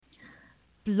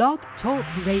Blog Talk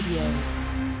Radio.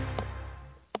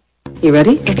 You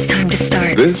ready? It's time to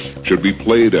start. This should be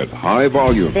played at high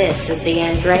volume. This is the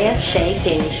ANDREA SHEA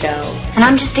King Show. And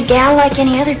I'm just a gal like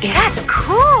any other gal. That's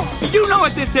cool. You know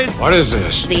what this is? What is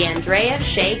this? The ANDREA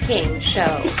SHEA King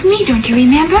Show. It's me, don't you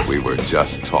remember? We were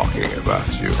just talking about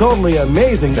you. Totally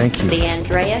amazing. Thank you. The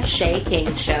ANDREA SHEA King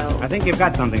Show. I think you've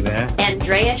got something there.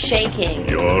 ANDREA SHEA King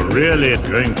You're really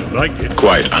going to like it.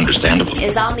 Quite understandable.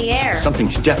 is on the air.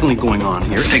 Something's definitely going on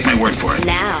here. Take my word for it.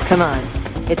 Now. Come on,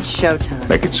 it's showtime.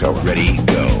 Make it so. Ready,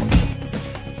 go.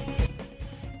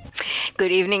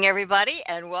 Good evening, everybody,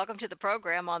 and welcome to the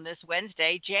program on this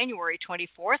Wednesday, January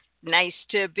 24th. Nice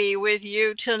to be with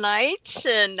you tonight,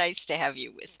 and nice to have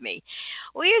you with me.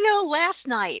 Well, you know, last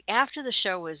night after the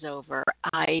show was over,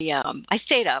 I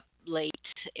stayed up late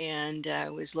and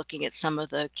was looking at some of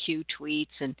the Q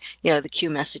tweets and the Q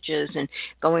messages and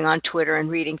going on Twitter and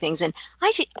reading things. And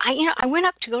I went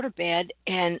up to go to bed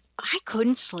and I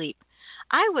couldn't sleep.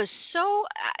 I was so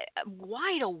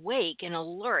wide awake and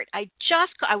alert. I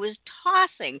was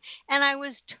tossing and I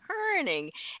was turning.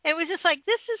 It was just like,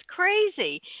 this is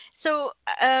crazy. So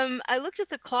I looked at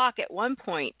the clock at one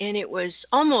point and it was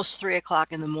almost 3 o'clock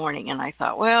in the morning. And I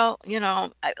thought, well,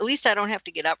 at least I don't have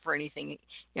to get up for anything,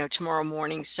 tomorrow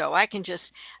morning. So I can just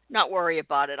not worry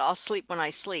about it. I'll sleep when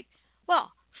I sleep.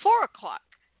 Well, 4 o'clock.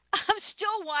 I'm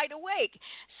still wide awake.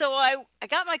 So I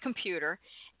got my computer.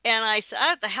 And I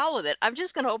said, the hell with it. I'm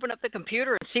just going to open up the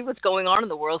computer and see what's going on in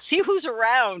the world, see who's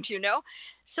around,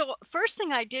 So first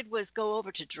thing I did was go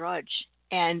over to Drudge.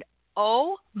 And,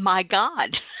 oh, my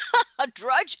God,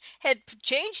 Drudge had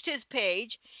changed his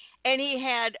page, and he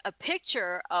had a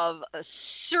picture of a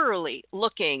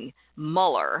surly-looking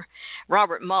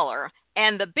Robert Mueller.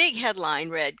 And the big headline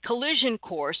read, Collision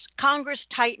Course, Congress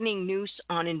Tightening Noose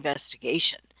on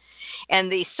Investigation.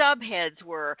 And the subheads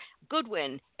were,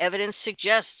 Goodwin, evidence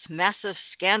suggests massive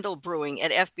scandal brewing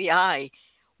at FBI.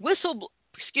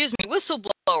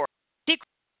 Whistleblower,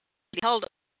 secretly held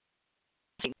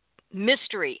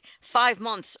mystery, 5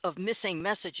 months of missing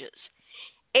messages.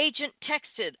 Agent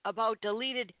texted about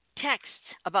deleting texts.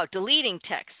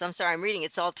 I'm sorry, I'm reading.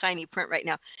 It's all tiny print right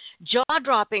now.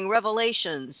 Jaw-dropping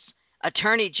revelations.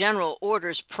 Attorney General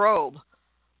orders probe.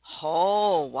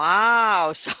 Oh,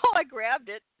 wow. So I grabbed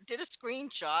it, did a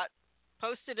screenshot,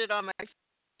 posted it on my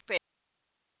Facebook,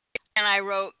 and I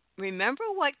wrote, remember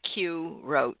what Q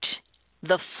wrote?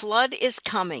 The flood is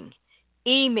coming.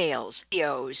 Emails,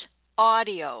 videos,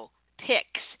 audio,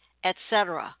 pics,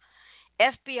 etc.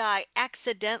 FBI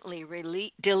accidentally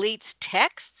deletes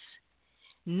texts?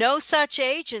 No such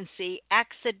agency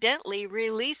accidentally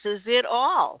releases it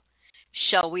all.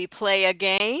 Shall we play a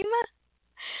game?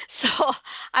 So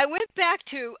I went back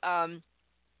to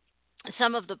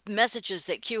some of the messages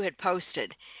that Q had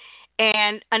posted.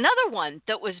 And another one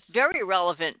that was very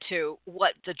relevant to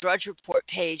what the Drudge Report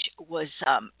page was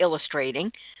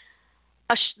illustrating,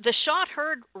 the shot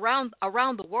heard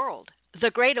around the world, the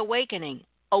Great Awakening,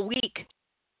 a week.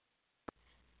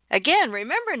 Again,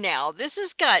 remember now, this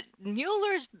has got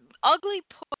Mueller's ugly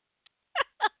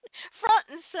front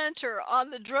and center on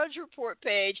the Drudge Report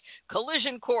page,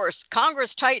 collision course,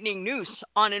 Congress tightening noose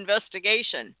on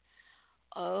investigation.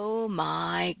 Oh,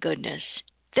 my goodness.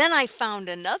 Then I found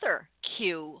another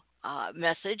Q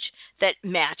message that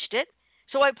matched it,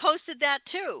 so I posted that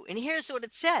too. And here's what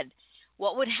it said.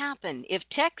 What would happen if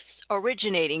texts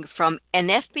originating from an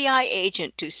FBI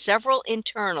agent to several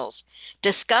internals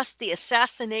discussed the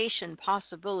assassination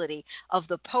possibility of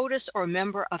the POTUS or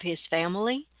member of his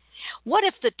family? What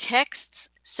if the texts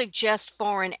suggest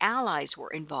foreign allies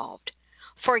were involved?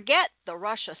 Forget the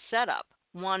Russia setup,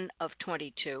 one of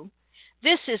 22.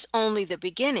 This is only the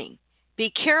beginning. Be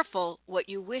careful what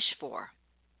you wish for.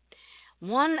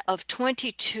 One of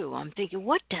 22. I'm thinking,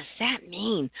 what does that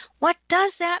mean? What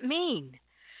does that mean?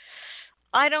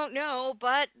 I don't know,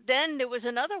 but then there was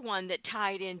another one that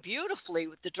tied in beautifully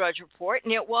with the Drudge Report,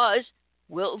 and it was,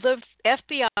 will the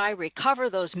FBI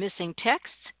recover those missing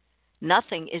texts?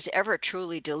 Nothing is ever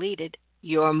truly deleted.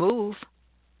 Your move.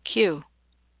 Q.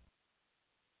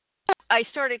 I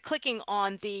started clicking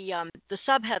on the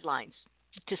subheadlines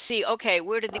to see, okay,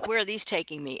 where are these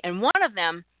taking me? And one of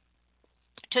them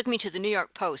took me to the New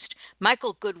York Post,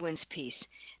 Michael Goodwin's piece.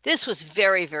 This was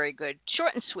very, very good,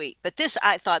 short and sweet, but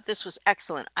I thought this was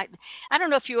excellent. I don't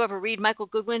know if you ever read Michael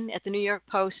Goodwin at the New York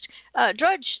Post.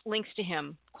 Drudge links to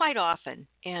him quite often,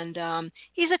 and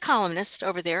he's a columnist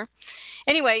over there.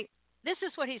 Anyway, this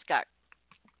is what he's got.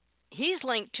 He's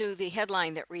linked to the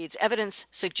headline that reads, Evidence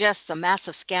suggests a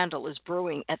massive scandal is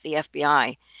brewing at the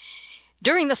FBI.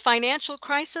 During the financial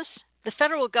crisis, the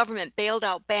federal government bailed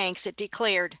out banks it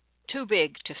declared too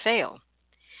big to fail.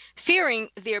 Fearing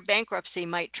their bankruptcy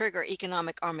might trigger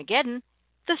economic Armageddon,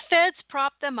 the feds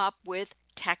propped them up with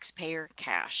taxpayer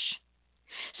cash.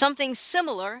 Something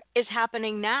similar is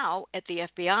happening now at the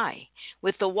FBI,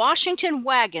 with the Washington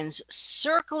wagons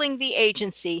circling the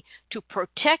agency to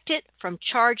protect it from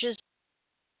charges.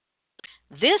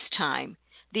 This time,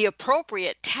 the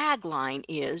appropriate tagline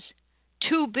is,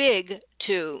 "Too big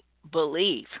to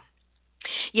believe."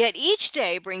 Yet each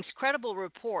day brings credible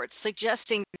reports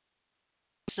suggesting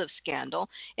of scandal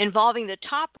involving the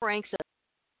top ranks of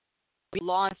the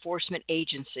law enforcement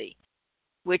agency,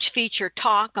 which feature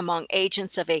talk among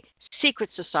agents of a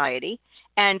secret society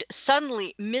and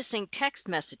suddenly missing text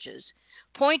messages,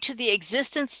 point to the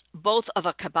existence both of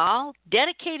a cabal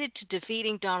dedicated to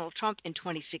defeating Donald Trump in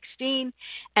 2016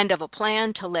 and of a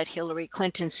plan to let Hillary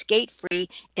Clinton skate free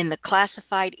in the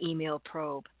classified email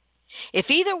probe. If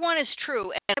either one is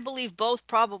true, and I believe both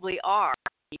probably are,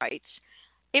 he writes,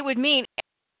 it would mean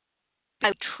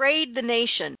betrayed the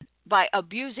nation by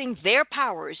abusing their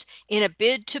powers in a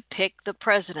bid to pick the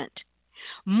president.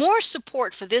 More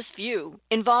support for this view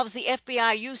involves the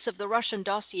FBI use of the Russian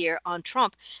dossier on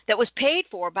Trump that was paid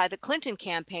for by the Clinton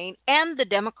campaign and the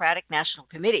Democratic National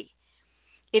Committee.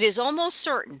 It is almost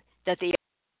certain that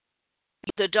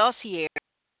the dossier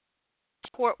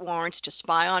court warrants to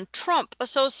spy on Trump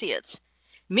associates,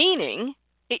 meaning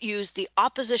it used the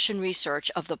opposition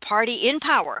research of the party in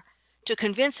power to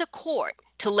convince a court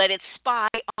to let it spy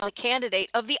on a candidate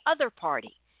of the other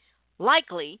party,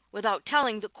 likely without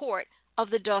telling the court of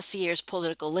the dossier's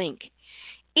political link.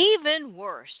 Even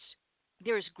worse,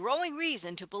 there is growing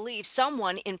reason to believe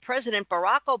someone in President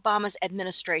Barack Obama's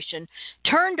administration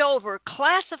turned over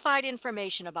classified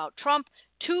information about Trump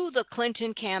to the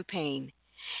Clinton campaign.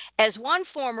 As one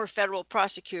former federal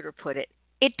prosecutor put it,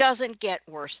 it doesn't get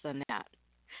worse than that.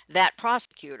 That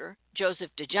prosecutor,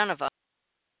 Joseph DeGeneva,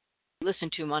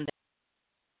 listened to Monday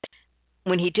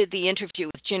when he did the interview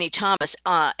with Ginny Thomas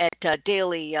at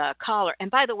Daily Caller.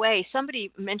 And by the way,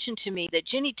 somebody mentioned to me that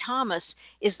Ginny Thomas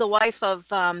is the wife of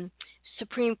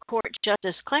Supreme Court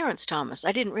Justice Clarence Thomas.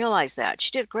 I didn't realize that.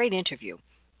 She did a great interview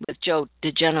with Joe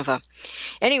DeGeneva.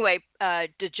 Anyway,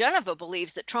 DeGeneva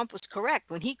believes that Trump was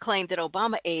correct when he claimed that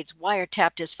Obama aides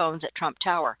wiretapped his phones at Trump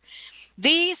Tower.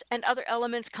 These and other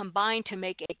elements combine to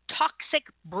make a toxic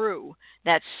brew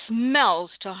that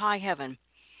smells to high heaven.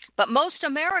 But most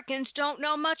Americans don't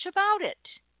know much about it.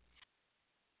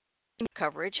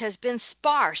 Coverage has been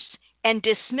sparse and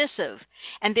dismissive,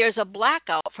 and there's a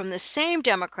blackout from the same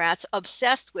Democrats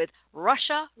obsessed with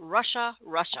Russia, Russia,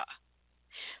 Russia.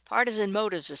 Partisan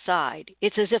motives aside,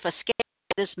 it's as if a scandal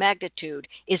of this magnitude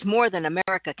is more than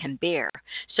America can bear.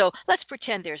 So let's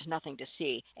pretend there's nothing to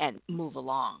see and move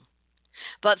along.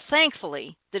 But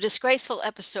thankfully, the disgraceful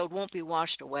episode won't be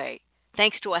washed away,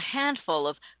 thanks to a handful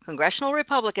of congressional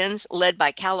Republicans led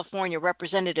by California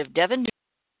Representative Devin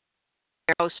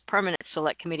Nunes, Permanent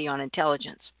Select Committee on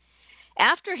Intelligence.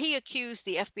 After he accused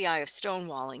the FBI of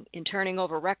stonewalling in turning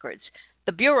over records,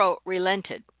 the Bureau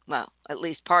relented, well, at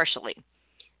least partially.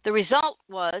 The result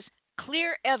was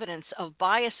clear evidence of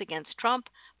bias against Trump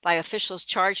by officials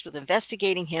charged with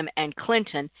investigating him and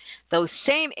Clinton. Those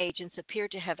same agents appear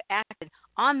to have acted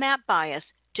on that bias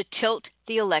to tilt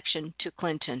the election to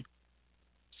Clinton.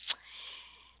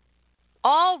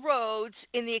 All roads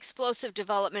in the explosive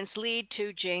developments lead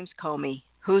to James Comey,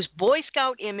 whose Boy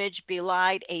Scout image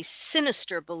belied a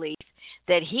sinister belief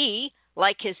that he,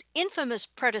 like his infamous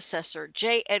predecessor,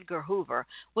 J. Edgar Hoover,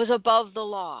 was above the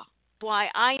law. Why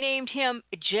I named him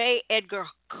J. Edgar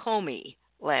Comey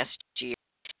last year.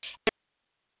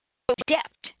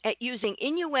 Adept at using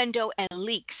innuendo and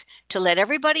leaks to let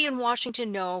everybody in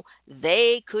Washington know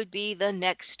they could be the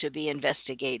next to be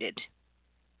investigated.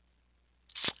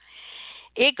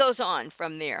 It goes on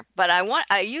from there, but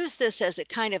I use this as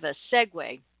a kind of a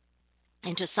segue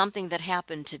into something that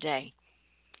happened today.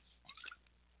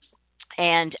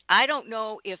 And I don't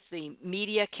know if the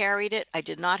media carried it. I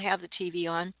did not have the TV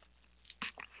on.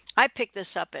 I picked this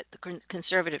up at the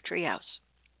Conservative Treehouse.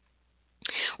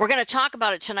 We're going to talk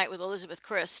about it tonight with Elizabeth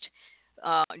Chryst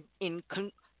in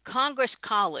Congress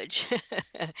College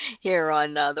here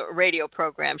on the radio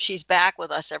program. She's back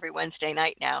with us every Wednesday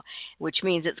night now, which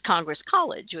means it's Congress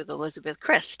College with Elizabeth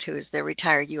Chryst, who is the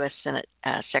retired U.S. Senate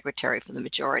Secretary for the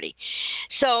majority.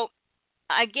 So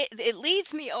it leads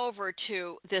me over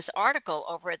to this article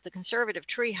over at the Conservative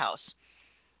Treehouse.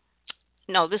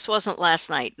 No, this wasn't last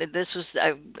night. This was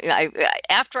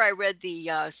after I read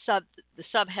the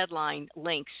sub headline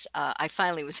links. I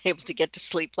finally was able to get to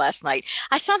sleep last night.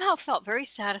 I somehow felt very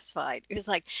satisfied. It was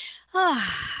like,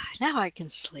 now I can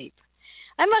sleep.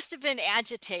 I must have been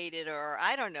agitated or,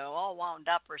 I don't know, all wound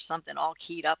up or something, all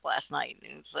keyed up last night.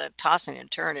 It was tossing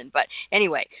and turning. But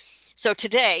anyway, so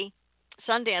today,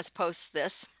 Sundance posts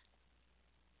this.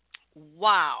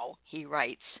 Wow, he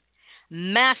writes.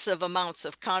 Massive amounts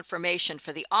of confirmation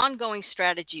for the ongoing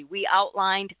strategy we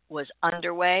outlined was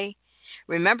underway.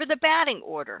 Remember the batting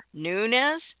order: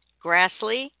 Nunes,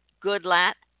 Grassley,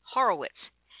 Goodlatte, Horowitz.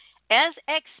 As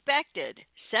expected,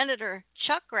 Senator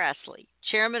Chuck Grassley,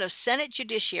 chairman of Senate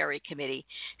Judiciary Committee,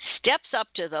 steps up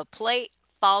to the plate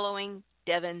following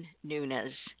Devin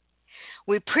Nunes.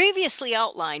 We previously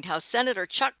outlined how Senator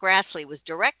Chuck Grassley was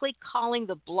directly calling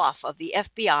the bluff of the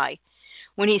FBI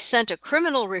when he sent a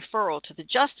criminal referral to the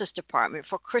Justice Department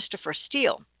for Christopher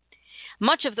Steele.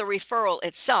 Much of the referral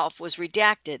itself was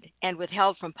redacted and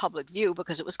withheld from public view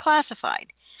because it was classified.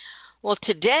 Well,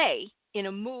 today, in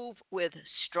a move with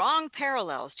strong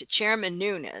parallels to Chairman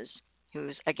Nunes,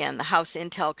 who's, again, the House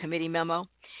Intel Committee memo,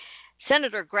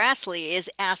 Senator Grassley is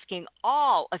asking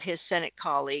all of his Senate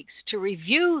colleagues to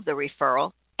review the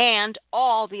referral and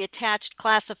all the attached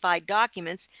classified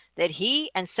documents that he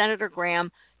and Senator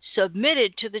Graham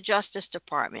submitted to the Justice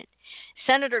Department.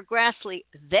 Senator Grassley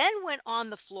then went on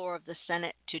the floor of the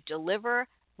Senate to deliver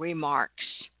remarks.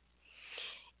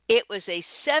 It was a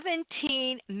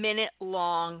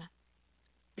 17-minute-long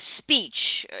speech,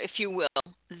 if you will,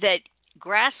 that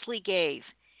Grassley gave.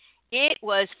 It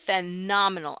was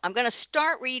phenomenal. I'm going to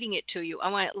start reading it to you.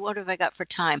 What have I got for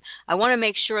time? I want to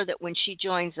make sure that when she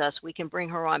joins us, we can bring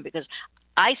her on, because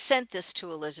I sent this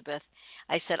to Elizabeth.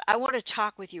 I said, I want to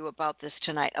talk with you about this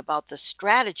tonight, about the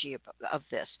strategy of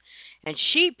this. And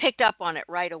she picked up on it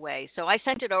right away. So I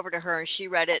sent it over to her, and she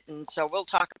read it, and so we'll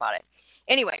talk about it.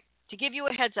 Anyway, to give you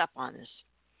a heads up on this,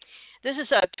 this is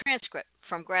a transcript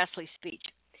from Grassley's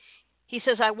speech. He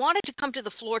says, I wanted to come to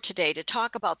the floor today to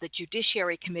talk about the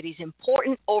Judiciary Committee's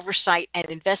important oversight and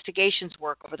investigations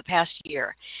work over the past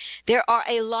year. There are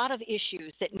a lot of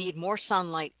issues that need more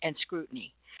sunlight and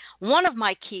scrutiny. One of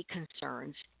my key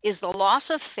concerns is the loss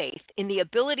of faith in the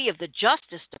ability of the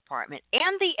Justice Department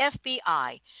and the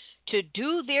FBI to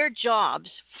do their jobs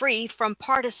free from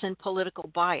partisan political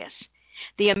bias.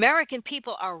 The American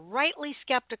people are rightly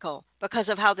skeptical because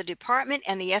of how the department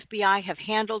and the FBI have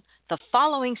handled the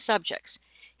following subjects: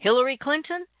 Hillary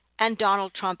Clinton and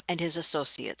Donald Trump and his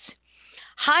associates.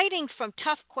 Hiding from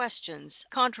tough questions,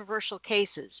 controversial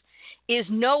cases, is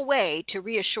no way to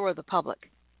reassure the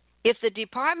public. If the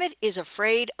department is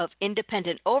afraid of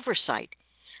independent oversight,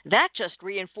 that just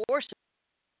reinforces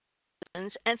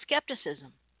and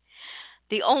skepticism.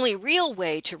 The only real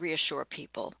way to reassure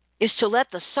people is to let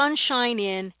the sun shine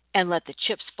in and let the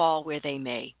chips fall where they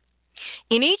may.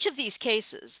 In each of these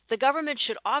cases, the government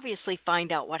should obviously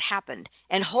find out what happened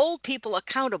and hold people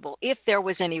accountable if there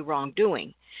was any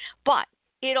wrongdoing. But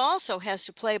it also has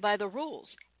to play by the rules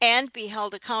and be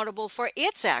held accountable for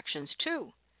its actions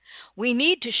too. We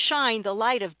need to shine the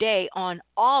light of day on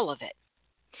all of it.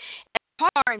 As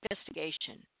part of our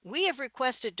investigation, we have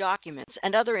requested documents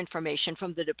and other information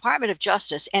from the Department of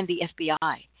Justice and the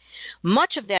FBI.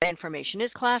 Much of that information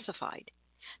is classified.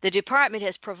 The department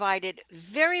has provided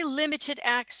very limited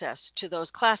access to those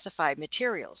classified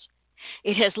materials.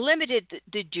 It has limited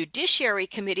the Judiciary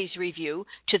Committee's review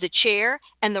to the chair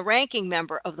and the ranking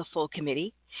member of the full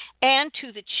committee, and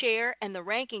to the chair and the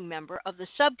ranking member of the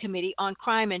subcommittee on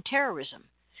crime and terrorism.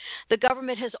 The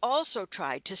government has also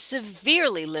tried to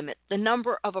severely limit the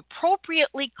number of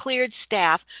appropriately cleared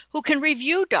staff who can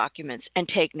review documents and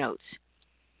take notes.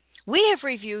 We have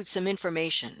reviewed some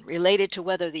information related to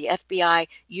whether the FBI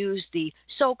used the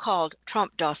so-called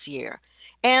Trump dossier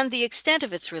and the extent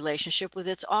of its relationship with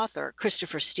its author,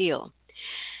 Christopher Steele.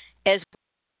 As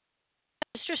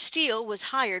Mr. Steele was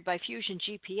hired by Fusion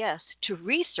GPS to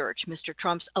research Mr.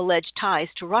 Trump's alleged ties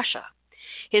to Russia.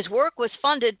 His work was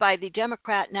funded by the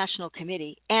Democrat National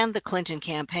Committee and the Clinton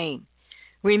campaign.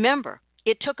 Remember,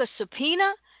 it took a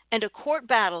subpoena and a court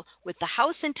battle with the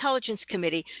House Intelligence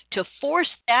Committee to force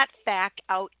that fact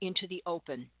out into the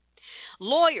open.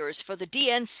 Lawyers for the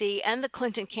DNC and the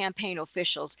Clinton campaign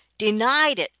officials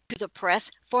denied it to the press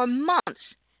for months.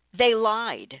 They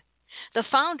lied. The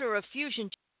founder of Fusion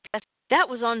GPS, that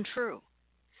was untrue.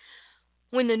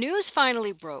 When the news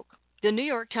finally broke, the New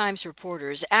York Times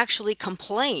reporters actually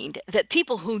complained that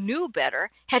people who knew better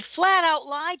had flat out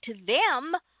lied to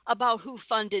them about who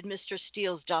funded Mr.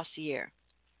 Steele's dossier.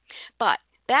 But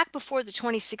back before the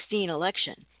 2016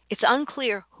 election, it's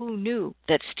unclear who knew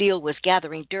that Steele was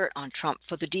gathering dirt on Trump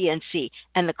for the DNC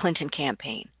and the Clinton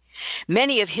campaign.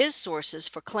 Many of his sources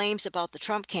for claims about the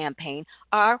Trump campaign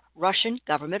are Russian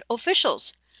government officials.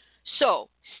 So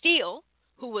Steele,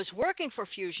 who was working for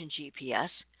Fusion GPS,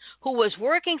 who was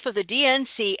working for the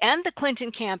DNC and the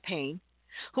Clinton campaign,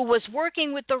 who was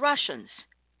working with the Russians.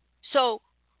 So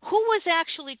who was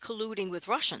actually colluding with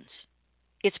Russians?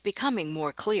 It's becoming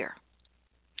more clear.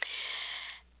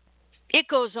 It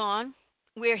goes on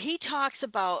where he talks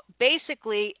about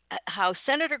basically how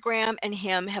Senator Graham and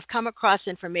him have come across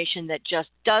information that just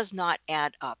does not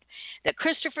add up. That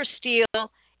Christopher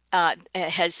Steele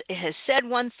has said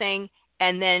one thing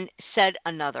and then said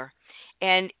another,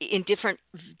 and in different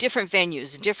venues,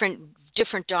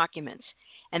 different documents.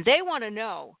 And they want to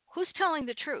know who's telling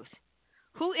the truth.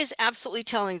 Who is absolutely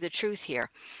telling the truth here?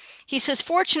 He says,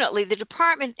 fortunately, the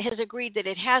department has agreed that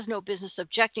it has no business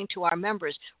objecting to our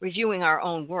members reviewing our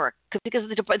own work because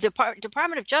the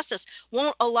Department of Justice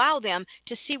won't allow them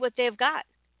to see what they've got.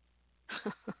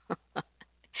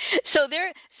 So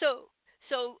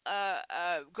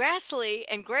Grassley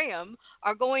and Graham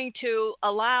are going to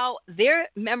allow their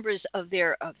members of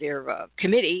their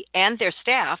committee and their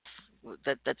staff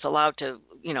that's allowed to,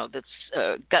 that's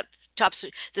got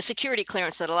the security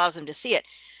clearance that allows them to see it,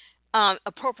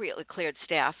 appropriately cleared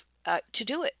staff to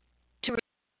do it,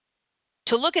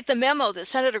 to look at the memo that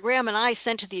Senator Graham and I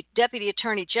sent to the Deputy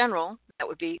Attorney General, that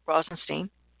would be Rosenstein,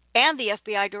 and the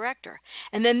FBI Director.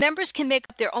 And then members can make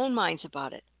up their own minds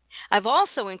about it. I've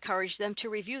also encouraged them to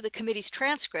review the committee's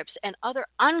transcripts and other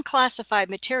unclassified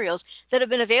materials that have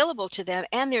been available to them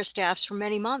and their staffs for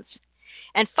many months.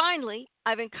 And finally,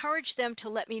 I've encouraged them to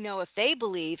let me know if they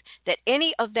believe that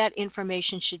any of that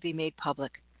information should be made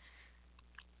public.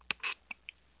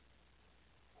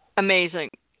 Amazing.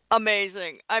 I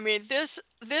mean, this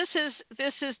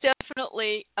is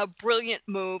definitely a brilliant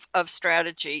move of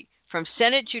strategy from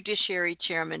Senate Judiciary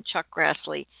Chairman Chuck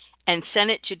Grassley and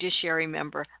Senate Judiciary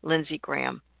Member Lindsey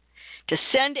Graham to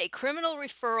send a criminal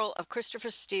referral of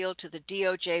Christopher Steele to the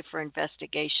DOJ for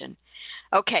investigation.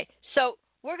 Okay, so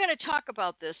we're going to talk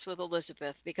about this with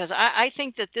Elizabeth because I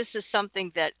think that this is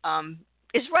something that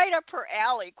is right up her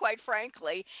alley, quite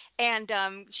frankly, and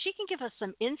she can give us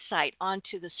some insight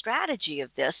onto the strategy of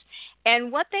this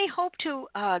and what they hope to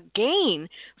gain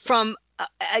from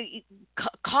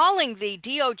calling the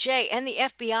DOJ and the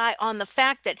FBI on the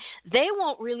fact that they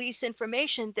won't release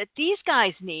information that these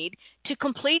guys need to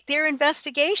complete their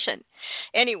investigation.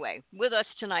 Anyway, with us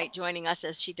tonight, joining us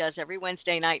as she does every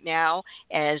Wednesday night now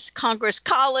as Congress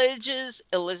College's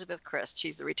Elizabeth Chryst.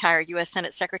 She's the retired U.S.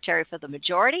 Senate Secretary for the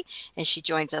Majority, and she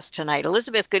joins us tonight.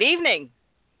 Elizabeth, good evening.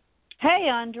 Hey,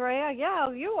 Andrea. Yeah,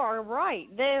 you are right.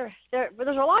 There's a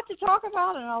lot to talk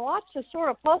about and a lot to sort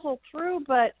of puzzle through,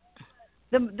 but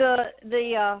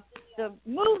the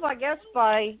move, I guess,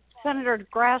 by Senator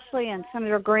Grassley and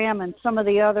Senator Graham and some of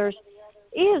the others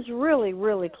is really,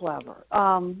 really clever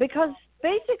because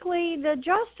basically the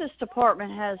Justice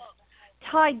Department has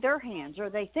tied their hands, or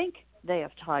they think they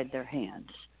have tied their hands.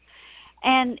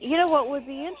 And you know what would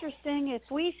be interesting if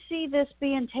we see this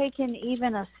being taken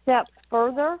even a step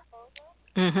further,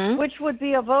 which would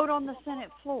be a vote on the Senate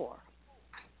floor.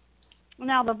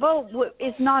 Now, the vote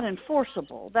is not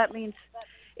enforceable. That means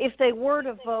if they were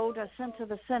to vote a sense of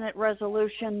the Senate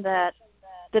resolution that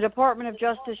the Department of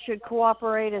Justice should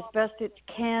cooperate as best it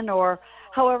can, or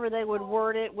however they would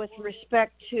word it with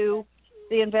respect to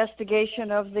the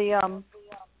investigation of the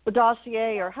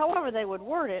dossier, or however they would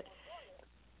word it,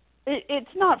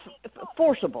 it's not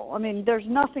forcible. I mean, there's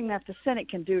nothing that the Senate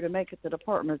can do to make it the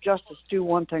Department of Justice do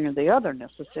one thing or the other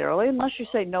necessarily, unless you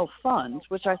say no funds,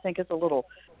 which I think is a little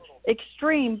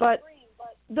extreme. But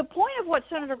the point of what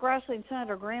Senator Grassley and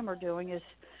Senator Graham are doing is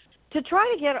to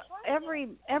try to get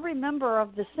every member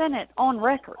of the Senate on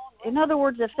record. In other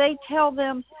words, if they tell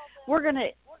them, we're going to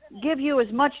give you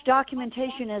as much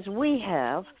documentation as we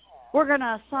have, we're going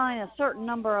to assign a certain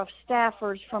number of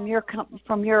staffers from your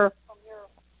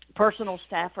personal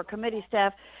staff or committee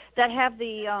staff that have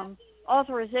the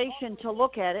authorization to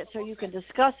look at it so you can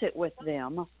discuss it with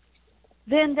them,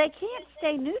 then they can't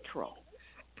stay neutral.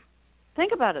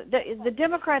 Think about it. The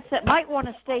Democrats that might want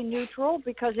to stay neutral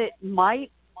because it might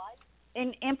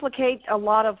implicate a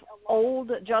lot of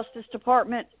old Justice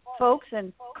Department folks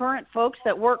and current folks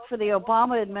that work for the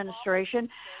Obama administration,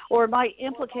 or it might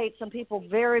implicate some people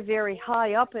very, very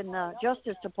high up in the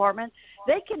Justice Department,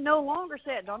 they can no longer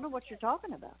say, I don't know what you're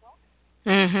talking about.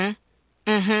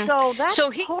 So that's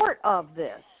part of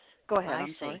this. Go ahead.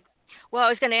 I'm sorry. Well, I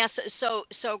was going to ask,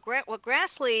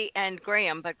 Grassley and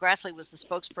Graham, but Grassley was the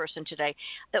spokesperson today,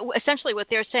 essentially what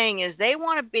they're saying is they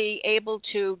want to be able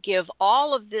to give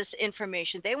all of this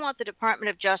information. They want the Department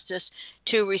of Justice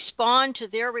to respond to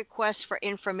their request for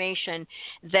information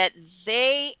that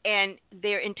they and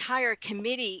their entire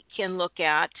committee can look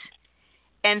at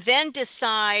and then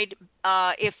decide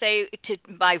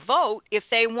by vote if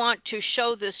they want to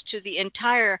show this to the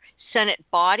entire Senate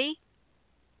body.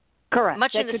 Correct.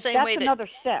 Much in the same way that's another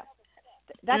step.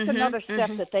 That's another step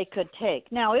that they could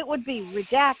take. Now, it would be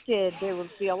redacted. There would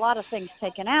be a lot of things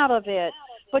taken out of it,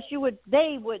 but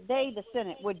the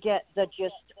Senate would get the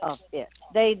gist of it.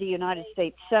 They, the United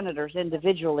States senators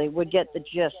individually, would get the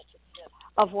gist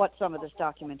of what some of this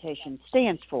documentation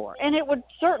stands for. And it would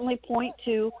certainly point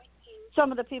to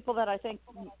some of the people that I think,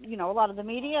 a lot of the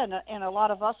media and a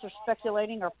lot of us are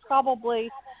speculating are probably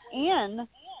in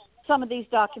some of these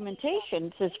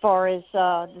documentations as far as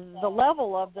the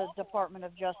level of the Department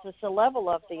of Justice, the level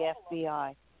of the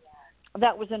FBI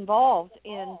that was involved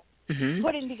in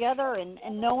putting together and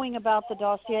knowing about the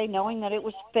dossier, knowing that it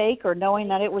was fake or knowing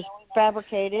that it was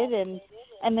fabricated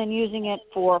and then using it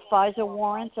for FISA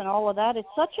warrants and all of that. It's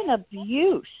such an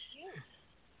abuse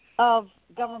of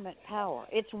government power.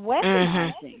 It's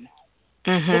weaponizing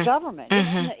the government.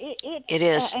 It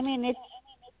is. I mean,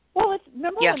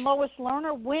 remember when Lois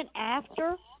Lerner went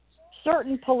after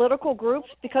certain political groups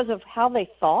because of how they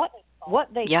thought,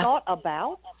 what they thought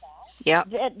about? Yeah.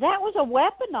 That was a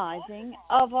weaponizing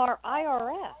of our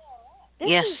IRS.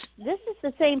 This is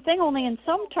the same thing, only in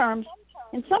some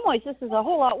ways this is a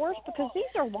whole lot worse because these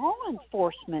are law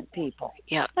enforcement people.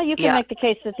 Yeah. Now, you can make the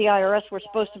case that the IRS were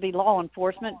supposed to be law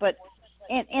enforcement, but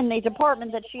in the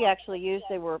department that she actually used,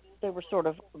 they were sort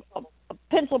of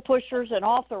pencil pushers and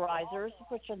authorizers,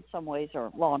 which in some ways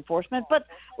are law enforcement. But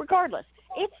regardless,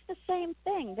 it's the same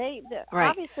thing.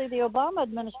 Obviously, the Obama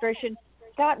administration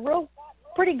got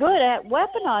pretty good at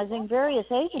weaponizing various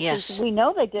agencies. Yes. We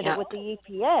know they did it with the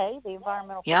EPA, the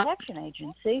Environmental Protection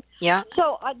Agency. Yeah.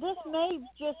 So this may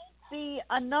just be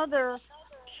another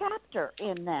chapter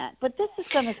in that, but this is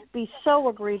going to be so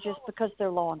egregious because they're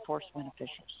law enforcement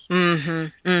officials.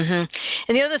 And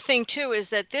the other thing too is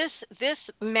that this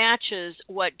matches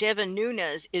what Devin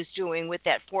Nunes is doing with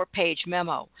that 4-page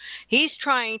memo. He's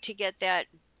trying to get that.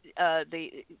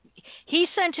 He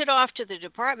sent it off to the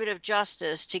Department of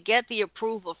Justice to get the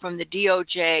approval from the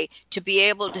DOJ to be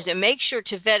able to make sure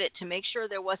to vet it, to make sure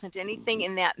there wasn't anything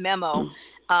in that memo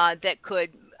that could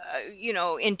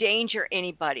endanger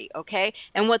anybody, okay?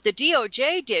 And what the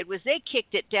DOJ did was they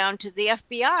kicked it down to the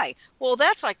FBI. Well,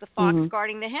 that's like the fox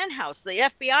guarding the hen house. The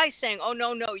FBI saying, "Oh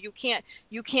no, you can't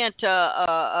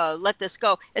let this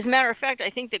go." As a matter of fact, I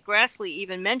think that Grassley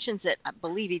even mentions it. I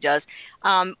believe he does,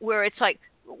 where it's like,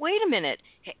 wait a minute.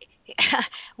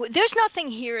 There's nothing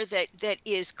here that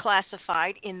is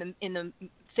classified in the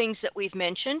things that we've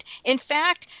mentioned. In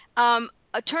fact, Assistant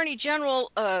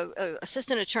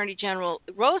Attorney General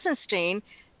Rosenstein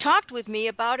talked with me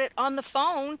about it on the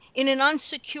phone in an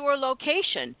unsecure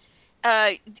location.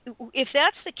 If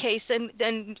that's the case, then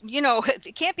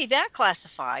it can't be that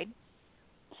classified.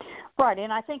 Right,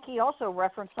 and I think he also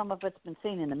referenced some of it's been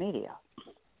seen in the media.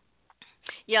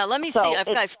 Yeah, let me see.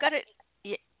 I've got it.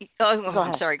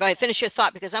 I'm sorry. Go ahead. Finish your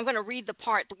thought because I'm going to read the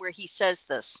part where he says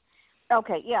this.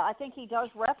 Okay, yeah, I think he does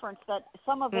reference that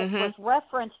some of it was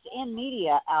referenced in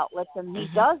media outlets, and he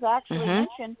does actually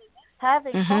mention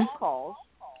having phone calls.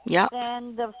 Yeah.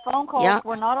 And the phone calls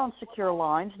were not on secure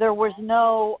lines. There was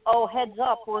no, heads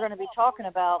up, we're going to be talking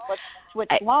about, let's switch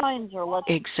lines or let's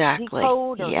decode,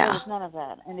 or there was none of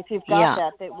that. And if you've got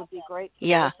that, it would be great for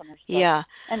listeners. Yeah.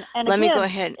 And let me again, go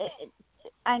ahead.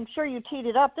 I'm sure you teed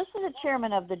it up. This is a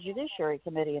chairman of the Judiciary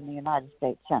Committee in the United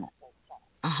States Senate.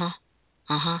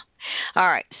 All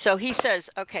right. So he says,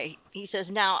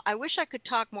 now, I wish I could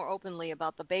talk more openly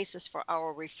about the basis for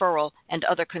our referral and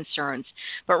other concerns,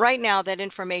 but right now that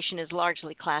information is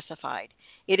largely classified.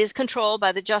 It is controlled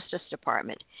by the Justice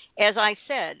Department. As I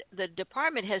said, the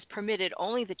department has permitted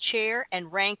only the chair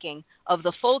and ranking of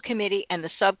the full committee and the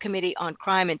subcommittee on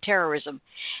crime and terrorism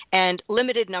and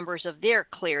limited numbers of their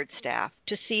cleared staff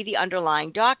to see the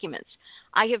underlying documents.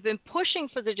 I have been pushing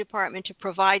for the department to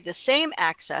provide the same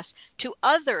access to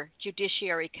other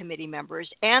Judiciary Committee members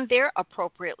and their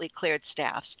appropriately cleared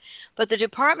staffs, but the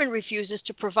department refuses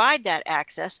to provide that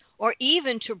access or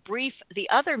even to brief the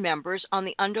other members on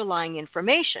the underlying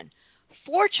information.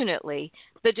 Fortunately,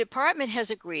 the department has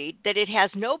agreed that it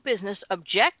has no business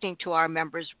objecting to our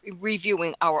members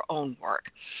reviewing our own work.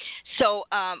 So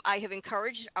I have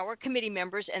encouraged our committee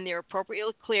members and their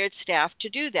appropriately cleared staff to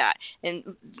do that. And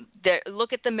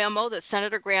look at the memo that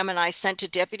Senator Graham and I sent to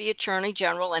Deputy Attorney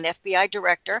General and FBI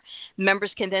Director.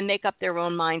 Members can then make up their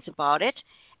own minds about it.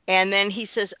 And then he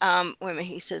says,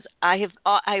 I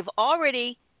have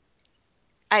already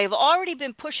I have already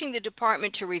been pushing the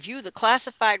department to review the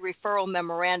classified referral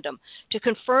memorandum to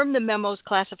confirm the memo's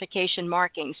classification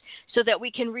markings so that we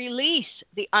can release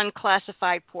the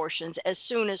unclassified portions as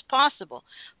soon as possible.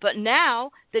 But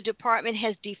now the department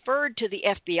has deferred to the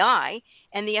FBI,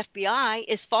 and the FBI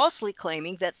is falsely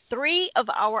claiming that 3 of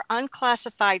our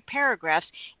unclassified paragraphs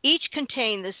each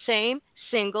contain the same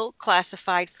single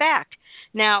classified fact.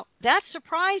 Now, that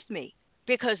surprised me,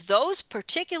 because those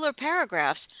particular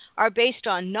paragraphs are based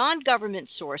on non-government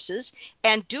sources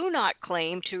and do not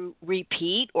claim to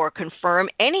repeat or confirm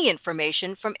any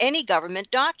information from any government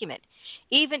document.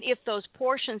 Even if those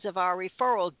portions of our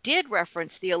referral did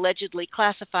reference the allegedly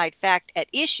classified fact at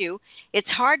issue, it's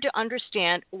hard to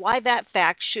understand why that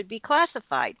fact should be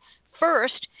classified.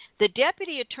 First, the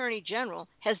Deputy Attorney General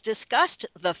has discussed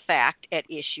the fact at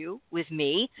issue with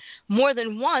me more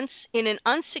than once in an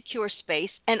unsecure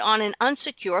space and on an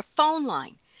unsecure phone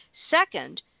line.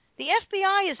 Second, the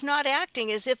FBI is not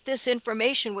acting as if this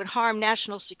information would harm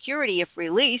national security if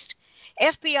released.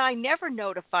 FBI never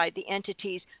notified the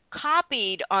entities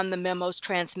copied on the memo's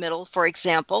transmittal, for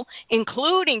example,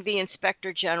 including the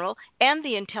Inspector General and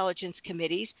the Intelligence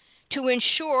Committees, to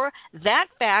ensure that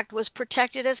fact was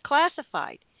protected as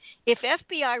classified. If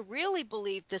FBI really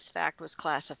believed this fact was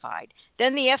classified,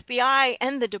 then the FBI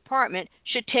and the department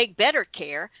should take better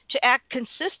care to act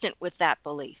consistent with that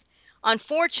belief.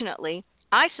 Unfortunately,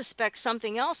 I suspect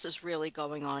something else is really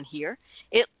going on here.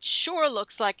 It sure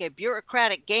looks like a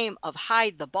bureaucratic game of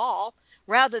hide the ball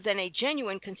rather than a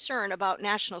genuine concern about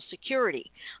national security.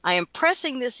 I am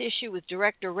pressing this issue with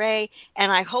Director Wray,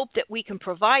 and I hope that we can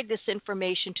provide this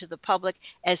information to the public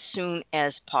as soon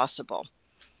as possible.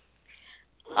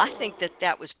 I think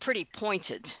that was pretty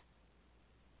pointed.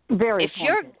 Very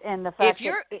pointed. And the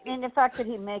fact that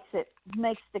he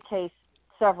makes the case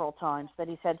several times, that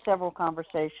he's had several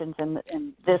conversations,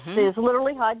 and this is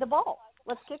literally hide the ball.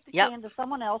 Let's kick the can to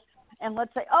someone else, and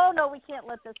let's say, oh no, we can't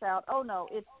let this out. Oh no,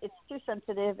 it's too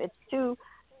sensitive. It's too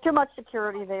much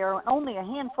security there. Only a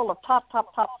handful of top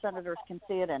senators can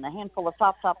see it, and a handful of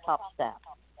top staff.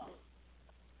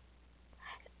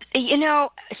 You know,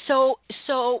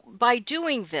 so by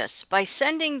doing this, by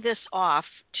sending this off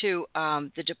to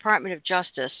the Department of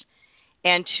Justice,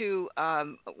 and to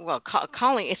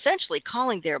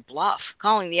calling their bluff,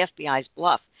 calling the FBI's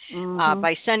bluff,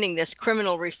 by sending this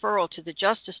criminal referral to the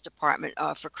Justice Department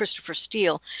for Christopher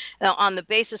Steele on the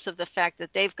basis of the fact that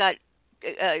they've got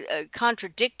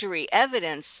contradictory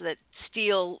evidence that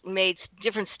Steele made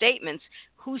different statements.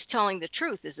 Who's telling the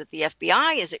truth? Is it the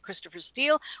FBI? Is it Christopher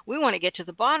Steele? We want to get to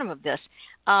the bottom of this.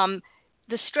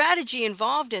 The strategy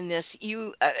involved in this,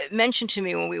 you mentioned to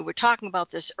me when we were talking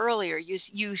about this earlier,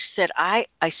 you said, I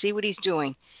see what he's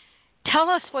doing. Tell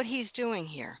us what he's doing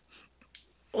here.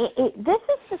 This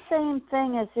is the same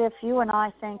thing as if you and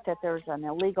I think that there's an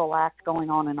illegal act going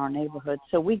on in our neighborhood,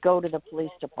 so we go to the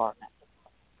police department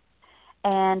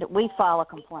and we file a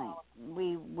complaint.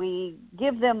 We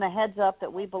give them the heads up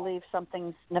that we believe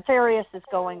something nefarious is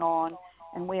going on,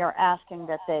 and we are asking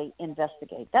that they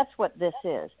investigate. That's what this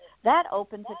is. That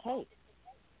opens a case.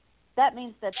 That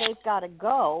means that they've got to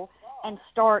go and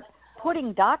start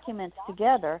putting documents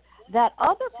together that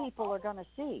other people are going to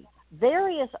see.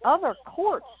 Various other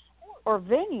courts or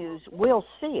venues will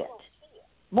see it.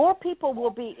 More people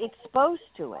will be exposed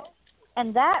to it.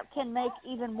 And that can make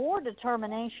even more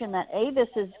determination that, A, this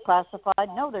is classified.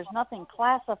 No, there's nothing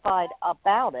classified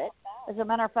about it. As a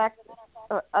matter of fact,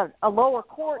 a lower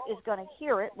court is going to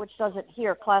hear it, which doesn't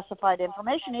hear classified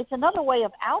information. It's another way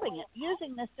of outing it,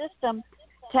 using the system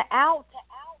to out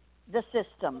the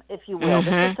system, if you will,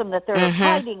 the system that they're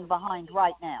hiding behind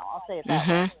right now. I'll say it that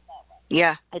way.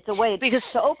 Yeah. It's a way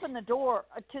to open the door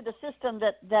to the system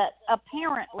that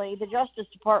apparently the Justice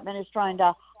Department is trying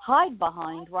to hide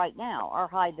behind right now, or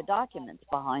hide the documents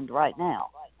behind right now.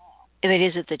 But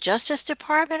is it the Justice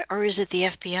Department or is it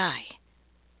the FBI?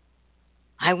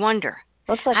 I wonder.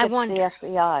 Looks like the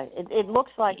FBI. It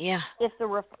looks like if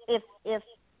the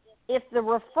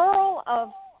referral of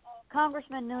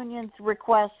Congressman Noonan's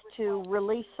request to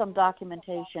release some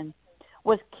documentation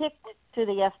was kicked to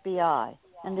the FBI,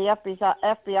 and the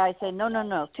FBI say,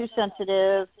 no, too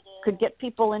sensitive, could get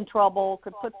people in trouble,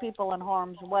 could put people in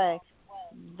harm's way,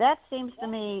 that seems to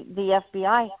me the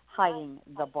FBI hiding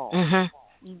the ball.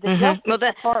 The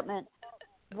Justice Department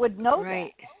would know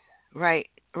that. Right.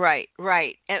 Right,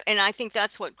 right, and I think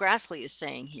that's what Grassley is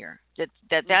saying here. That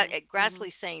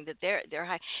Grassley's saying that they're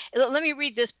high. Let me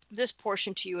read this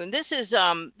portion to you, and this is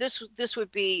this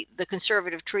would be the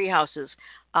conservative treehouse's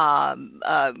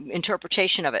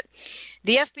interpretation of it.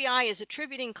 The FBI is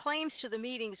attributing claims to the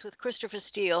meetings with Christopher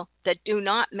Steele that do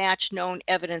not match known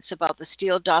evidence about the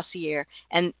Steele dossier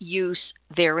and use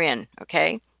therein.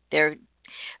 Okay,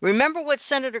 Remember what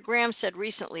Senator Graham said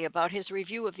recently about his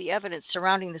review of the evidence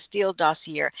surrounding the Steele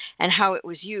dossier and how it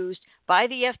was used by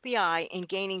the FBI in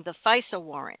gaining the FISA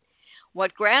warrant.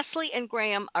 What Grassley and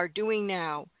Graham are doing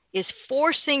now is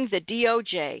forcing the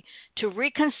DOJ to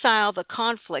reconcile the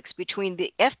conflicts between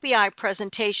the FBI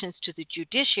presentations to the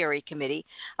Judiciary Committee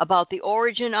about the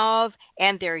origin of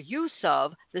and their use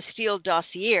of the Steele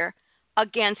dossier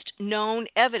against known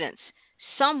evidence.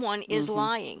 Someone is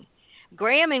lying.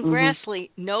 Graham and Grassley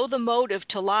know the motive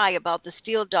to lie about the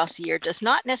Steele dossier does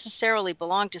not necessarily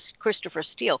belong to Christopher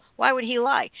Steele. Why would he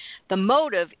lie? The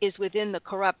motive is within the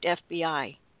corrupt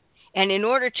FBI. And in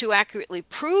order to accurately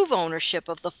prove ownership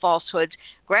of the falsehoods,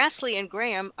 Grassley and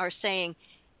Graham are saying,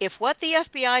 if what the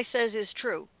FBI says is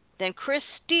true, then Chris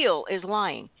Steele is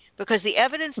lying, because the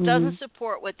evidence doesn't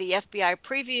support what the FBI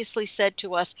previously said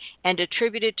to us and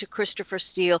attributed to Christopher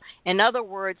Steele. In other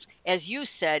words, as you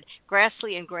said,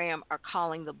 Grassley and Graham are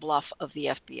calling the bluff of the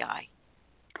FBI,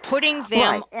 putting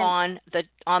them on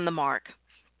the mark.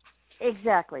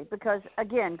 Exactly, because,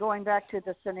 again, going back to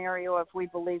the scenario if we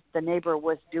believe the neighbor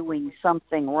was doing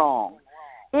something wrong,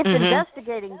 if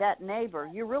investigating that neighbor,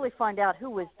 you really find out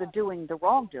who is doing the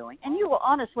wrongdoing. And you will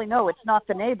honestly know it's not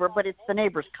the neighbor, but it's the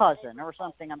neighbor's cousin or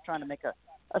something. I'm trying to make a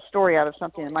story out of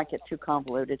something that might get too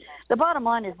convoluted. The bottom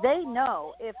line is they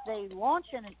know if they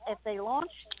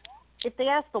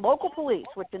ask the local police,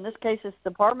 which in this case is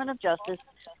the Department of Justice,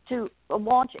 to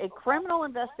launch a criminal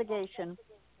investigation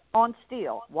on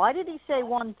Steele. Why did he say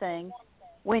one thing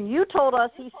when you told us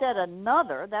he said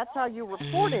another? That's how you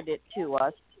reported it to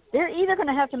us. They're either going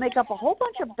to have to make up a whole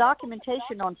bunch of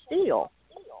documentation on Steele,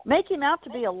 make him out to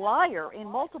be a liar in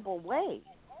multiple ways,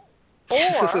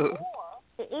 or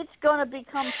it's going to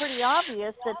become pretty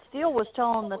obvious that Steele was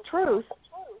telling the truth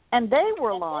and they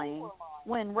were lying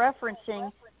when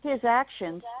referencing his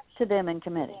actions to them in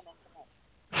committee.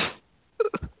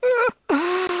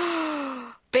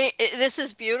 This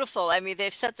is beautiful. I mean,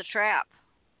 they've set the trap.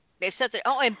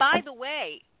 Oh, and by the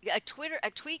way, a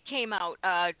tweet came out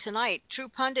tonight. True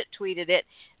Pundit tweeted it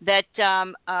that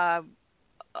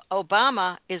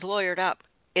Obama is lawyered up.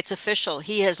 It's official.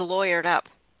 He has lawyered up.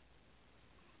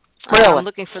 Really? I'm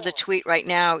looking for the tweet right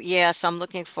now. Yes, I'm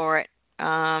looking for it.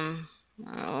 When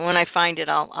I find it,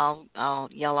 I'll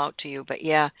yell out to you. But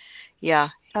yeah. Okay.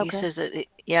 He says that.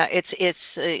 It's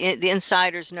the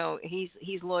insiders know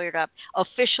he's lawyered up,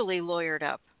 officially lawyered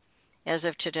up, as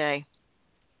of today.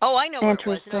 Oh, I know where it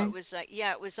was. No, it was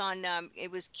it was on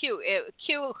it was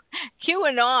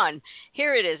QAnon.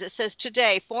 Here it is. It says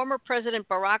today, former President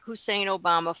Barack Hussein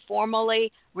Obama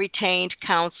formally retained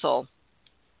counsel.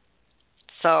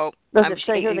 So does it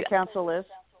say who the counsel is?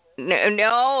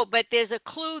 No, but there's a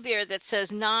clue there that says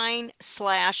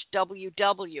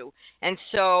 9/WW, and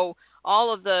so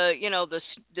all of the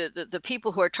the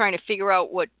people who are trying to figure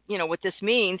out what this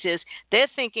means is they're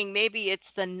thinking maybe it's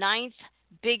the 9th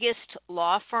biggest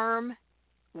law firm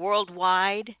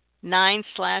worldwide,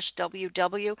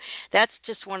 9/WW. That's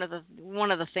just one of the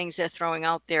things they're throwing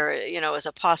out there, as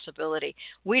a possibility.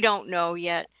 We don't know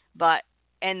yet,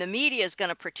 and the media is going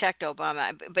to protect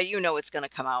Obama, but it's going to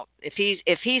come out.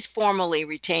 If he's formally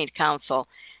retained counsel,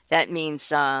 that means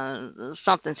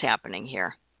something's happening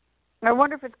here. I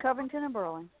wonder if it's Covington and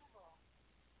Burling,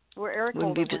 where Eric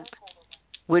Holder went.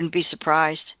 Wouldn't be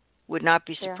surprised. Would not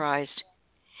be surprised.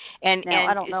 Yeah. And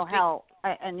I don't know how.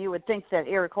 And you would think that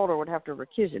Eric Holder would have to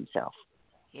recuse himself.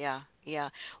 Yeah.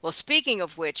 Well, speaking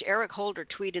of which, Eric Holder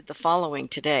tweeted the following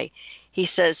today. He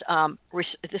says,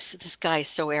 this guy is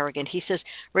so arrogant. He says,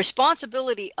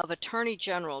 responsibility of Attorney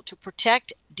General to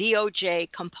protect DOJ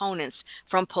components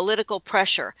from political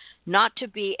pressure, not to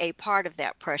be a part of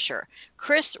that pressure.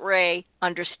 Chryst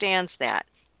understands that.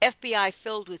 FBI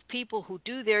filled with people who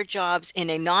do their jobs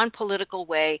in a non-political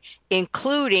way,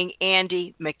 including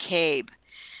Andy McCabe.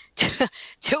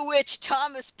 To which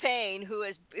Thomas Paine,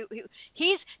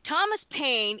 Thomas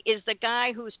Paine is the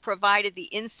guy who's provided the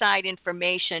inside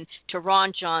information to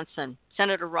Ron Johnson,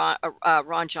 Senator Ron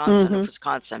Johnson of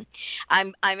Wisconsin.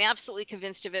 I'm absolutely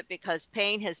convinced of it because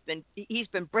Paine he's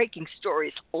been breaking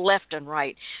stories left and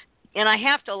right. And I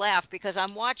have to laugh because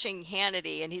I'm watching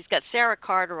Hannity, and he's got Sarah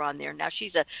Carter on there. Now,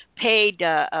 she's a paid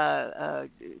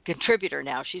contributor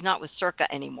now. She's not with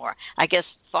Circa anymore. I guess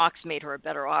Fox made her a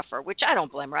better offer, which I don't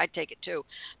blame her. I'd take it, too.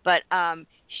 But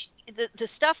the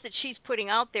stuff that she's putting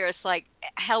out there, it's like,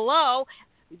 hello,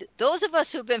 those of us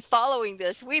who've been following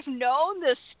this, we've known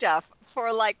this stuff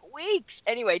for like weeks.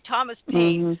 Anyway, Thomas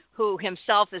Paine, who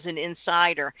himself is an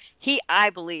insider, he, I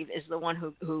believe, is the one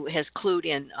who has clued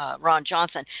in Ron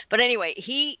Johnson. But anyway,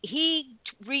 he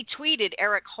retweeted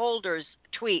Eric Holder's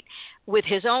tweet with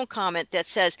his own comment that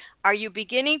says, "Are you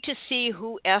beginning to see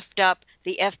who effed up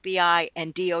the FBI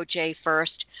and DOJ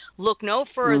first? Look no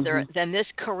further than this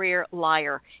career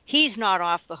liar. He's not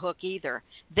off the hook either.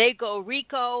 They go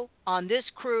RICO on this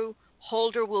crew.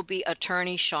 Holder will be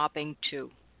attorney shopping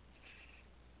too."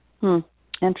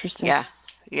 Interesting.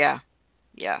 Yeah.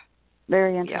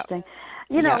 Very interesting.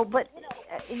 You know, but,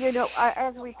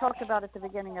 as we talked about at the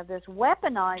beginning of this,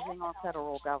 weaponizing our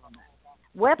federal government,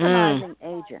 weaponizing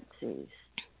agencies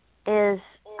is,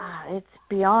 it's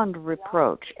beyond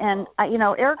reproach. And,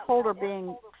 Eric Holder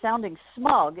sounding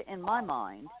smug in my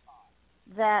mind,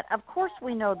 that of course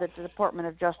we know that the Department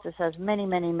of Justice has many,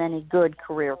 many, many good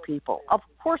career people. Of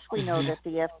course we know that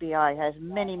the FBI has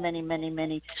many, many, many,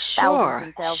 many thousands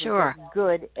and thousands of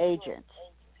good agents.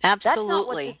 Absolutely. That's not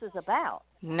what this is about.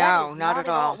 No, not at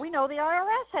all. We know the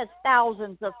IRS has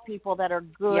thousands of people that are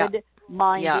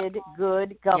good-minded,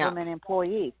 good government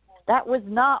employees. That was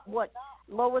not what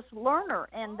Lois Lerner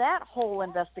and that whole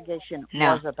investigation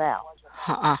was about.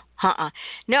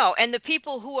 No, and the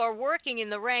people who are working in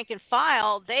the rank and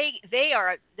file, they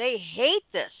hate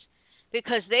this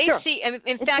because they see.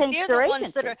 In fact,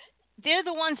 they're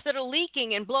the ones that are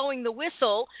leaking and blowing the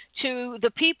whistle to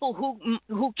the people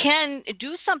who can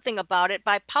do something about it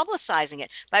by publicizing it,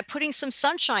 by putting some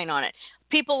sunshine on it.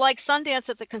 People like Sundance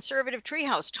at the Conservative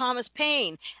Treehouse, Thomas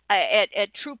Paine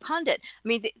at True Pundit. I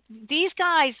mean, these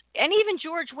guys, and even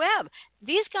George Webb,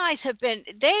 these guys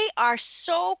they are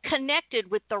so connected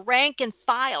with the rank and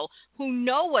file who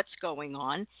know what's going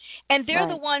on. And they're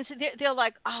the ones, they're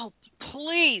like, oh,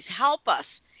 please help us,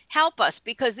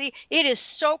 because it is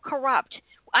so corrupt.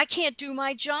 I can't do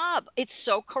my job. It's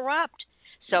so corrupt.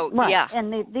 So,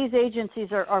 and these agencies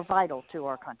are vital to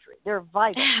our country. They're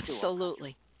vital to our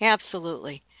country.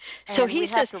 Absolutely. And so we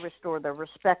have to restore the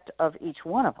respect of each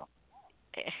one of them.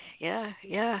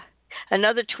 Yeah.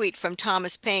 Another tweet from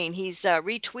Thomas Paine. He's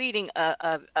retweeting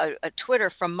a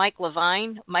Twitter from Mike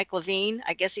Levine.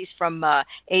 I guess he's from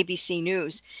ABC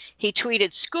News. He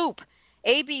tweeted, "Scoop.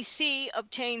 ABC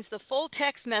obtains the full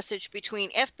text message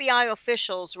between FBI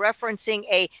officials referencing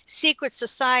a secret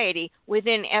society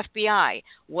within FBI.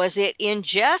 Was it in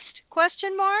jest? ?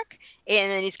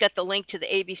 And then he's got the link to the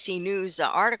ABC News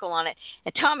article on it.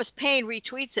 And Thomas Paine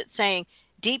retweets it saying,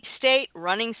 "Deep State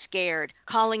running scared,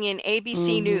 calling in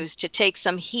ABC News to take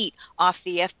some heat off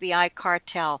the FBI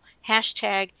cartel.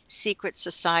 # secret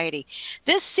society."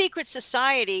 This secret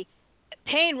society,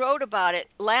 Paine wrote about it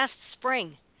last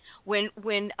spring. When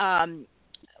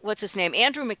what's his name,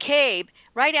 Andrew McCabe,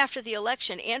 right after the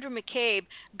election, Andrew McCabe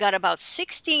got about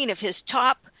 16 of his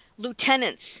top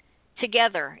lieutenants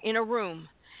together in a room,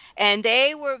 and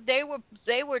they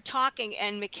were talking,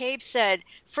 and McCabe said,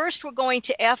 first we're going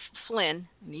to F Flynn,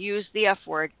 and he used the F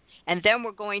word, and then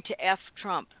we're going to F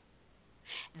Trump.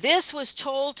 This was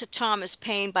told to Thomas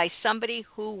Paine by somebody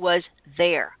who was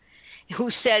there,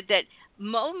 who said that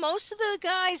most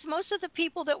of the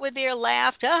people that were there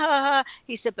laughed.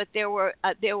 He said, but there were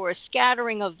a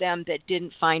scattering of them that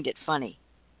didn't find it funny.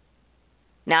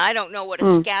 Now, I don't know what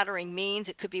a scattering means.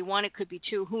 It could be one, it could be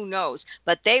two, who knows?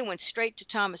 But they went straight to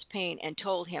Thomas Paine and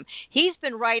told him. He's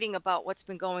been writing about what's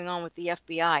been going on with the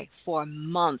FBI for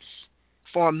months.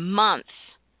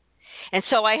 And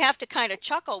so I have to kind of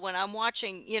chuckle when I'm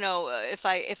watching, if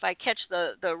I catch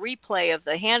the replay of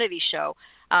the Hannity show,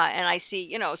 and I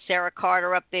see, Sarah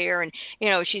Carter up there, and,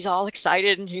 she's all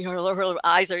excited, and her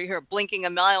eyes are blinking a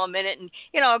mile a minute, and,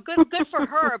 good for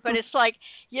her. But it's like,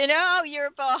 you're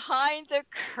behind the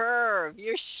curve.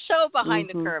 You're so behind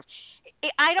the curve.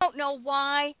 I don't know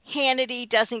why Hannity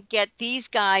doesn't get these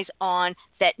guys on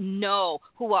that know,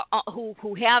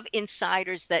 who have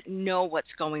insiders that know what's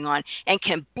going on and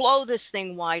can blow this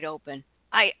thing wide open.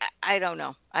 I don't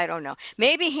know.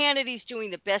 Maybe Hannity's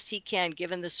doing the best he can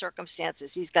given the circumstances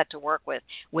he's got to work with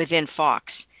within Fox.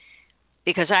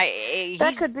 Because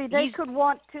that could be they could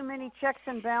want too many checks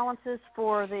and balances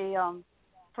for the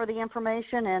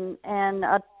information, and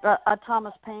a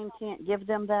Thomas Paine can't give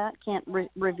them that, can't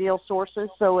reveal sources,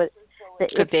 so it's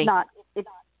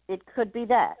It could be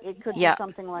that. It could be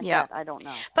something like that. I don't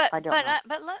know. But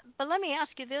let me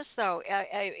ask you this though: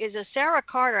 is a Sarah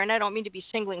Carter, and I don't mean to be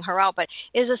singling her out, but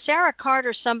is a Sarah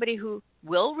Carter somebody who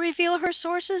will reveal her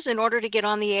sources in order to get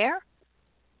on the air?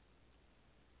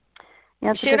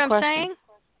 Yeah, see what I'm saying?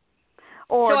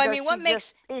 Or so I mean,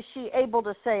 is she able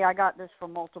to say I got this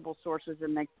from multiple sources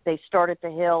and they start at the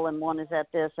Hill and one is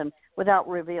at this and without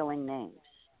revealing names?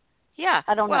 Yeah,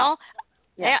 I don't know. Well,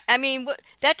 yeah. I mean,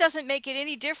 that doesn't make it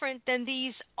any different than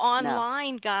these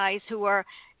online guys who are,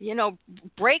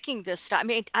 breaking this stuff. I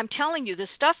mean, I'm telling you, the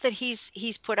stuff that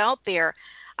he's put out there,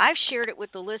 I've shared it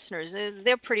with the listeners.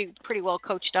 They're pretty well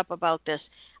coached up about this.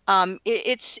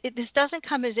 This doesn't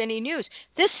come as any news.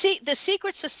 The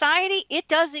secret society, it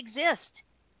does exist.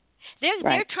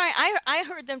 They're trying. I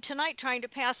heard them tonight trying to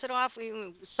pass it off.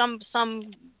 Some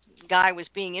guy was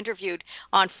being interviewed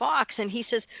on Fox, and he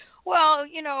says, well,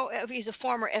 he's a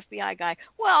former FBI guy.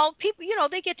 Well, people,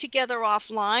 they get together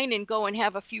offline and go and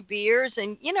have a few beers,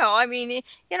 and I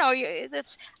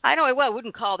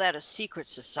wouldn't call that a secret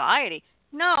society.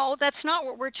 No, that's not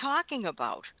what we're talking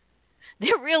about.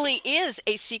 There really is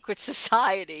a secret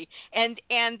society, and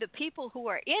the people who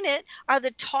are in it are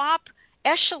the top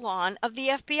echelon of the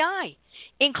FBI,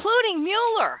 including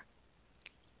Mueller.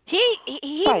 He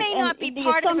may not be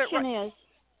part of it. The assumption is.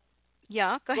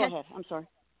 Yeah, go ahead. I'm sorry.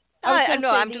 No,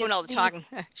 I'm doing all the talking.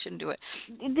 I shouldn't do it.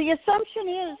 The assumption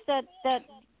is that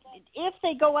if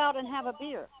they go out and have a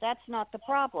beer, that's not the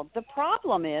problem. The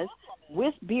problem is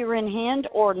with beer in hand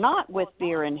or not with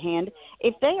beer in hand,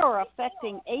 if they are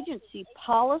affecting agency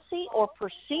policy or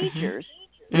procedures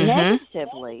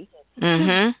negatively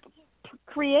to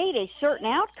create a certain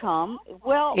outcome,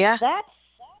 well, that's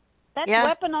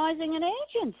weaponizing an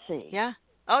agency. Yeah.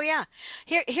 Oh, yeah.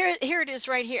 Here it is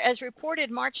right here. As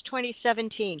reported March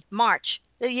 2017,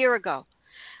 a year ago,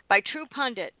 by True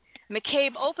Pundit,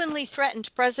 McCabe openly threatened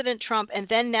President Trump and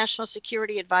then National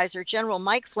Security Advisor General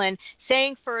Mike Flynn,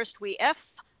 saying first we F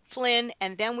Flynn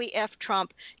and then we F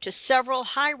Trump to several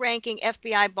high-ranking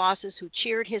FBI bosses who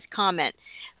cheered his comment.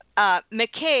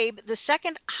 McCabe, the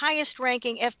second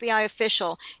highest-ranking FBI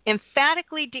official,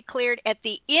 emphatically declared at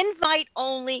the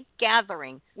invite-only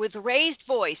gathering with raised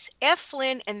voice, F.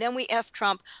 Flynn and then we F.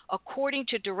 Trump, according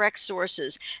to direct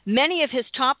sources. Many of his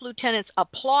top lieutenants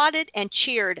applauded and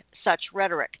cheered such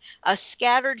rhetoric. A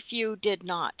scattered few did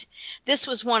not. This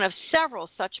was one of several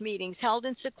such meetings held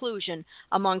in seclusion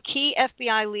among key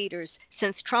FBI leaders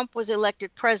since Trump was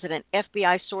elected president,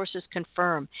 FBI sources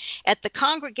confirm. At the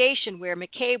congregation where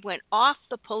McCabe went off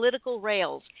the political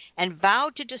rails and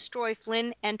vowed to destroy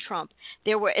Flynn and Trump,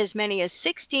 there were as many as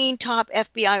 16 top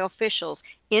FBI officials,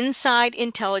 inside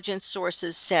intelligence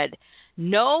sources said.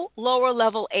 No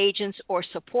lower-level agents or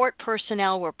support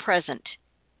personnel were present.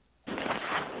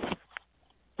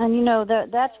 And,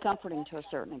 that's comforting to a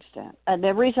certain extent. And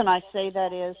the reason I say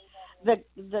that is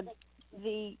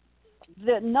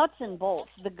the nuts and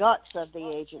bolts, the guts of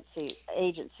the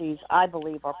agencies, I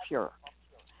believe, are pure.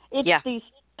 It's these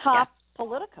top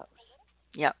politicos.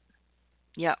 Yep.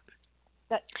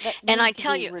 That and I to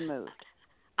tell be you, removed.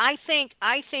 I think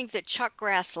that Chuck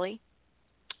Grassley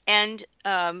and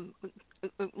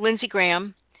Lindsey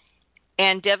Graham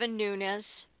and Devin Nunes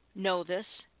know this.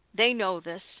 They know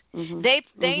this. Mm-hmm.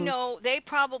 They know. They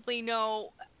probably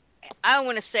know. I don't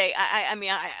want to say.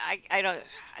 I don't.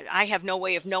 I have no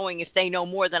way of knowing if they know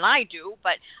more than I do.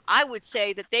 But I would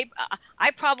say that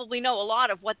I probably know a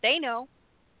lot of what they know,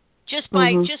 just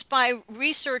by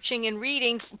researching and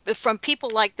reading from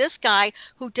people like this guy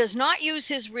who does not use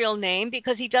his real name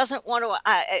because he doesn't want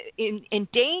to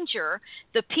endanger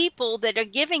the people that are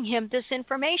giving him this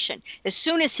information. As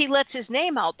soon as he lets his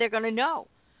name out, they're going to know.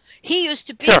 He used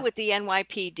to be with the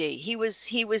NYPD. He was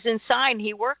inside. And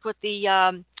he worked with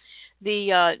the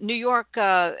New York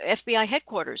FBI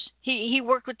headquarters. He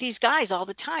worked with these guys all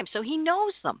the time, so he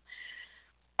knows them.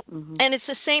 Mm-hmm. And it's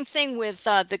the same thing with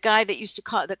the guy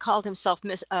that called himself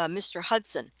Mr.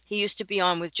 Hudson. He used to be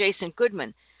on with Jason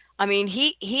Goodman. I mean,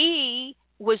 he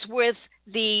was with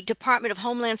the Department of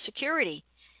Homeland Security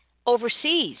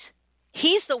overseas.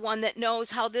 He's the one that knows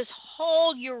how this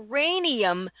whole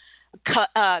uranium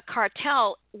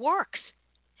cartel works,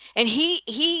 and he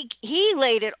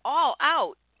laid it all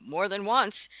out more than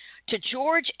once to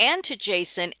George and to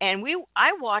Jason, and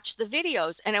I watched the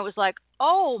videos, and it was like,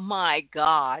 oh my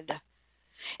God.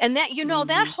 And that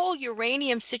that whole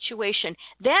uranium situation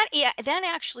that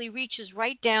actually reaches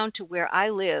right down to where I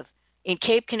live in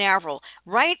Cape Canaveral,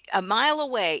 right a mile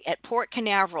away at Port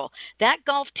Canaveral. That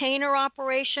Gulf Tainer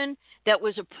operation that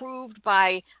was approved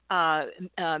by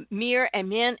Mir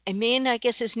Amin, I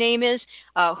guess his name is,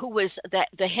 who was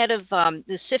the head of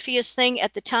the CFIUS thing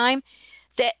at the time,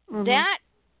 that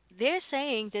they're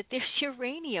saying that there's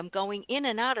uranium going in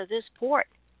and out of this port.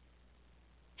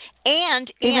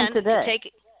 And today.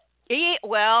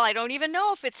 Well, I don't even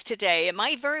know if it's today. It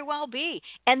might very well be.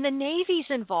 And the Navy's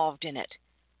involved in it.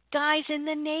 Guys in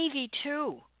the Navy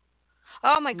too.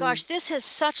 Oh my gosh, this has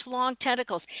such long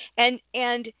tentacles. And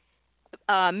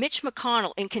Mitch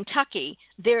McConnell in Kentucky,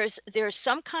 there's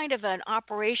some kind of an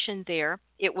operation there.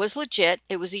 It was legit.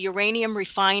 It was a uranium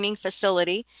refining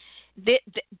facility.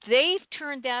 They've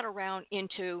turned that around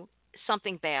into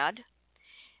something bad.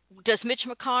 Does Mitch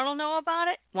McConnell know about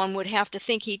it? One would have to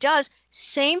think he does.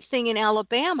 Same thing in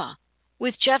Alabama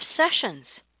with Jeff Sessions.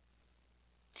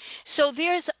 So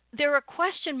there are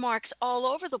question marks all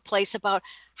over the place about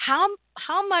how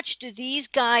much do these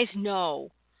guys know?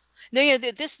 Now,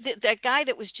 that guy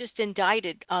that was just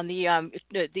indicted on the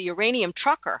uranium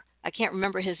trucker, I can't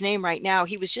remember his name right now.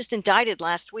 He was just indicted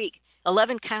last week,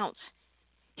 11 counts.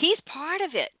 He's part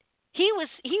of it. He was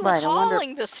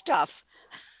hauling the stuff.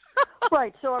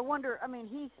 Right. So I wonder. I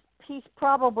mean, he's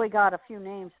probably got a few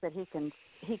names that he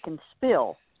can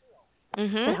spill.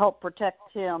 To help protect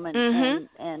him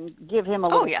and give him a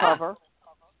little cover,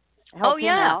 help him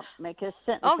out, make his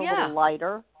sentence a little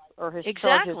lighter or his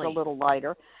charges a little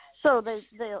lighter. So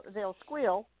they'll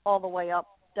squeal all the way up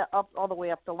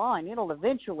the line. It'll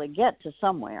eventually get to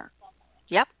somewhere.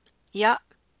 Yep.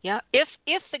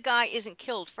 If the guy isn't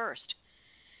killed first.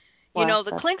 Well,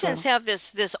 the Clintons have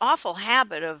this awful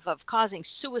habit of causing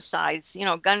suicides,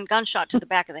 gunshot to the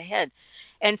back of the head.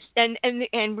 And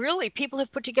really, people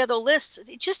have put together lists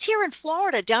just here in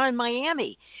Florida, down in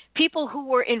Miami, people who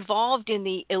were involved in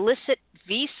the illicit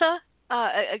visa,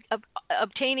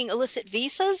 obtaining illicit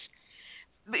visas,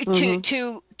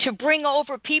 to bring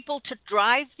over people to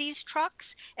drive these trucks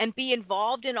and be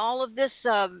involved in all of this,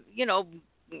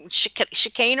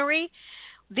 chicanery.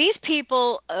 These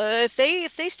people, if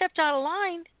they stepped out of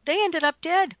line, they ended up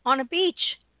dead on a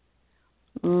beach.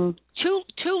 Two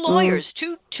lawyers,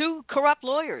 two corrupt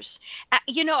lawyers.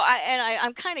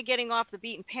 I'm kind of getting off the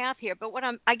beaten path here, but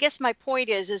I guess my point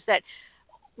is that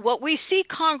what we see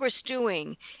Congress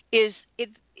doing is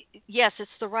yes,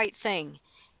 it's the right thing,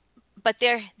 but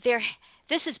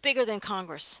this is bigger than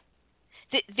Congress.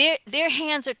 Their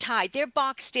hands are tied. They're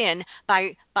boxed in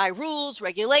by rules,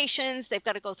 regulations. They've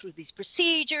got to go through these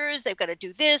procedures. They've got to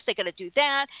do this. They've got to do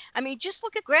that. I mean, just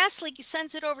look at Grassley. He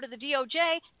sends it over to the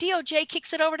DOJ. DOJ kicks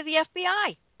it over to the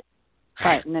FBI.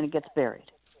 Right, and then it gets buried.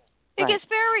 It gets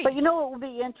buried. But what will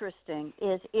be interesting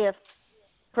is if,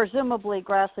 presumably,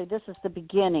 Grassley, this is the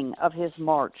beginning of his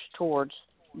march towards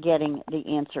getting the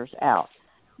answers out,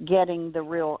 getting the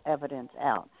real evidence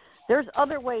out. There's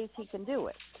other ways he can do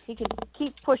it. He can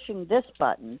keep pushing this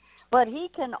button, but he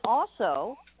can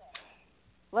also,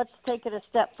 let's take it a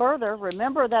step further.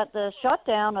 Remember that the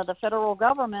shutdown of the federal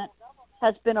government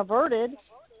has been averted,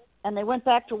 and they went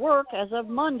back to work as of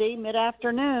Monday,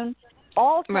 mid-afternoon,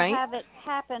 all to have it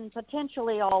happen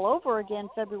potentially all over again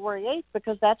February 8th,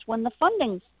 because that's when the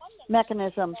funding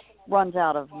mechanism runs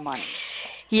out of money.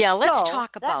 Yeah, let's talk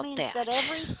about that. That means that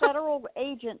every federal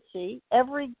agency,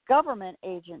 every government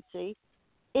agency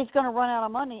is going to run out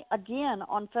of money again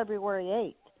on February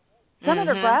 8th.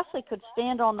 Senator Grassley could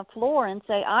stand on the floor and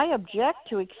say, I object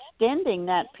to extending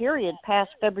that period past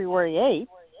February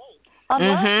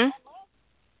 8th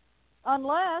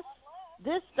unless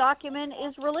this document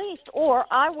is released, or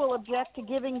I will object to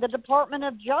giving the Department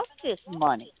of Justice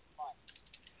money.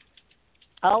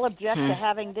 I'll object to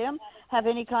having them have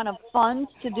any kind of funds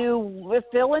to do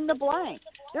fill in the blank.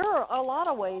 There are a lot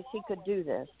of ways he could do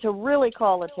this to really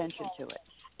call attention to it.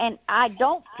 And I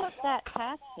don't put that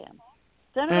past him.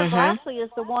 Senator Grassley is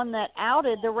the one that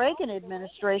outed the Reagan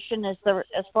administration as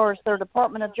far as their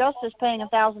Department of Justice paying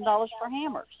 $1,000 for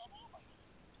hammers.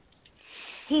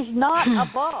 He's not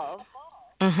above,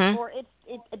 or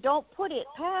don't put it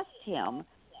past him.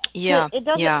 Yeah, it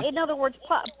doesn't. In other words,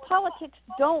 politics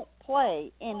don't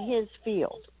play in his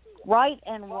field. Right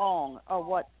and wrong are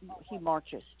what he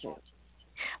marches to.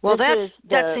 Well, that's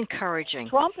encouraging.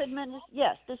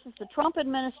 Yes, this is the Trump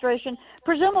administration.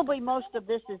 Presumably, most of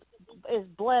this is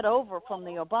bled over from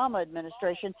the Obama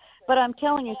administration. But I'm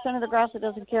telling you, Senator Grassley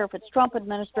doesn't care if it's Trump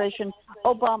administration,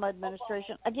 Obama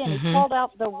administration. Again, he called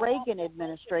out the Reagan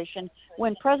administration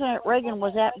when President Reagan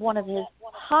was at one of his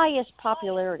highest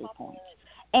popularity points,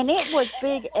 and it was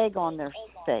big egg on their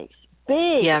face.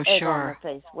 big I'm egg sure. on their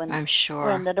face I'm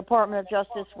sure. when the Department of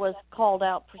Justice was called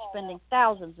out for spending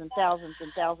thousands and thousands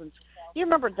and thousands. You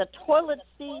remember the toilet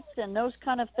seats and those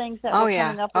kind of things that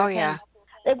were coming up?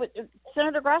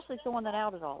 Senator Grassley's the one that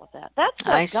outed all of that. That's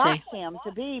what got him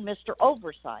to be Mr.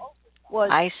 Oversight.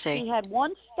 He had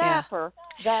one staffer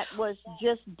that was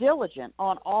just diligent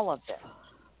on all of this.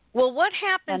 Well, what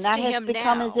happens to him now? And that has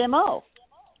become his M.O.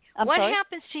 What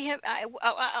happens to him,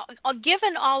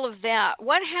 given all of that,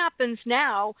 what happens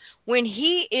now when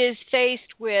he is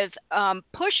faced with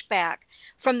pushback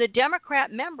from the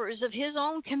Democrat members of his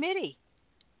own committee?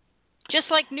 Just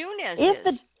like Nunes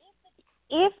is.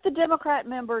 If the Democrat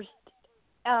members,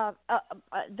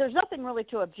 there's nothing really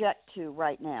to object to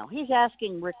right now. He's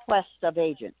asking requests of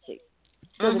agencies.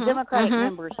 So the Democratic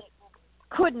members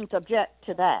couldn't object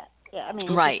to that. Yeah, I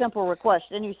mean, it's a simple request.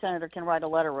 Any senator can write a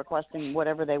letter requesting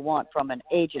whatever they want from an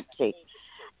agency.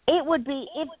 It would be,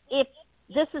 if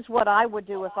this is what I would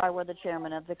do if I were the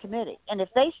chairman of the committee. And if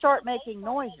they start making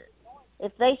noises,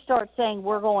 if they start saying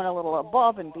we're going a little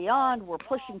above and beyond, we're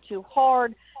pushing too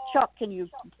hard, Chuck, can you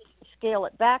scale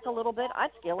it back a little bit?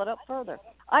 I'd scale it up further.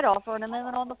 I'd offer an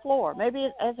amendment on the floor. Maybe,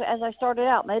 as I started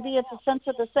out, maybe it's a sense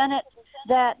of the Senate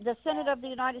that the Senate of the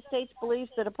United States believes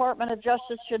the Department of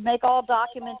Justice should make all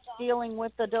documents dealing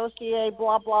with the dossier,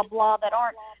 blah, blah, blah, that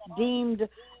aren't deemed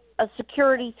a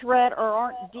security threat or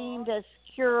aren't deemed as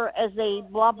secure as a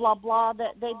blah, blah, blah,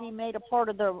 that they be made a part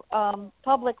of the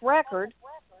public record.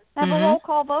 Have a roll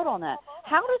call vote on that.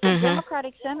 How does a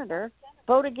Democratic senator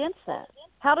vote against that?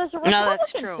 How does a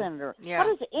Republican senator? How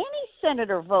does any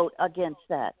senator vote against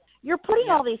that? You're putting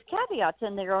all these caveats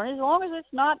in there, and as long as it's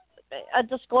not a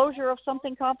disclosure of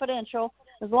something confidential,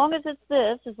 as long as it's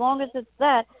this, as long as it's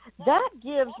that, that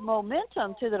gives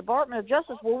momentum to the Department of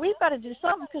Justice. Well, we've got to do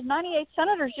something because 98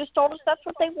 senators just told us that's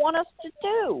what they want us to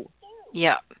do.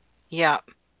 Yeah.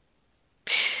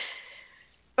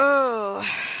 Oh,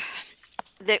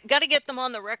 they've got to get them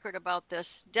on the record about this,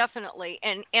 definitely.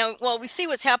 And well, we see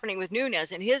what's happening with Nunes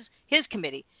and his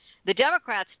committee. The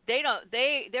Democrats,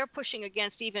 they're pushing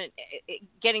against even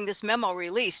getting this memo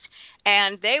released,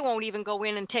 and they won't even go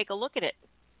in and take a look at it.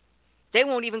 They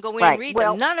won't even go in and read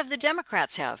them. None of the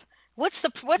Democrats have. What's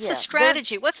the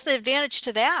strategy? What's the advantage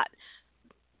to that?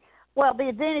 Well, the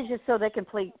advantage is so they can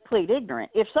plead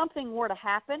ignorant. If something were to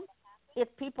happen,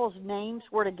 if people's names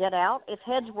were to get out, if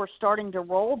heads were starting to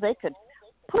roll, they could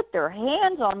put their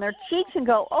hands on their cheeks and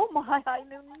go, oh my, I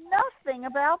knew nothing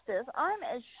about this. I'm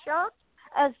as shocked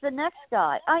as the next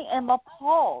guy. I am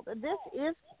appalled. This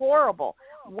is horrible.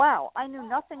 Wow, I knew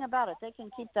nothing about it. They can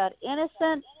keep that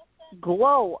innocent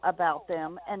glow about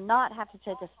them and not have to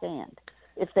take a stand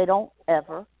if they don't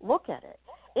ever look at it.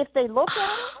 If they look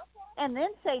at it and then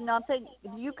say nothing,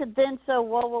 you could then say,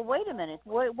 well, wait a minute.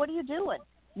 What are you doing?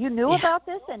 You knew about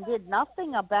this and did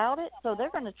nothing about it, so they're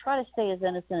going to try to stay as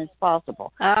innocent as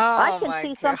possible. I can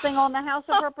see something on the House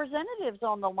of Representatives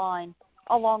on the line,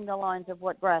 along the lines of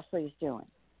what Grassley is doing.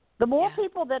 The more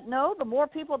people that know, the more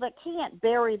people that can't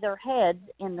bury their heads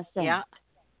in the sand.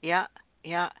 Yeah.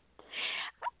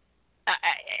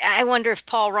 I wonder if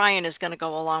Paul Ryan is going to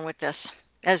go along with this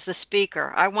as the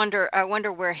speaker. I wonder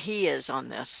where he is on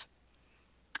this.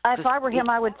 If I were him,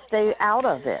 I would stay out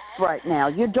of it right now.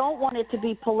 You don't want it to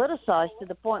be politicized to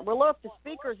the point where, look, the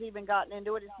speaker's even gotten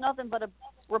into it. It's nothing but a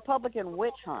Republican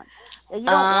witch hunt. You don't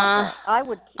want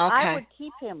that. I would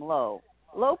keep him low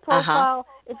profile.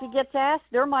 If he gets asked,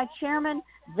 they're my chairman.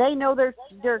 They know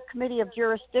their committee of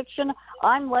jurisdiction.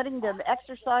 I'm letting them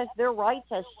exercise their rights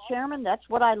as chairman. That's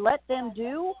what I let them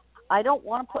do. I don't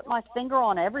want to put my finger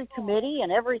on every committee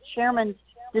and every chairman's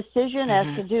decision as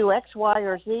to do X, Y,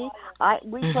 or Z.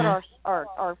 We put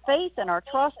our faith and our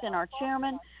trust in our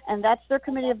chairman, and that's their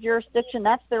committee of jurisdiction.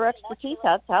 That's their expertise.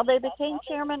 That's how they became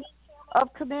chairman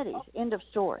of committees. End of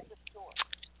story.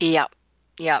 Yep.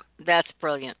 That's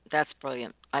brilliant.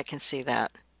 I can see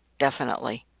that.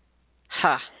 Definitely.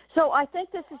 So I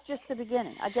think this is just the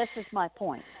beginning. I guess is my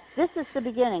point. This is the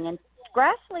beginning. And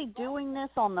Grassley doing this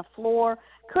on the floor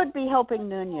could be helping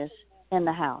Nunes in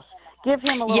the House. Give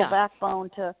him a little backbone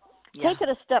to take it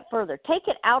a step further. Take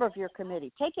it out of your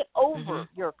committee. Take it over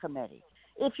your committee.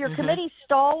 If your committee's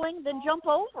stalling, then jump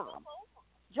over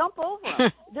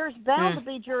them. There's bound to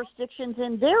be jurisdictions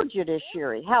in their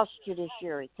judiciary, House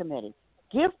Judiciary Committee.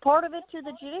 Give part of it to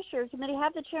the Judiciary Committee.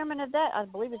 Have the chairman of that, I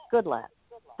believe it's Goodlatte,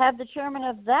 have the chairman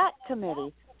of that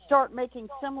committee start making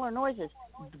similar noises.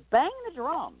 Bang the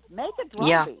drums. Make a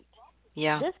drum beat.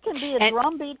 Yeah. This can be a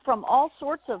drumbeat from all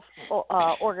sorts of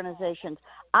organizations.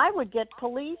 I would get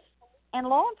police and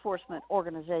law enforcement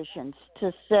organizations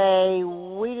to say,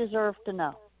 we deserve to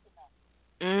know.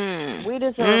 We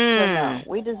deserve to know.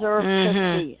 We deserve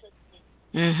to see it.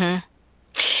 Mhm.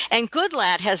 And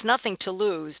Goodlatte has nothing to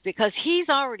lose because he's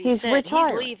already said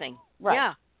retired. He's leaving. Right.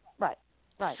 Yeah. Right.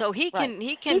 So he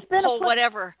can pull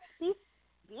whatever.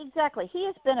 Exactly. He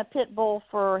has been a pit bull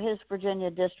for his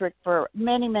Virginia district for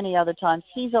many, many other times.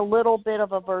 He's a little bit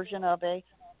of a version of a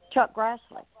Chuck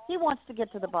Grassley. He wants to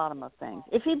get to the bottom of things.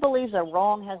 If he believes a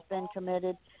wrong has been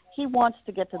committed, he wants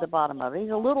to get to the bottom of it.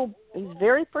 He's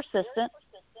very persistent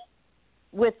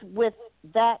with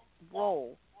that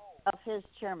role of his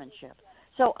chairmanship.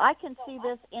 So I can see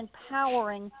this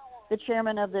empowering the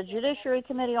chairman of the Judiciary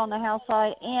Committee on the House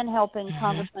side and helping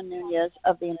Congressman Nunes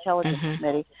of the Intelligence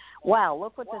Committee. Wow,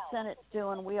 look what the Senate's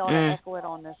doing. We ought to echo it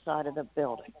on this side of the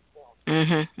building.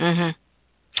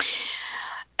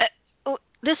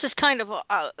 This is kind of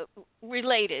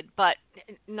related, but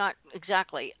not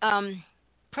exactly.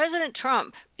 President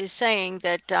Trump is saying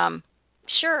that,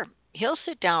 sure, he'll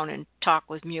sit down and talk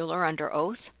with Mueller under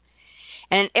oath.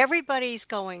 And everybody's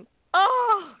going,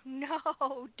 oh,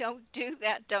 no, don't do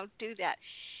that.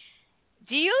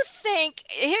 Do you think,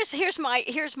 here's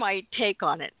my take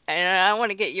on it, and I want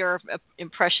to get your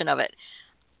impression of it.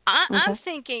 I'm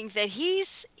thinking that he's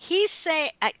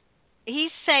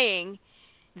saying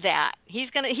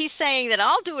that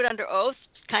I'll do it under oath,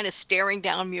 kind of staring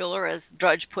down Mueller as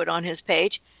Drudge put on his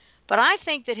page, but I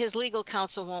think that his legal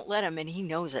counsel won't let him, and he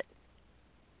knows it.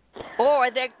 Or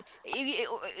they're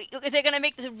going to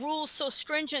make the rules so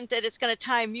stringent that it's going to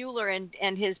tie Mueller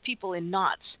and his people in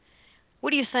knots.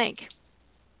 What do you think?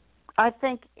 I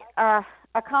think a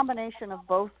combination of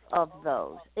both of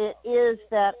those. It is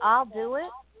that I'll do it,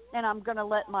 and I'm going to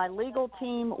let my legal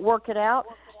team work it out.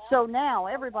 So now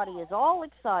everybody is all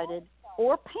excited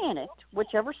or panicked,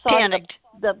 whichever side of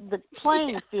the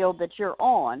playing field that you're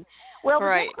on. Well, the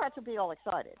Democrats would be all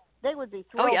excited. They would be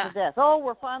thrilled to death. Oh,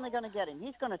 we're finally going to get him.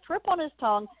 He's going to trip on his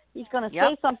tongue. He's going to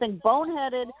say something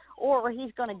boneheaded, or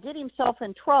he's going to get himself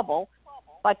in trouble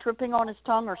by tripping on his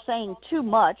tongue or saying too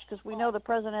much, because we know the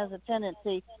president has a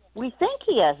tendency. We think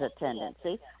he has a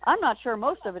tendency. I'm not sure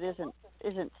most of it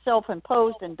isn't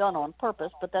self-imposed and done on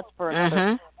purpose, but that's for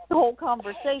another whole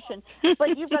conversation.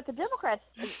 But you've got the Democrats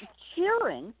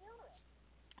cheering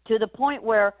to the point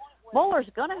where Mueller's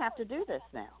going to have to do this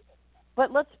now.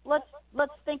 But let's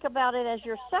think about it as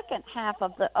your second half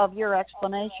of your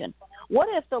explanation. What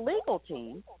if the legal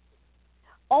team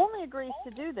only agrees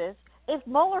to do this if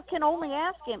Mueller can only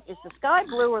ask him, is the sky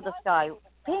blue or the sky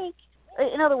pink?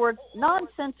 In other words,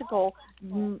 nonsensical,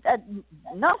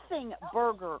 nothing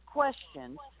burger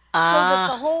questions, so that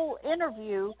the whole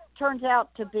interview turns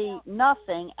out to be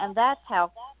nothing, and that's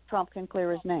how Trump can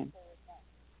clear his name.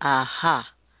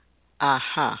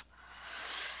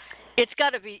 It's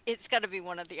got to be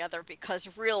one or the other, because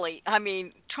really, I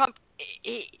mean, Trump,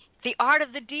 the art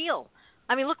of the deal.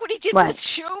 I mean, look what he did with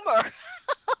Schumer.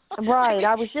 Right.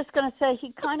 I was just going to say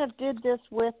he kind of did this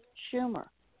with Schumer.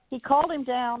 He called him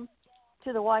down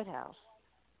to the White House.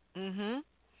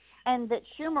 And that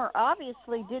Schumer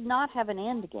obviously did not have an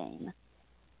end game.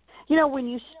 You know, when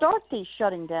you start these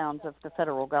shutting downs of the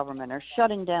federal government or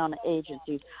shutting down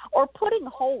agencies or putting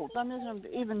holds, I'm going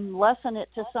to even lessen it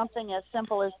to something as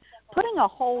simple as putting a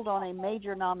hold on a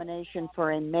major nomination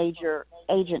for a major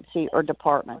agency or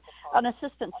department, an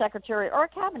assistant secretary or a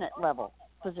cabinet level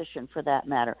position for that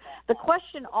matter. The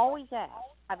question always asked,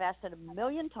 I've asked it a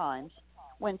million times,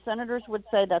 when senators would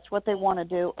say that's what they want to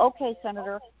do. Okay,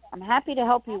 Senator, I'm happy to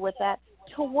help you with that.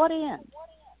 To what end?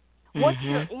 What's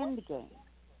your end game?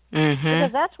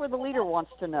 Because that's where the leader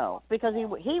wants to know. Because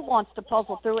he wants to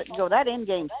puzzle through it and go, that end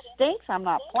game stinks. I'm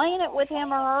not playing it with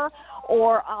him or her.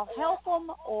 Or I'll help them.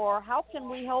 Or how can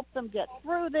we help them get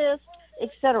through this,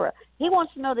 etc. He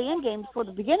wants to know the end game before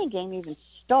the beginning game even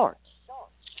starts.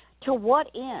 To what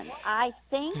end? I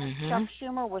think Chuck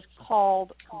Schumer was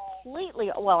called completely,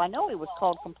 well, I know he was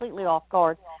called completely off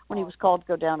guard when he was called to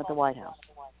go down at the White House.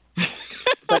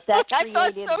 But that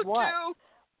created what? Too.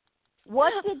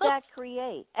 What did that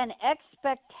create? An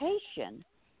expectation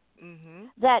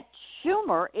that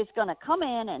Schumer is going to come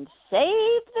in and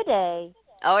save the day.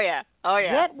 Oh, yeah.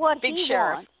 Get what Big he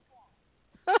sheriff.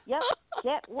 wants.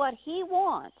 Get what he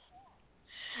wants.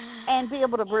 And be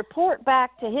able to report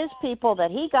back to his people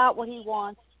that he got what he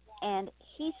wants and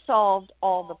he solved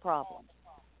all the problems.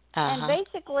 And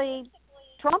basically,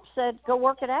 Trump said, go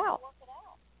work it out.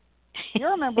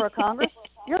 You're a member of Congress.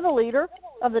 You're the leader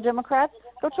of the Democrats.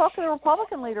 Go talk to the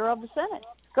Republican leader of the Senate.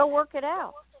 Go work it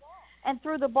out. And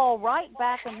threw the ball right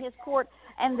back in his court.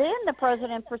 And then the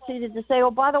president proceeded to say,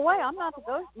 oh, by the way, I'm not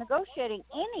negotiating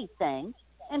anything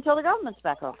until the government's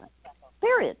back open.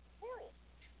 Period.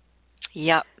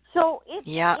 Yep. So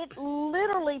it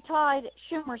literally tied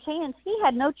Schumer's hands. He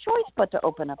had no choice but to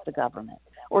open up the government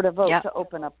or to vote to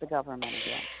open up the government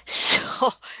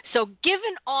again. So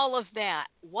given all of that,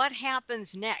 what happens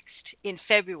next in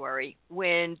February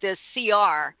when the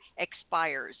CR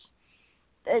expires?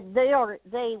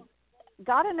 They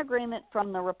got an agreement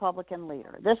from the Republican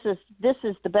leader. This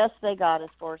is the best they got as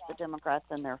far as the Democrats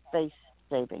and their face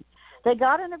saving. They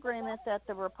got an agreement that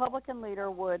the Republican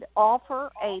leader would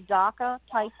offer a DACA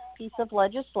type piece of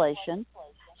legislation,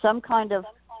 some kind of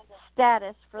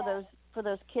status for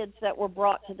those kids that were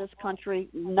brought to this country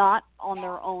not on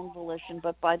their own volition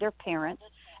but by their parents,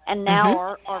 and now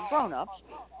are grown-ups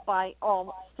by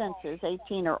all senses,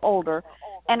 18 or older,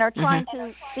 and are trying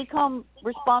to become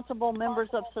responsible members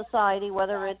of society,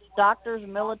 whether it's doctors,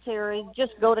 military,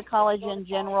 just go to college in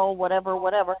general, whatever,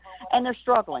 and they're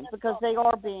struggling because they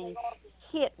are being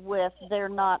hit with they're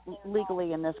not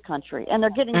legally in this country, and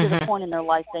they're getting to the point in their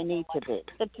life they need to be,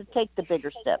 to take the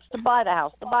bigger steps, to buy the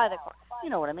house, to buy the car. You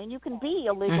know what I mean? You can be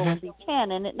illegal and be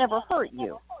 10 and it never hurt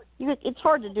you. It's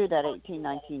hard to do that 18,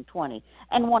 19, 20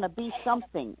 and want to be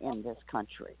something in this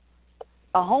country.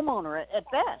 A homeowner at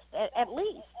best, at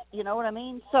least. You know what I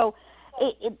mean? So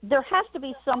there has to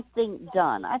be something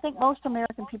done. I think most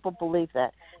American people believe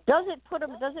that. Does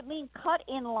it mean cut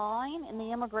in line, in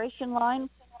the immigration line,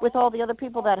 with all the other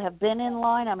people that have been in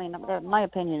line? I mean, my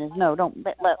opinion is no. Don't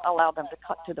allow them to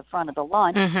cut to the front of the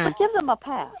line, but give them a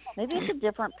path. Maybe it's a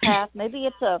different path. Maybe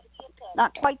it's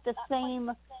not quite the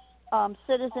same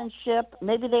citizenship.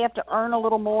 Maybe they have to earn a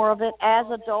little more of it as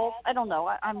adults. I don't know.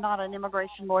 I'm not an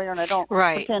immigration lawyer, and I don't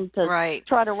pretend to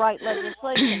try to write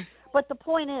legislation. But the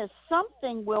point is,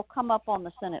 something will come up on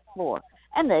the Senate floor,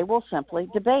 and they will simply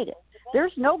debate it.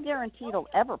 There's no guarantee it'll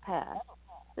ever pass.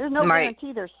 There's no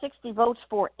guarantee there's 60 votes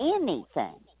for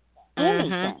anything.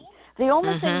 Anything. The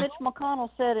only thing Mitch McConnell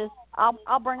said is,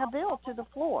 I'll bring a bill to the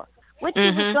floor, which he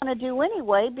was going to do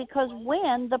anyway, because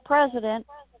when the president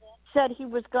said he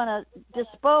was going to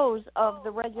dispose of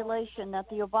the regulation that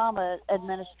the Obama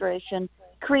administration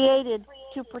created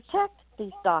to protect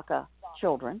these DACA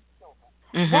children,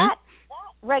 that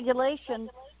regulation,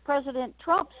 President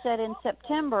Trump said in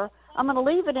September, I'm going to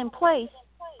leave it in place,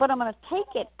 but I'm going to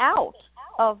take it out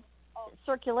of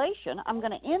circulation. I'm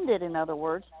going to end it, in other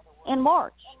words, in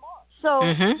March. So,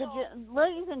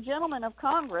 ladies and gentlemen of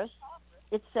Congress,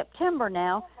 it's September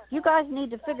now. You guys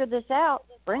need to figure this out.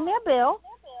 Bring that bill.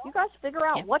 You guys figure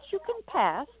out what you can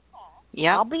pass.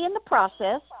 I'll be in the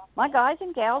process. My guys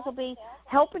and gals will be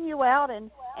helping you out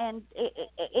and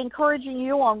encouraging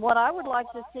you on what I would like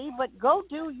to see, but go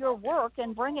do your work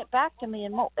and bring it back to me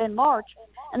in March.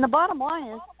 And the bottom line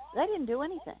is they didn't do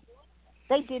anything.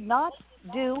 They did not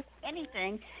do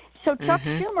anything. So Chuck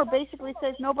Schumer basically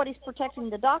says nobody's protecting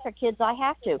the DACA kids. I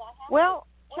have to. Well,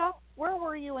 Chuck, where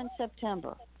were you in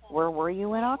September? Where were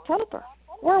you in October?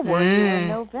 Where were you in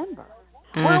November?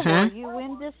 Where were you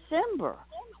in December?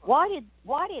 Why did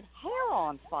Hair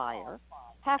on Fire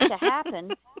have to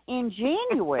happen in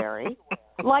January,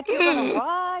 like you're going to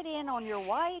ride in on your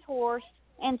white horse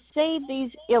and save these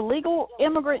illegal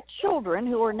immigrant children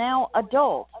who are now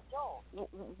adults?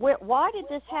 Why did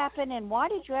this happen, and why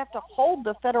did you have to hold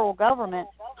the federal government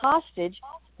hostage?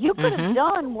 You could have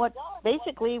done what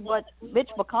Mitch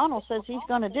McConnell says he's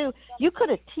going to do. You could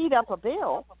have teed up a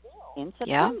bill in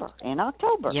September, in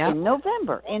October, in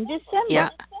November, in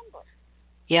December.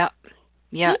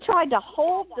 You tried to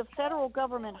hold the federal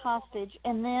government hostage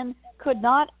and then could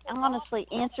not honestly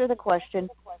answer the question,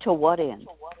 to what end?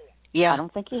 I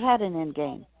don't think he had an end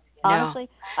game. Honestly,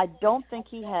 I don't think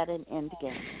he had an end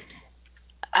game.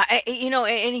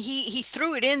 And he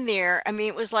threw it in there. I mean,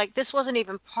 it was like this wasn't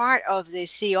even part of the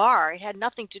CR. It had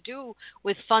nothing to do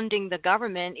with funding the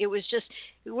government. It was just,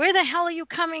 where the hell are you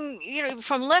coming,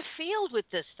 from left field with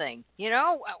this thing?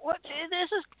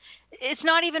 It's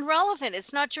not even relevant.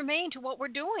 It's not germane to what we're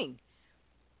doing.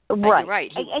 Right.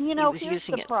 Right. And here's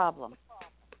the problem.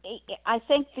 I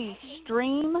think the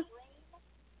extreme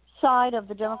side of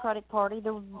the Democratic Party,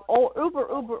 the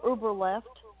uber left,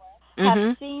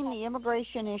 have seen the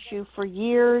immigration issue for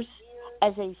years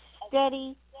as a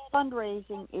steady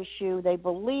fundraising issue. They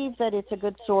believe that it's a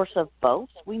good source of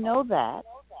votes. We know that.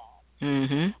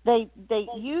 They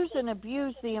use and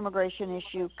abuse the immigration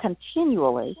issue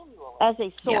continually as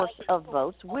a source of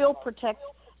votes. We'll protect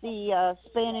the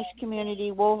Spanish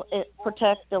community. We'll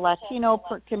protect the Latino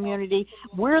community.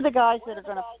 We're the guys that are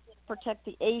going to protect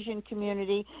the Asian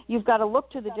community. You've got to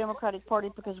look to the Democratic Party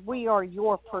because we are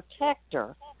your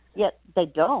protector. Yet they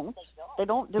don't. They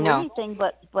don't do anything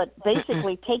but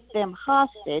basically take them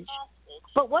hostage.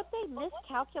 But what they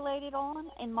miscalculated on,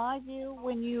 in my view,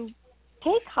 when you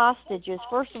take hostages.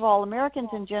 First of all, Americans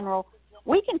in general,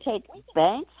 we can take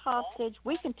banks hostage.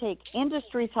 We can take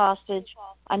industries hostage.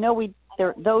 I know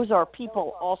those are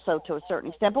people also to a certain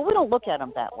extent, but we don't look at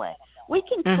them that way. We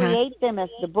can create them as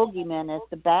the boogeymen, as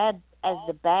the bad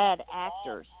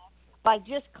actors, by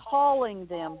just calling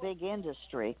them big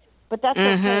industry. But that's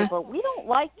okay. But we don't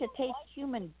like to take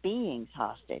human beings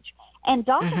hostage. And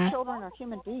DACA children are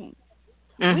human beings.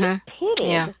 We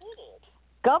pitted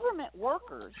government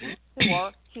workers who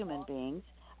are human beings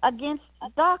against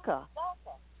DACA,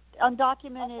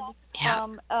 undocumented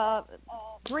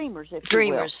dreamers, if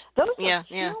you will. Those are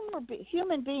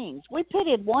human beings. We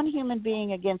pitted one human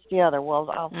being against the other.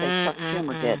 Well, I'll say Chuck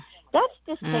Schumer did.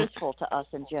 That's distasteful to us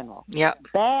in general.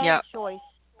 Bad choice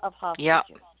of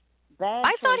hostages.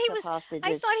 I thought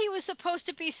he was supposed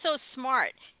to be so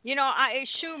smart.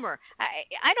 Schumer.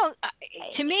 I don't.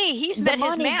 To me, he's met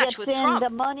his match with Trump. The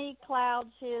money clouds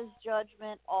his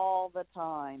judgment all the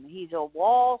time. He's a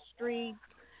Wall Street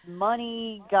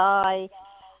money guy.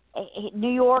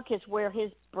 New York is where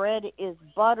his bread is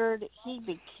buttered.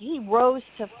 He rose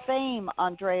to fame,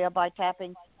 Andrea, by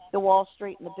tapping the Wall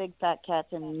Street and the big fat cats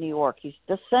in New York. He's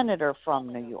the senator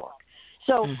from New York.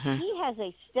 So he has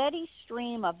a steady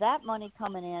stream of that money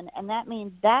coming in, and that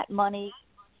means that money,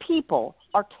 people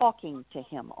are talking to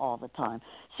him all the time.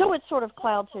 So it sort of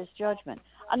clouds his judgment.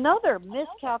 Another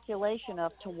miscalculation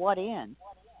of to what end,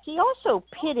 he also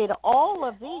pitted all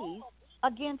of these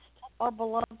against our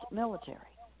beloved military.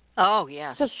 Oh,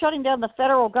 yes. So shutting down the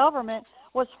federal government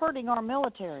was hurting our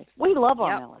military. We love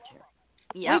our military.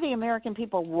 We, the American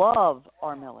people, love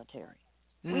our military.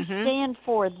 We stand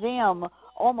for them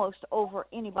almost over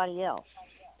anybody else.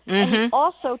 And he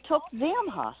also took them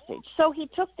hostage. So he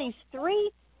took these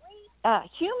three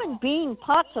human being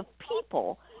pots of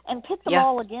people and pit them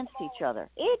all against each other.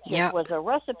 It just was a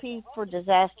recipe for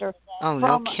disaster from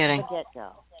the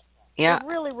get-go. It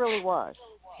really, really was.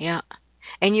 Yeah.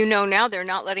 And now they're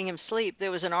not letting him sleep.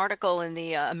 There was an article in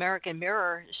the American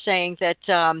Mirror saying that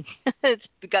it's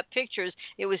got pictures.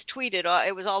 It was tweeted.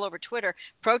 It was all over Twitter.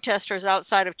 Protesters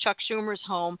outside of Chuck Schumer's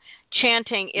home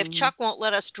chanting, "If Chuck won't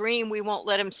let us dream, we won't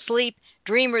let him sleep.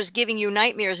 Dreamers giving you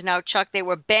nightmares now, Chuck." They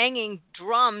were banging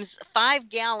drums,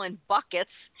 5-gallon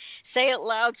buckets. Say it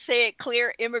loud, say it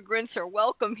clear. Immigrants are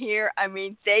welcome here. I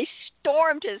mean, they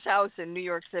stormed his house in New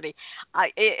York City.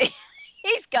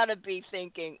 He's got to be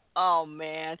thinking, oh,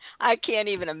 man, I can't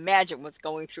even imagine what's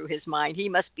going through his mind. He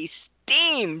must be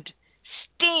steamed.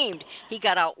 He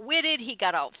got outwitted, he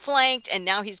got outflanked, and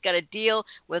now he's got to deal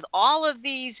with all of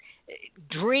these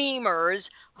dreamers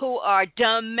who are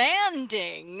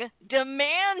demanding.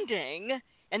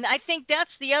 And I think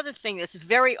that's the other thing that's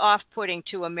very off-putting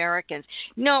to Americans.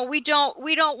 No, we don't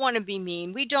want to be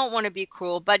mean. We don't want to be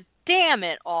cruel, but damn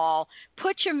it all,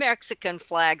 put your Mexican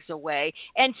flags away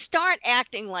and start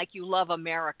acting like you love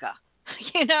America.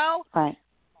 Right.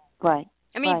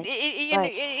 I mean,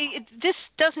 this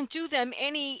doesn't do them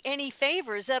any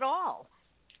favors at all.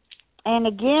 And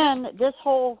again, this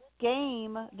whole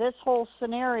game, this whole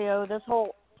scenario, this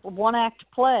whole one-act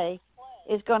play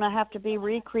is going to have to be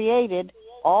recreated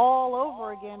all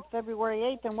over again February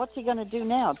 8th. And what's he going to do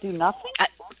now? Do nothing?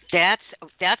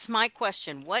 That's my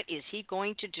question. What is he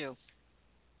going to do?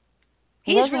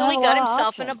 He's really got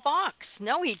himself in a box.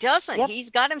 No, he doesn't. Yep. He's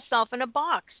got himself in a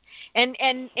box. And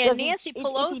Nancy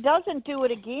Pelosi. If he doesn't do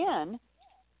it again,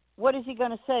 what is he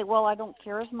going to say? Well, I don't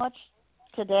care as much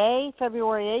today,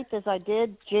 February 8th, as I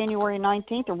did January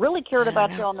 19th. I really cared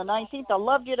about you on the 19th. I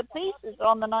loved you to pieces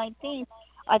on the 19th.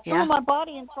 I threw my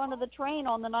body in front of the train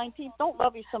on the 19th. Don't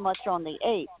love you so much on the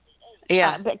 8th.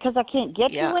 Yeah. Because I can't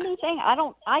get you anything. I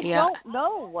don't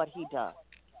know what he does.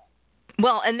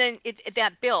 Well, and then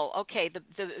that bill, okay,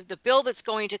 the bill that's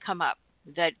going to come up,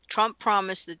 that Trump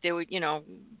promised that there would,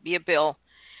 be a bill,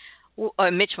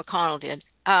 Mitch McConnell did.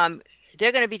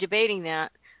 They're going to be debating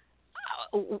that.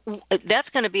 That's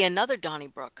going to be another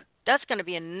Donnybrook. That's going to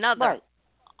be another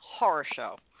horror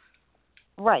show.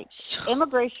 Right.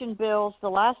 Immigration bills, the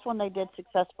last one they did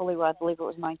successfully, I believe it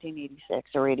was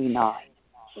 1986 or 89.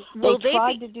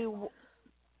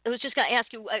 I was just going to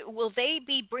ask you, will they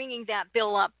be bringing that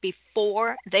bill up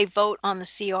before they vote on the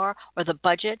CR or the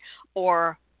budget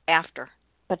or after?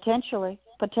 Potentially.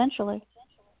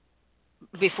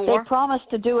 Before? They promised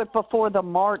to do it before the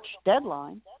March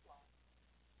deadline.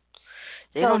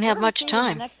 They don't have much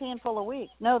time. The next handful of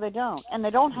weeks. No, they don't. And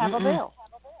they don't have a bill.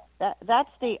 That's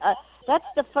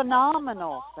the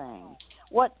phenomenal thing.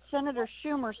 What Senator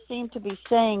Schumer seemed to be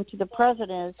saying to the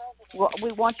president is, well,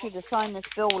 we want you to sign this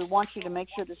bill. We want you to make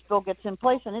sure this bill gets in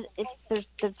place. And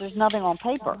there's nothing on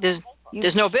paper. There's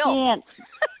no bill.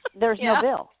 There's no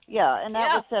bill. Yeah, and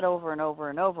that was said over and over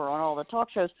and over on all the talk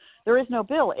shows. There is no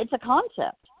bill. It's a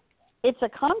concept. It's a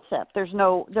concept. There's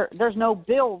no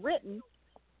bill written.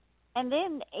 And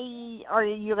then, are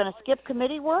you going to skip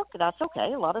committee work? That's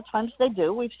okay. A lot of times they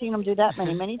do. We've seen them do that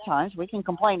many times. We can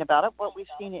complain about it, but we've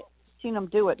seen them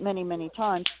do it many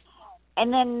times.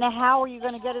 And then how are you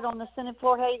going to get it on the Senate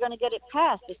floor? How are you going to get it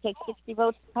passed? It takes 60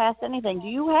 votes to pass anything. Do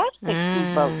you have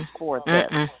 60 votes for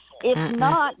this? If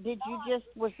not,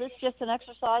 was this just an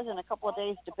exercise in a couple of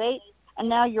days debate, and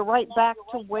now you're right back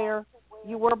to where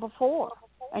you were before?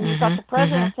 And you've got the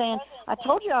president saying, I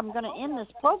told you I'm going to end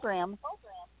this program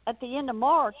at the end of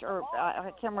March, or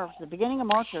I can't remember if it's the beginning of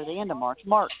March or the end of March.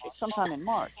 It's sometime in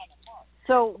March.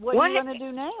 So what are you going to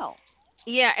do now?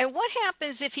 Yeah, and what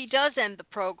happens if he does end the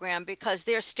program because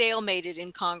they're stalemated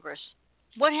in Congress?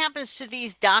 What happens to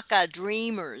these DACA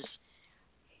dreamers?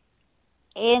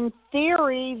 In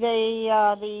theory,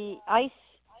 the ICE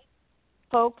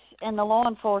folks and the law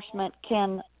enforcement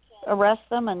can arrest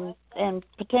them and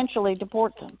potentially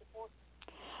deport them,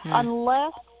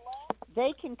 unless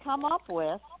they can come up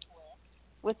with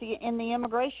in the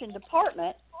immigration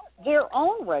department their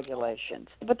own regulations.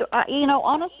 But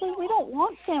honestly, we don't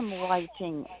want them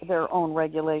writing their own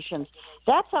regulations.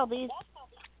 That's how these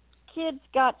kids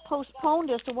got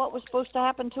postponed as to what was supposed to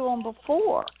happen to them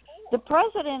before. The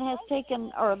president has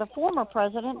taken, or the former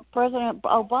president, President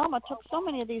Obama, took so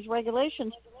many of these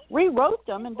regulations, rewrote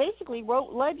them, and basically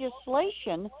wrote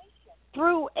legislation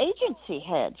through agency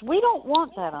heads. We don't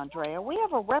want that, Andrea. We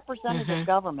have a representative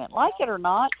government. Like it or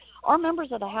not, our members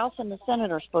of the House and the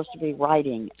Senate are supposed to be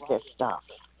writing this stuff.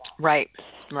 Right.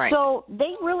 So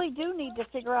they really do need to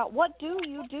figure out, what do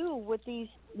you do with these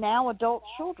now adult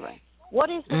children? What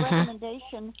is the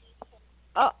recommendation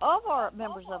of our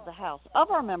members of the House, of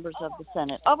our members of the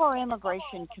Senate, of our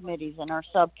immigration committees and our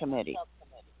subcommittees?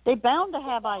 They're bound to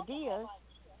have ideas.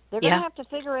 They're going to have to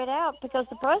figure it out, because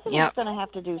the president's going to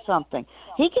have to do something.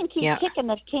 He can keep kicking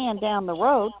the can down the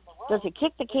road. Does he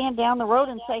kick the can down the road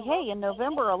and say, hey, in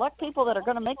November, elect people that are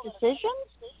going to make decisions?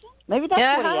 Maybe that's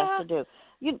what he has to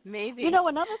do. Maybe.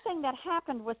 Another thing that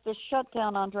happened with this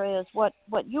shutdown, Andrea, is what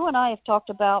you and I have talked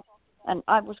about, and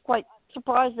I was quite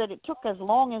surprised that it took as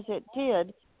long as it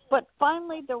did, but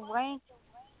finally the rank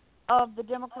of the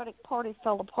Democratic Party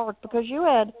fell apart, because you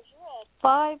had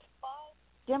 5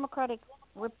 Democratic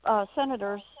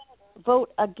senators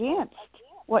vote against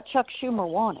what Chuck Schumer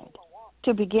wanted,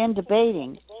 to begin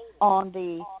debating on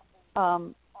the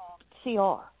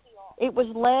CR. It was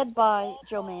led by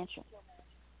Joe Manchin.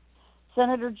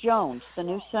 Senator Jones, the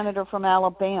new senator from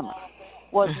Alabama,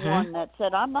 was one that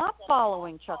said, I'm not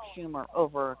following Chuck Schumer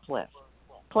over a cliff.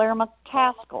 Claire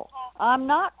McCaskill, I'm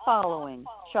not following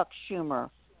Chuck Schumer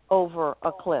over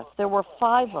a cliff. There were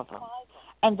 5 of them.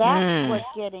 And that was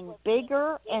getting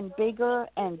bigger and bigger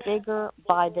and bigger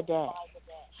by the day.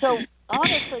 So,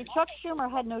 honestly, Chuck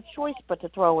Schumer had no choice but to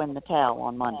throw in the towel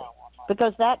on Monday,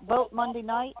 because that vote Monday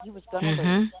night, he was going to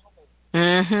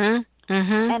lose.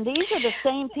 And these are the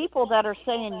same people that are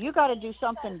saying, you got to do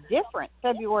something different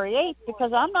February 8th,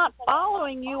 because I'm not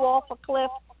following you off a cliff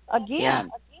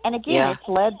again. And again, it's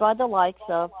led by the likes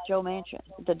of Joe Manchin,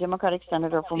 the Democratic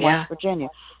senator from West Virginia,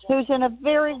 who's in a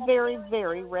very, very,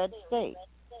 very red state.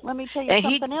 Let me tell you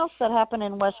something else that happened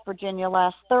in West Virginia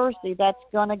last Thursday that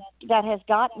has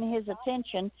gotten his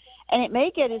attention, and it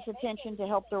may get his attention to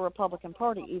help the Republican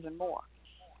Party even more.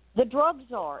 The drug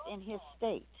czar in his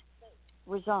state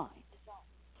resigned.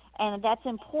 And that's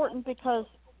important because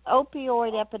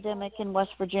opioid epidemic in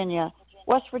West Virginia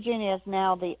is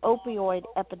now the opioid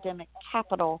epidemic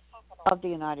capital of the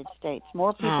United States.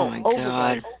 More people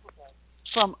overdose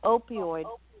from opioid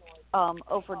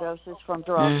overdoses from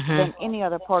drugs than any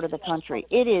other part of the country.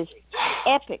 It is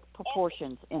epic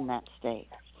proportions in that state.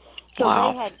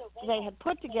 So they had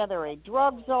put together a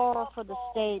drug czar for the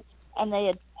state, and they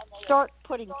had start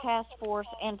putting task force,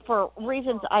 and for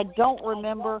reasons I don't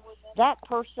remember, that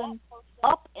person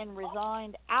up and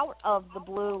resigned out of the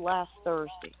blue last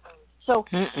Thursday. So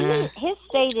his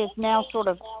state is now sort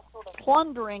of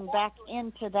plundering back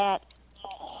into that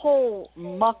whole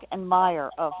muck and mire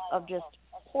of just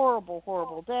horrible,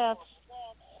 horrible deaths,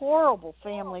 horrible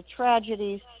family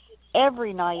tragedies,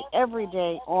 every night, every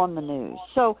day on the news.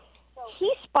 So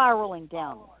he's spiraling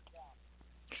downward.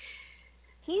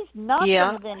 He's not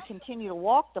going to then continue to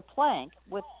walk the plank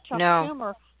with Chuck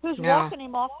Schumer, who's walking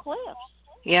him off cliffs.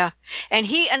 Yeah, and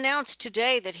he announced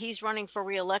today that he's running for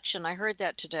re-election. I heard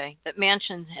that today, that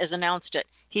Manchin has announced it.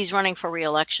 He's running for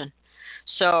re-election.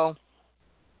 So,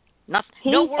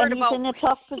 no word about... He's in a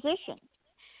tough position.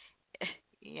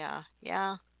 Yeah.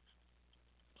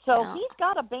 So he's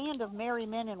got a band of merry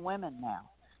men and women now.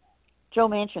 Joe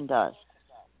Manchin does,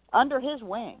 under his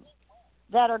wing,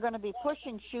 that are going to be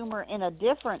pushing Schumer in a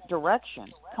different direction,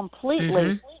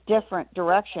 completely different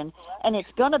direction. And it's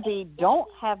going to be, don't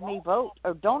have me vote,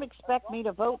 or don't expect me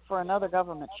to vote for another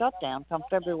government shutdown come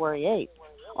February 8th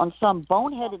on some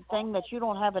boneheaded thing that you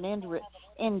don't have an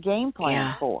end game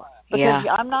plan for. Because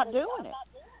I'm not doing it.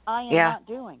 I am not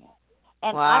doing it.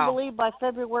 And I believe by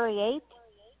February 8th,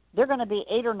 they're going to be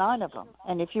 8 or 9 of them.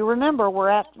 And if you remember, we're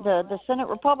at the Senate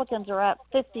Republicans are at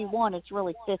 51. It's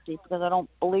really 50 because I don't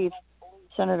believe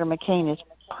Senator McCain is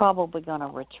probably going to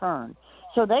return.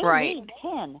 So they need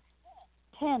 10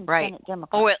 Senate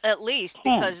Democrats. Oh, at least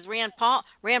 10. because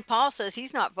Rand Paul says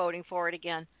he's not voting for it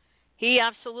again. He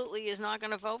absolutely is not going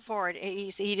to vote for it.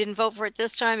 He didn't vote for it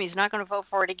this time. He's not going to vote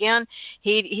for it again.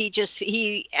 He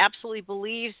absolutely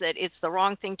believes that it's the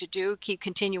wrong thing to do. Keep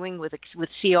continuing with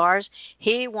CRs.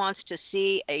 He wants to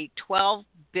see a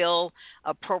 12-bill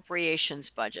appropriations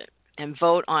budget and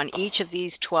vote on each of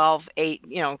these 12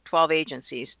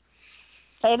 agencies.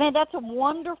 I mean, that's a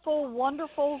wonderful,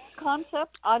 wonderful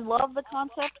concept. I love the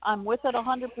concept. I'm with it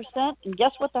 100%. And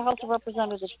guess what the House of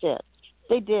Representatives did?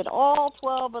 They did all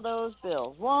 12 of those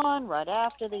bills, one right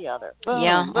after the other. Boom,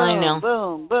 boom, I know.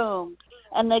 Boom, boom.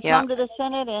 And they come to the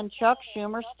Senate, and Chuck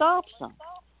Schumer stops them.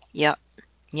 Yep.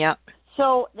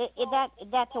 So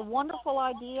that's a wonderful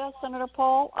idea, Senator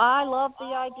Paul. I love the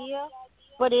idea,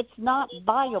 but it's not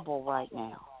viable right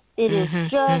now. It is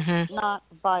just not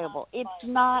viable. It's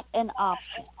not an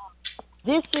option.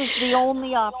 This is the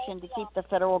only option to keep the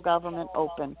federal government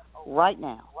open right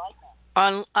now.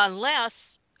 Unless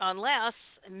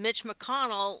Mitch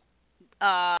McConnell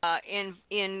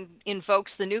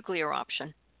invokes the nuclear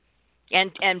option,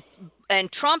 and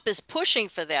Trump is pushing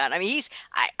for that. I mean,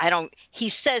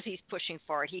 he says he's pushing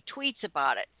for it. He tweets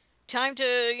about it. Time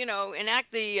to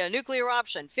enact the nuclear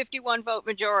option, 51 vote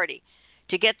majority,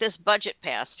 to get this budget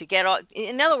passed.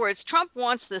 In other words, Trump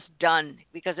wants this done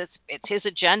because it's his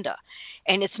agenda,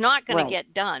 and it's not going to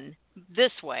get done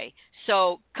this way.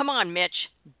 So come on, Mitch.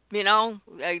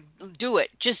 Do it.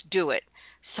 Just do it.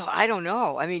 So I don't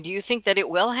know. I mean, do you think that it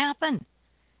will happen?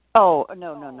 Oh,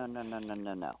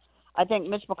 no. I think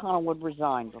Mitch McConnell would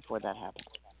resign before that happens.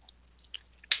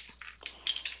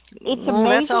 It's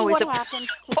amazing what happens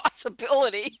to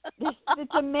possibility.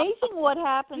 It's amazing what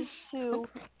happens to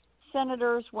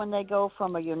senators when they go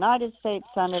from a United States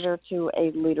senator to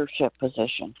a leadership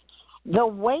position. The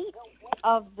weight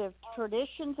of the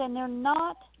traditions, and they're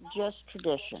not just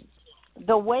traditions,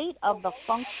 the weight of the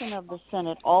function of the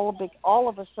Senate all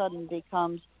of a sudden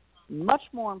becomes much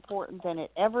more important than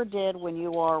it ever did when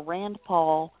you are Rand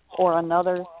Paul or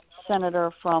another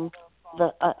senator from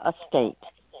a state.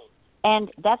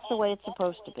 And that's the way it's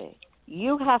supposed to be.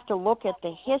 You have to look at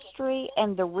the history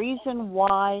and the reason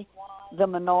why the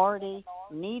minority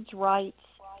needs rights,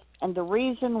 and the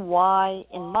reason why,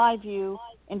 in my view,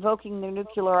 invoking the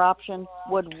nuclear option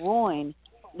would ruin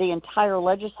the entire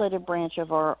legislative branch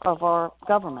of our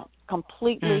government,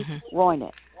 completely ruin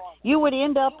it. You would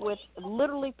end up with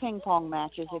literally ping pong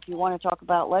matches if you want to talk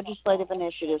about legislative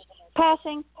initiatives,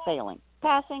 passing, failing,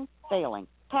 passing, failing,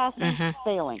 passing,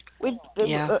 failing.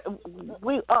 Our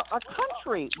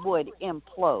country would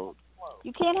implode.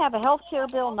 You can't have a health care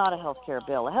bill, not a health care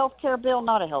bill. A health care bill,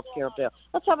 not a health care bill.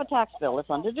 Let's have a tax bill. Let's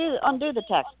undo the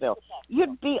tax bill.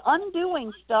 You'd be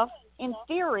undoing stuff, in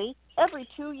theory, every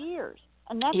 2 years.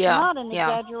 And that's not an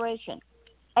exaggeration.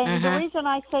 And the reason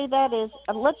I say that is,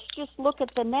 let's just look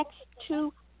at the next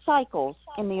 2 cycles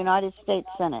in the United States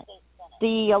Senate.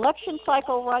 The election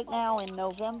cycle right now in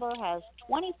November has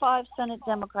 25 Senate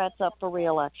Democrats up for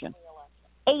re-election.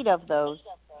 8 of those,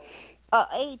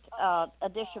 8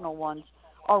 additional ones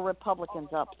are Republicans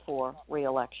up for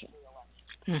re-election.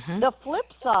 The flip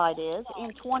side is,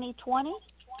 in 2020,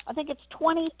 I think it's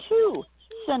 22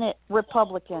 Senate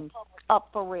Republicans up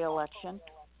for re-election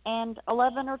and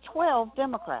 11 or 12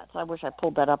 Democrats. I wish I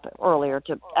pulled that up earlier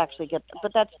to actually get,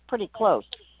 but that's pretty close.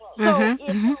 So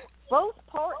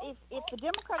if the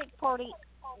Democratic Party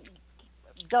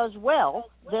does well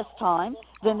this time,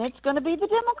 then it's going to be the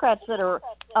Democrats that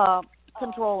are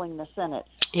controlling the Senate.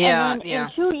 And then in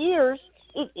 2 years,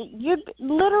 you'd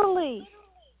literally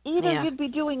you'd be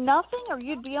doing nothing or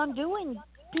you'd be undoing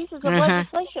pieces of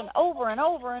legislation over and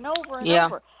over and over and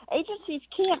over. Agencies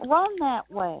can't run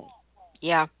that way.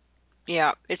 Yeah,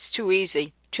 it's too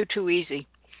easy, too easy.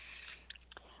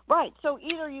 Right, so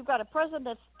either you've got a president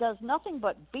that does nothing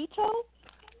but veto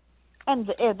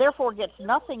and therefore gets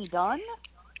nothing done.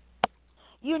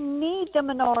 You need the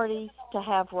minorities to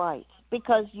have rights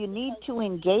because you need to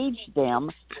engage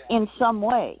them in some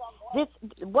way.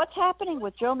 what's happening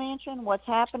with Joe Manchin, what's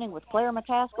happening with Claire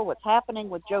McCaskill, what's happening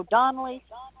with Joe Donnelly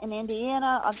in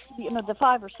Indiana, the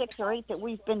 5 or 6 or 8 that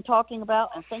we've been talking about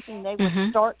and thinking they would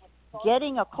start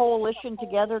getting a coalition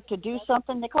together to do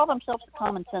something. They call themselves the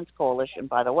Common Sense Coalition,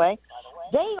 by the way.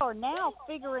 They are now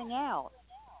figuring out,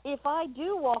 if I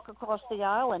do walk across the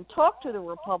aisle and talk to the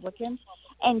Republicans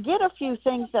and get a few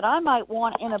things that I might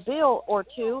want in a bill or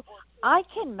two, I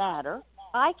can matter.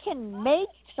 I can make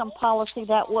some policy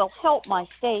that will help my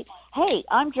state. Hey,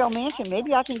 I'm Joe Manchin.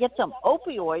 Maybe I can get some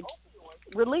opioid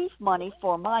relief money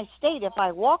for my state if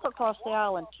I walk across the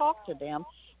aisle and talk to them.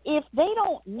 If they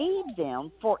don't need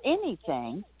them for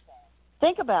anything,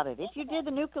 think about it. If you did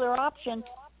the nuclear option,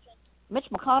 Mitch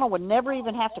McConnell would never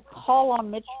even have to call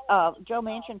on Joe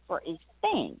Manchin for a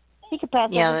thing. He could pass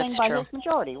everything by his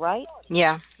majority, right?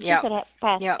 Yeah. He could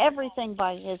pass everything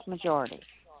by his majority.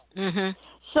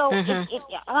 So it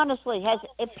honestly, as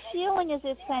appealing as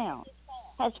it sounds,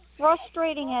 as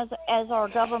frustrating as our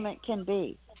government can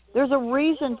be, there's a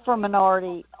reason for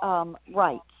minority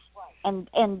rights. And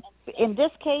in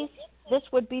this case, this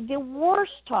would be the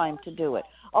worst time to do it.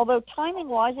 Although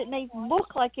timing-wise, it may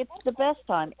look like it's the best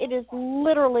time. It is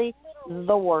literally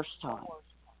the worst time.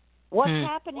 What's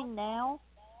happening now,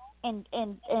 and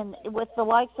with the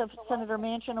likes of Senator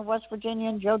Manchin of West Virginia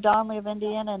and Joe Donnelly of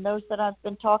Indiana and those that I've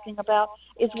been talking about,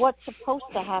 is what's supposed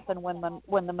to happen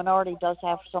when the minority does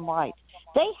have some rights.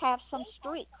 They have some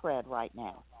street cred right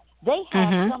now. They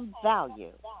have some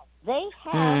value. They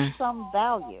have some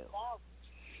value.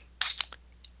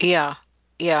 Yeah,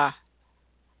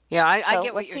 I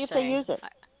get what you're saying. Let's see if they use it.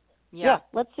 Yeah,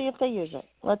 let's see if they use it.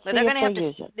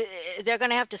 They're going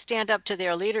to have to stand up to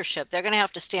their leadership. They're going to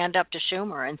have to stand up to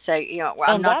Schumer and say,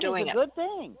 I'm not doing it. And that is a good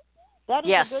thing. That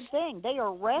is a good thing. They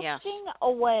are wresting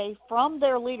away from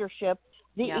their leadership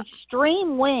the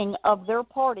extreme wing of their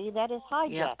party that has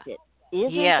hijacked it.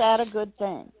 Isn't that a good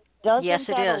thing? Doesn't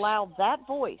that allow that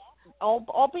voice,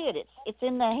 albeit it's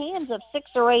in the hands of 6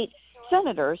 or 8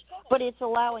 senators, but it's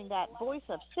allowing that voice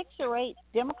of 6 or 8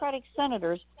 Democratic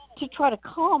senators to try to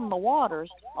calm the waters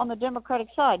on the Democratic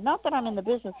side. Not that I'm in the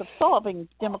business of solving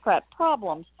Democrat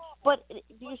problems, but do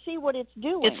you see what it's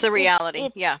doing? It's the reality.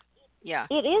 It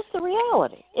is the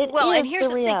reality. And here's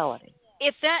the reality.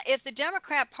 Thing. If the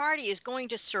Democrat Party is going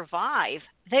to survive,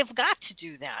 they've got to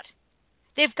do that.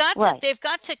 They've got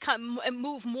to come and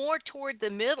move more toward the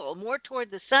middle, more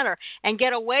toward the center, and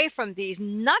get away from these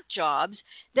nut jobs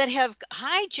that have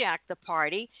hijacked the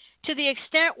party to the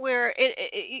extent where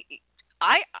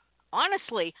I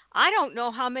don't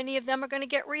know how many of them are going to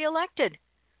get reelected.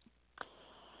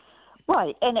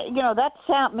 Right, and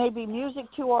that may be music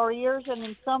to our ears, and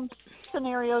in some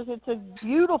scenarios it's a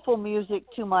beautiful music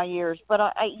to my ears, but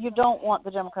you don't want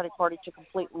the Democratic Party to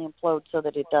completely implode so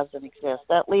that it doesn't exist.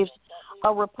 That leaves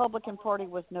a Republican Party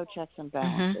with no checks and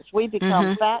balances. We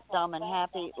become fat, dumb, and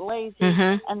happy, lazy,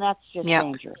 and that's just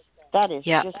dangerous. That is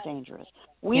just dangerous.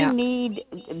 We need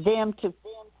them to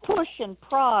push and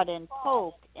prod and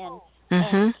poke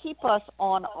and keep us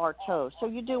on our toes. So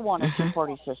you do want a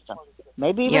two-party system,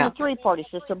 maybe even a three-party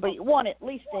system, but you want at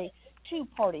least a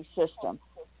two-party system.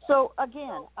 So,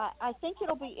 again, I think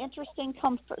it'll be interesting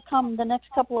come the next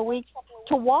couple of weeks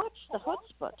to watch the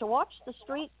chutzpah, to watch the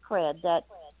street cred that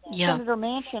Senator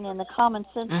Manchin and the Common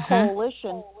Sense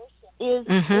Coalition is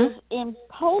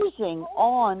imposing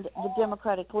on the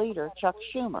Democratic leader, Chuck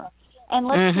Schumer. And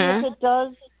let's see if it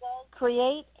does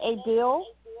create a bill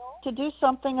to do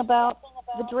something about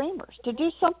the Dreamers, to do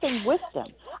something with them.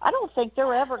 I don't think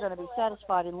they're ever going to be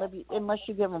satisfied in Libya unless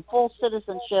you give them full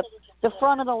citizenship, the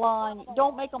front of the line.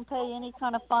 Don't make them pay any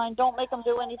kind of fine. Don't make them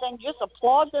do anything. Just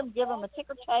applaud them, give them a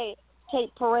ticker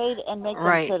tape parade, and make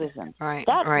them citizens. Right.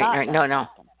 That's right.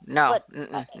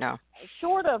 No.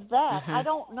 Short of that, I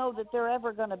don't know that they're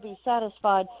ever going to be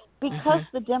satisfied because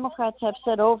the Democrats have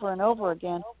said over and over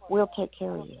again, we'll take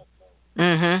care of you.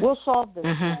 We'll solve this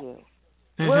for you.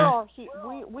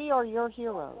 We are your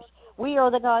heroes. We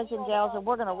are the guys and gals, and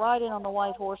we're going to ride in on the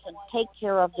white horse and take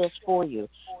care of this for you.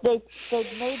 They've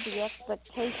made the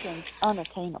expectations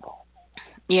unattainable.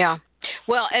 Yeah.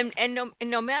 Well, and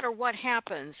no matter what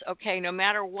happens, no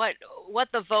matter what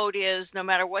the vote is, no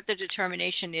matter what the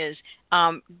determination is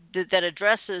that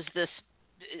addresses this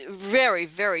very,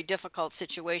 very difficult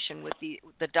situation with the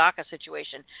DACA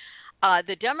situation,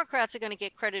 the Democrats are going to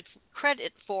get credit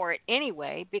for it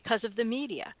anyway because of the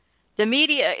media. The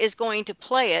media is going to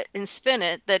play it and spin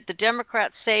it that the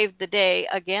Democrats saved the day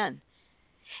again.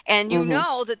 And you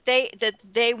know that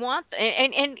they want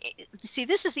and see,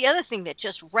 this is the other thing that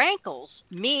just rankles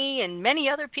me and many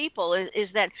other people is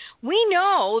that we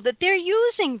know that they're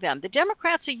using them. The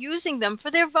Democrats are using them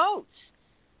for their votes.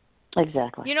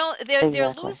 Exactly. You know, they're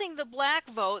Exactly. losing the black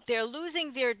vote. They're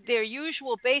losing their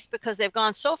usual base because they've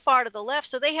gone so far to the left,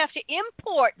 so they have to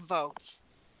import votes.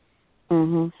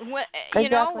 Mm-hmm. You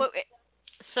know,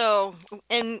 so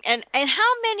and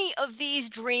how many of these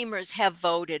dreamers have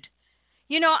voted?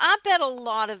 You know, I bet a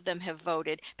lot of them have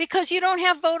voted because you don't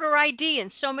have voter ID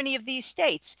in so many of these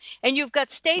states. And you've got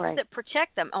states Right. that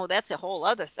protect them. Oh, that's a whole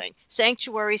other thing.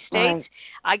 Sanctuary states. Right.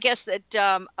 I guess that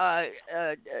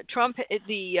Trump,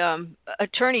 the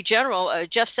Attorney General,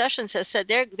 Jeff Sessions, has said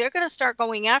they're going to start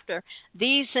going after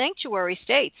these sanctuary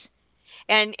states.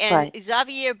 And Right.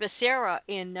 Xavier Becerra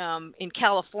in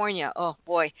California, oh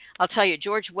boy, I'll tell you,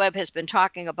 George Webb has been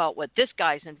talking about what this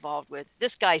guy's involved with.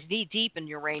 This guy's knee deep in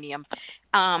uranium.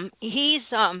 He's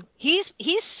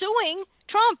suing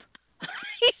Trump.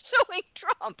 He's suing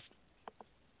Trump.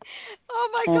 Oh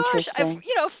my gosh!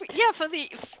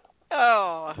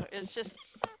 It's just.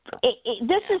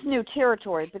 This is new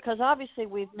territory because obviously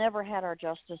we've never had our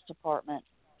Justice Department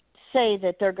say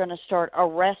that they're going to start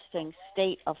arresting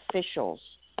state officials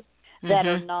that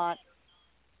are not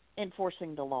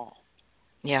enforcing the law.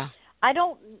 Yeah. I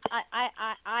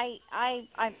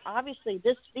obviously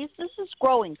this is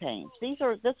growing pains. This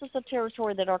is a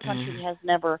territory that our country has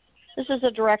never. This is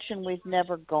a direction we've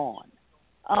never gone.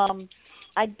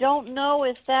 I don't know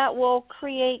if that will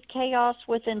create chaos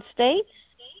within states.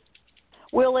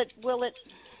 Will it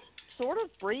sort of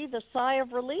breathe a sigh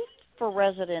of relief for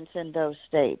residents in those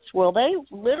states? Will they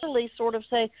literally sort of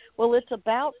say, well, it's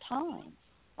about time.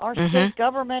 Our state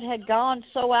government had gone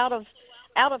so out of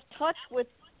touch with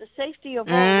the safety of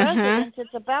all residents.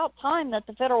 It's about time that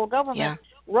the federal government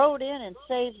rode in and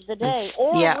saved the day.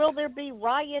 Or will there be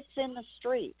riots in the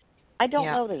street? I don't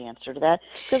know the answer to that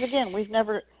because, again, we've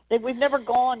never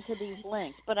gone to these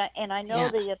lengths. But I know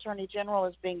the Attorney General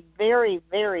is being very,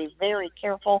 very, very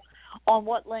careful on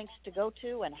what lengths to go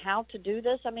to and how to do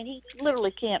this. I mean, he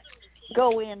literally can't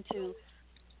go into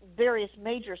various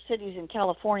major cities in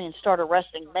California and start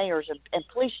arresting mayors and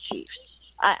police chiefs.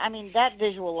 I mean, that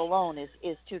visual alone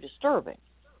is too disturbing.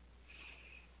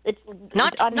 It's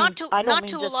not to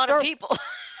a lot of people.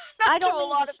 I don't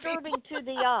mean disturbing to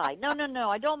the eye. No.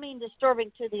 I don't mean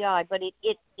disturbing to the eye, but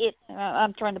it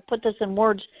I'm trying to put this in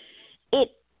words.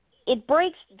 It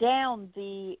breaks down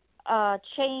the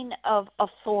chain of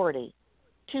authority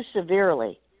too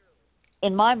severely,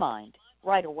 in my mind,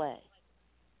 right away.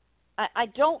 I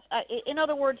don't. In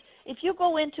other words, if you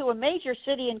go into a major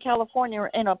city in California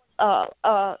and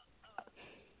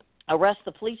arrest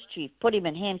the police chief, put him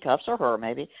in handcuffs, or her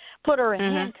maybe, put her in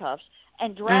handcuffs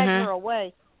and drag her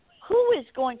away, who is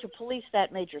going to police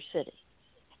that major city?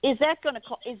 Is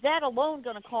that alone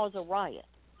going to cause a riot?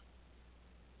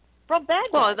 From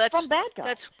bad guys.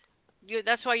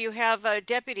 That's why you have a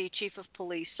deputy chief of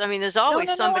police. I mean, there's always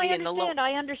somebody in the low.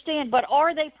 I understand, but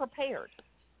are they prepared?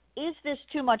 Is this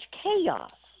too much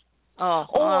chaos?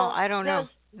 I don't know.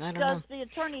 Does the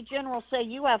Attorney General say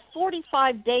you have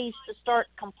 45 days to start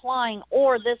complying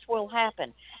or this will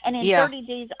happen? And in 30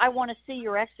 days, I want to see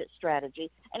your exit strategy.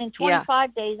 And in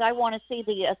 25 days, I want to see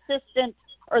the assistant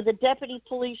or the deputy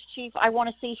police chief. I want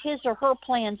to see his or her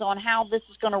plans on how this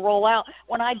is going to roll out.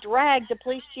 When I drag the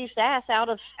police chief's ass out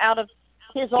of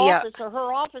his office or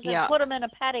her office and put him in a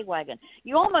paddy wagon.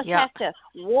 You almost have to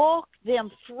walk them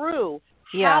through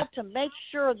how to make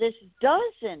sure this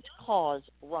doesn't cause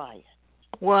riots.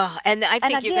 Well, and I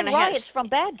think you're going to have riots from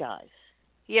bad guys.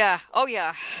 Yeah. Oh,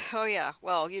 yeah.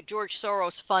 Well, George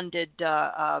Soros funded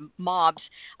mobs,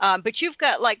 but you've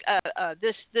got like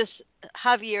this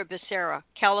Javier Becerra,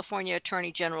 California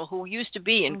Attorney General, who used to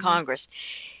be in Congress.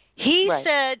 He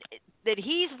said that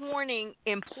he's warning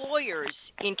employers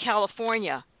in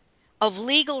California of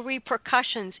legal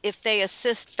repercussions if they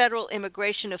assist federal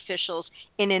immigration officials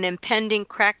in an impending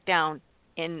crackdown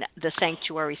in the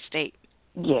sanctuary state.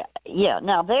 Yeah.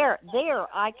 Now there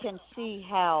I can see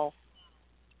how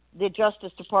the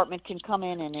Justice Department can come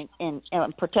in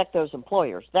and protect those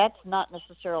employers. That's not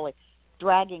necessarily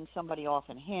dragging somebody off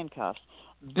in handcuffs.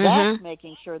 That's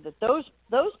making sure that those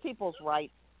people's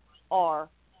rights are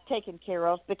taken care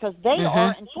of because they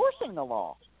are enforcing the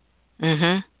law.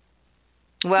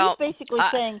 Well, he's basically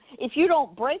saying, if you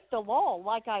don't break the law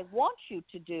like I want you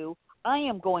to do, I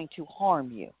am going to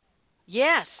harm you.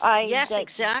 Yes,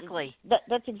 exactly.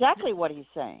 That's exactly what he's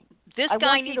saying. This I guy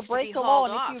want needs you to break be the law,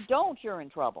 off. and if you don't, you're in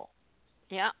trouble.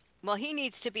 Yeah. Well, he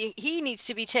needs to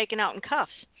be taken out in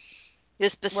cuffs.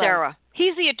 This Becerra. Right.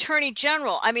 He's the Attorney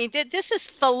General. I mean, this is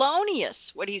felonious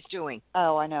what he's doing.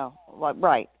 Oh, I know.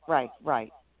 Right.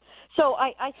 So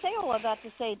I say all of that to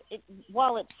say,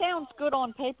 while it sounds good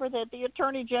on paper that the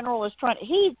Attorney General is trying,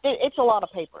 it's a lot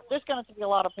of paper. There's going to be a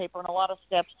lot of paper and a lot of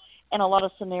steps and a lot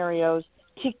of scenarios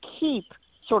to keep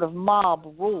sort of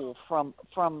mob rule from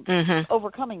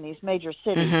overcoming these major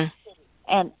cities,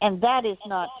 and that is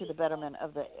not to the betterment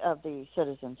of the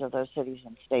citizens of those cities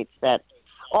and states that,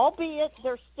 albeit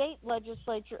their state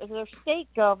legislature, their state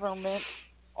government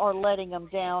are letting them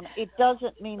down. It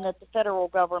doesn't mean that the federal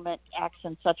government acts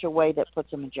in such a way that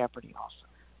puts them in jeopardy also.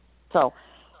 So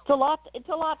it's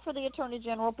a lot for the Attorney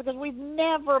General because we've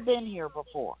never been here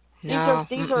before. No.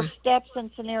 These are steps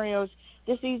and scenarios.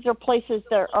 These are places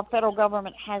that our federal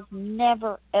government has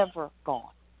never, ever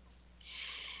gone.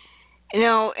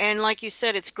 And like you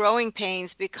said, it's growing pains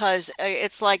because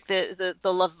it's like the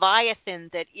Leviathan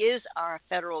that is our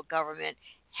federal government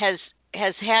has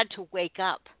had to wake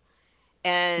up.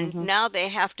 And now they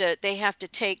have to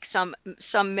take some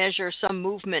measure, some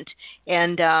movement,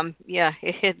 and they're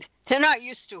not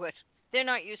used to it. They're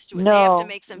not used to it. No, they have to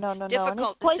make some And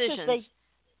difficult it's decisions.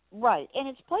 And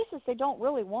it's places they don't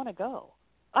really want to go.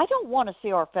 I don't want to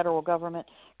see our federal government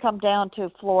come down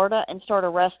to Florida and start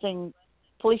arresting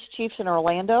police chiefs in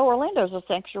Orlando. Orlando's a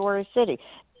sanctuary city.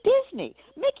 Disney,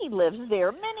 Mickey lives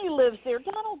there, Minnie lives there,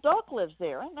 Donald Duck lives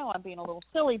there. I know I'm being a little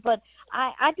silly, but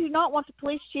I do not want the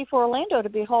police chief of Orlando to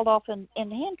be hauled off in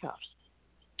handcuffs.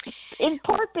 In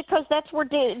part because that's where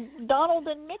Donald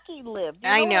and Mickey live.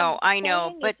 I know,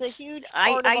 but it's a huge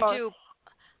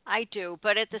I do,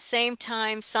 but at the same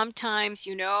time, sometimes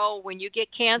when you get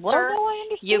cancer, I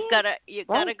understand. you've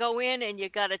gotta go in and you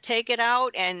gotta take it out,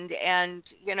 and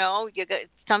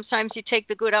sometimes you take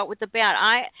the good out with the bad.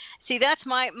 That's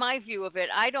my view of it.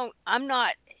 I'm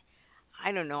not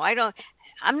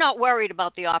worried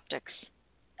about the optics.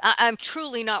 I'm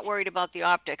truly not worried about the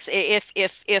optics.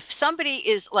 If somebody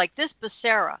is like this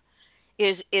Becerra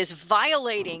is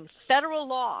violating federal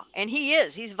law, and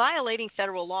he's violating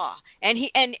federal law, and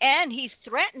he's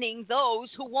threatening those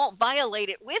who won't violate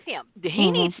it with him.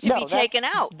 He needs to be taken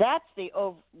out. That's the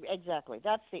over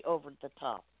the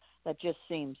top. That just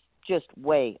seems just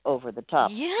way over the top.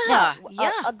 Yeah.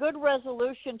 A good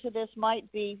resolution to this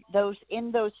might be those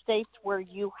in those states where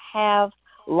you have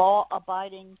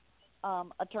law-abiding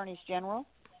attorneys general,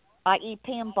 i.e.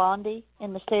 Pam Bondi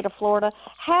in the state of Florida,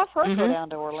 have her go down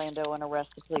to Orlando and arrest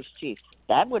the police chief.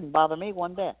 That wouldn't bother me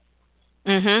one bit.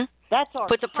 That's our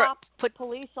top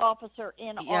police officer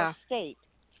in our state,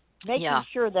 making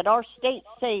sure that our state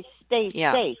stays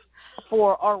safe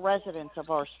for our residents of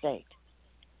our state.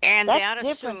 And that's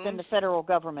different than the federal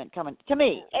government coming to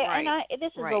me. Right. And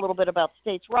this is a little bit about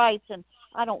states' rights, and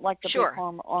I don't like the big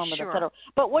arm of the federal.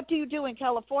 But what do you do in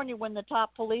California when the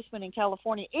top policeman in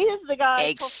California is the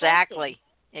guy? Exactly.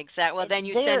 Well, then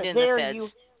you send in the feds. You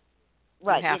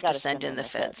have to send in the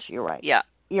feds. You're right. Yeah.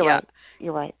 You're right.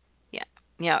 You're right.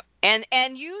 Yeah.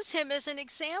 And use him as an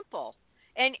example.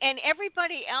 And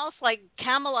everybody else, like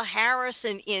Kamala Harris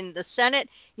in the Senate,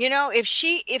 if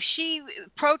she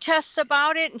protests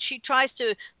about it and she tries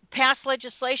to pass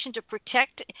legislation to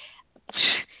protect,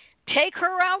 take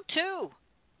her out too.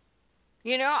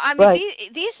 They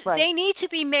need to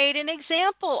be made an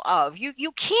example of. You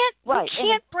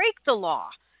can't break the law.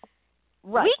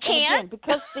 Right. We can't. Again,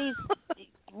 because these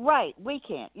we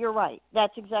can't. You're right.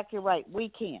 That's exactly right. We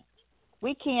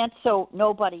can't, so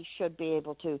nobody should be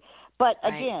able to. But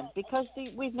again, because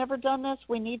we've never done this,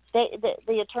 we need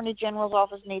the Attorney General's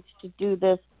office needs to do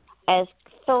this as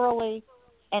thoroughly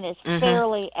and as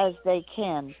fairly as they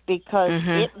can, because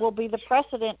it will be the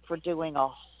precedent for doing a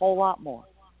whole lot more.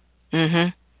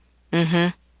 It'll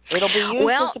be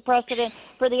used as a precedent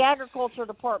for the Agriculture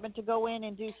Department to go in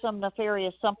and do some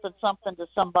nefarious something to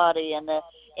somebody, and the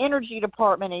Energy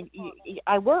Department. And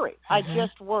I worry. I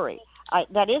just worry.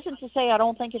 That isn't to say I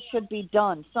don't think it should be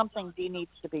done. Something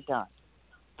needs to be done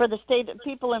for the state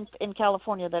people in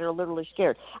California that are literally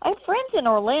scared. I have friends in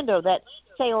Orlando that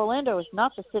say Orlando is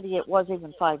not the city it was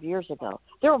even 5 years ago.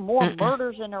 There are more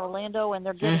murders in Orlando, and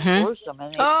they're getting gruesome,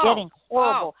 and it's getting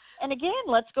horrible. And again,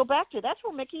 let's go back to that's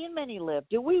where Mickey and Minnie live.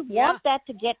 Do we want that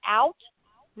to get out?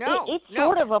 No. It's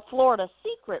sort of a Florida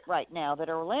secret right now that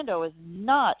Orlando is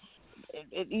not,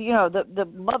 the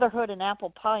motherhood and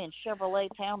apple pie and Chevrolet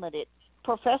town that it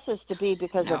professes to be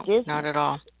because of Disney. Not at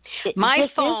all. My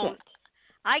phone,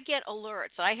 I get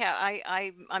alerts.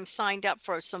 I'm signed up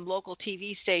for some local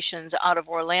TV stations out of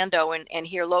Orlando and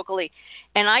here locally,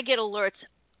 and I get alerts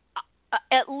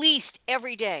at least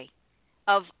every day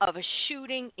of a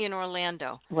shooting in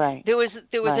Orlando. Right. There was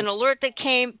an alert that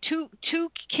came. Two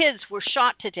kids were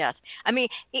shot to death. I mean,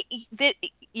 it's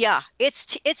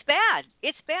bad.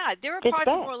 It's bad. There are parts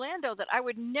of Orlando that I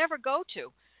would never go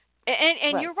to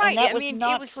And you're right. And that I was mean,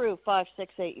 not it was true 5,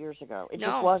 6, 8 years ago. It no,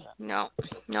 just wasn't.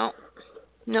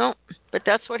 No. But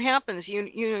that's what happens. You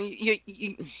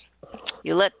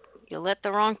let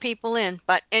the wrong people in.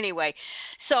 But anyway,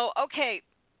 so okay.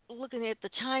 Looking at the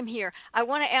time here, I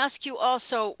want to ask you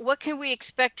also, what can we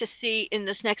expect to see in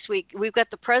this next week? We've got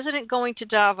the president going to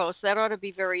Davos. That ought to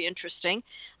be very interesting.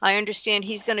 I understand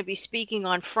he's going to be speaking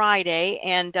on Friday,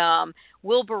 and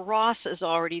Wilbur Ross is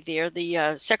already there,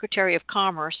 the Secretary of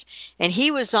Commerce, and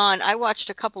he was on. I watched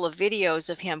a couple of videos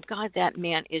of him. God, that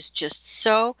man is just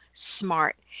so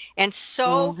smart and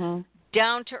so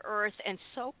down to earth and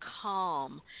so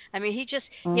calm. I mean, he just,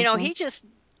 he just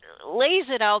lays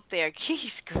it out there.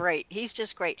 He's great. He's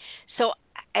just great. So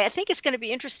I think it's going to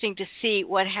be interesting to see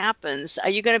what happens. Are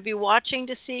you going to be watching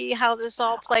to see how this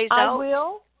all plays out? I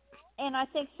will, and I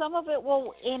think some of it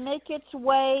will make its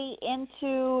way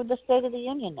into the State of the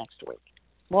Union next week.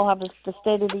 We'll have the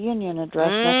State of the Union address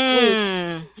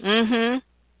next week.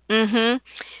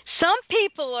 Some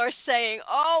people are saying,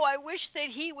 "Oh, I wish that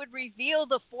he would reveal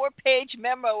the 4-page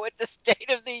memo at the State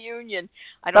of the Union."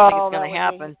 I don't think it's going to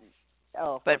happen.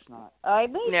 Of but course not. I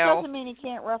mean, no. Doesn't mean he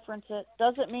can't reference it.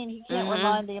 Doesn't mean he can't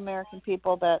remind the American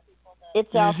people that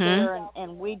it's out there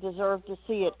and we deserve to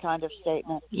see it kind of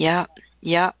statement. Yeah.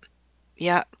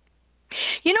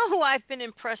 You know who I've been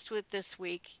impressed with this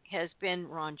week has been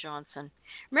Ron Johnson.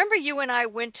 Remember you and I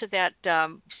went to that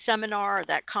seminar,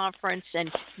 that conference, and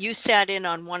you sat in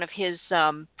on one of his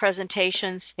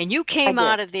presentations, and you came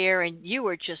out of there and you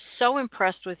were just so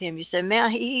impressed with him. You said,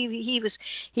 man, he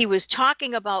was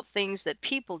talking about things that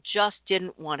people just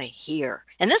didn't want to hear.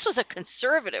 And this was a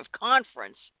conservative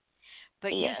conference.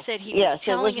 But you said he was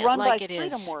telling it was run like by it is.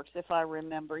 Freedom Works, if I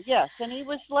remember. Yes, and he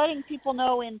was letting people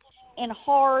know in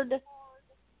hard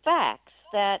facts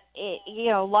that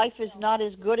life is not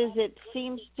as good as it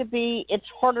seems to be. It's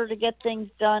harder to get things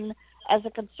done as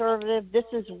a conservative. This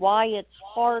is why it's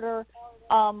harder.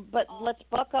 But let's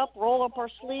buck up, roll up our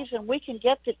sleeves, and we can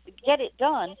get it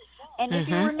done. And if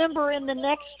you remember, in the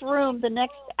next room, the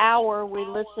next hour, we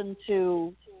listened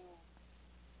to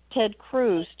Ted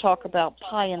Cruz talk about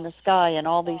pie in the sky and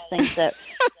all these things that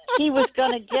he was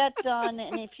going to get done,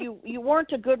 and if you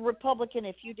weren't a good Republican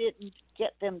if you didn't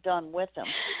get them done with him.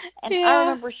 And I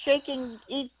remember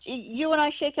you and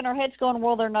I shaking our heads going,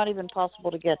 well, they're not even possible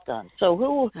to get done. So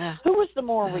who was the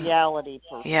more reality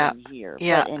person here?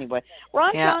 Yeah. But anyway,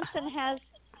 Ron Johnson has,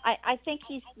 I think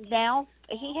he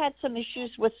had some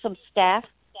issues with some staff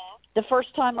the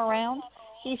first time around.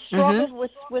 He struggled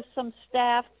with some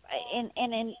staff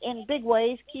in big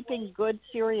ways, keeping good,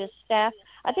 serious staff.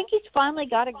 I think he's finally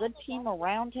got a good team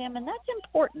around him, and that's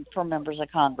important for members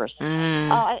of Congress. And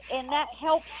that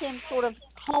helps him sort of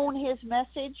hone his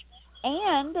message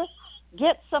and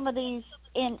get some of these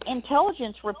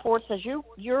intelligence reports, as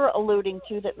you're alluding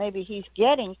to, that maybe he's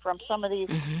getting from some of these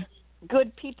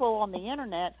good people on the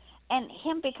Internet, and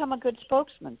him become a good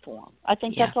spokesman for him. I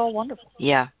think that's all wonderful.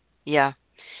 Yeah.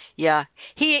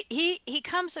 He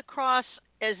comes across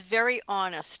as very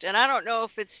honest, and I don't know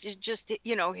if it's just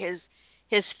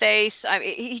his face. I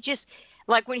mean, he just,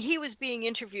 like when he was being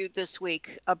interviewed this week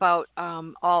about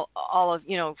all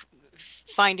of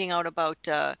finding out about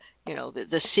the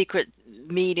secret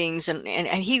meetings,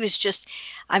 and he was just,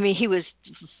 I mean, he was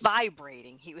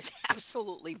vibrating. He was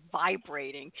absolutely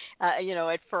vibrating,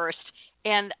 at first.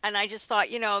 And I just thought,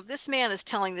 this man is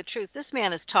telling the truth. This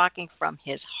man is talking from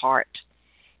his heart.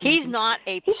 He's not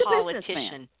a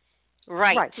politician.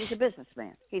 Right. He's a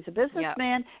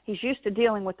businessman. He's used to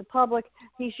dealing with the public.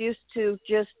 He's used to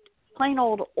just plain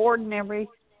old ordinary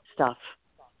stuff.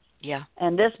 Yeah.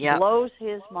 And this blows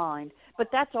his mind. But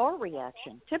that's our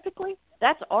reaction. Typically,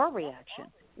 that's our reaction.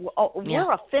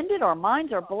 We're offended. Our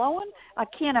minds are blowing. I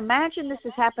can't imagine this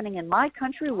is happening in my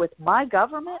country with my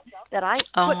government that I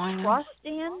put trust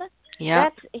in. Yeah.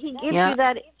 He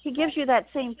gives you that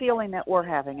same feeling that we're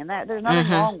having, and that there's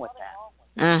nothing wrong with that.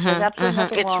 There's absolutely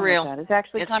nothing wrong with that. It's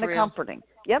actually kind of comforting.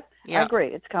 Yep. I agree.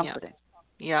 It's comforting.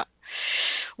 Yeah.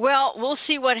 Well, we'll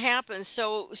see what happens.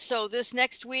 So this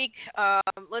next week,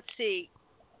 let's see,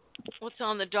 what's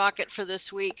on the docket for this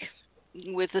week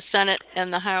with the Senate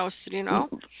and the House,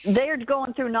 They're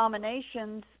going through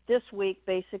nominations this week,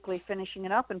 basically finishing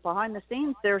it up, and behind the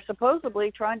scenes, they're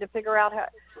supposedly trying to figure out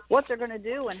what they're going to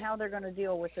do and how they're going to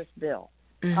deal with this bill.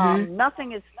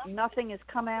 Nothing has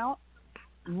come out.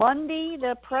 Monday,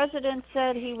 the president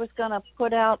said he was going to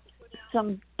put out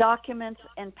some documents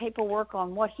and paperwork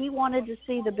on what he wanted to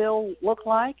see the bill look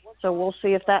like. So we'll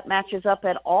see if that matches up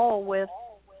at all with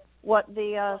what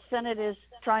the Senate is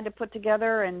trying to put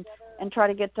together and try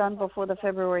to get done before the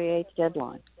February 8th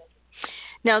deadline.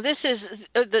 Now, this is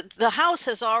the House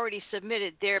has already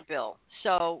submitted their bill,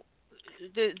 so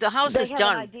the House They is have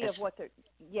done. an idea of what they're.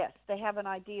 Yes, they have an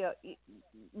idea.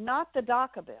 Not the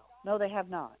DACA bill. No, they have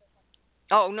not.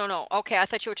 Oh, no. Okay, I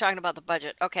thought you were talking about the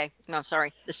budget. Okay, no,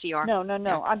 sorry, the CR.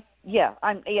 No. Yeah.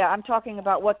 I'm talking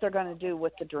about what they're going to do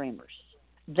with the Dreamers.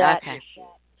 That Okay. issue.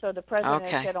 So the president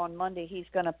said on Monday he's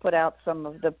going to put out some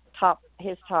of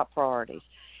his top priorities.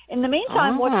 In the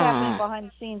meantime, what's happening behind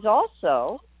the scenes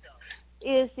also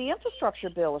is the infrastructure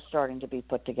bill is starting to be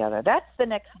put together. That's the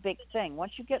next big thing.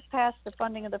 Once you get past the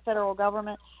funding of the federal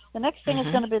government, the next thing is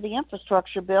going to be the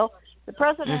infrastructure bill. The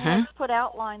president has put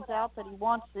outlines out that he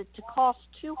wants it to cost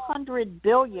 $200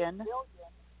 billion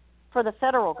for the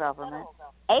federal government,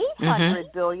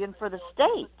 $800 billion for the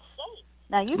states.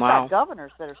 Now, you've got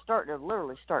governors that are starting to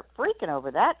literally start freaking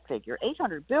over that figure,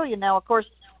 $800 billion. Now, of course,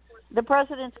 the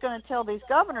president's going to tell these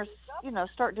governors,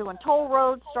 start doing toll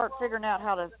roads, start figuring out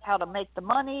how to make the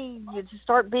money, you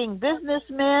start being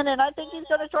businessmen, and I think he's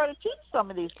going to try to teach some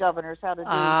of these governors how to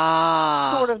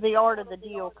do sort of the art of the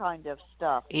deal kind of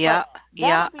stuff. Yeah,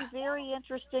 that would be very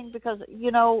interesting because,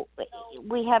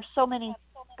 we have so many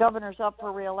governors up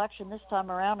for re-election this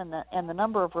time around, and the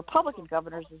number of Republican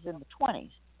governors is in the 20s.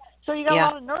 So you got a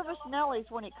lot of nervous Nellies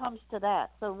when it comes to that.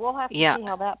 So we'll have to see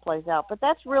how that plays out. But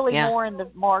that's really more in the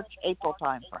March, April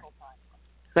time frame.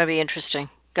 Going to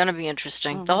be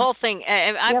interesting. The whole thing.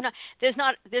 There's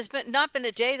not been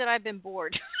a day that I've been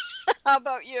bored. How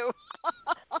about you?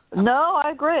 No, I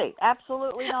agree.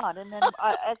 Absolutely not. And then,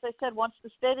 as I said, once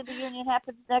the State of the Union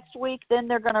happens next week, then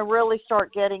they're going to really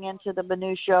start getting into the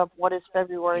minutia of what is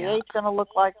February 8th going to look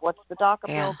like, what's the DACA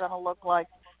bill going to look like,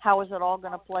 how is it all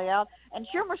going to play out. And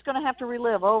Schumer's going to have to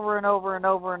relive over and over and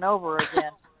over and over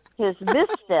again his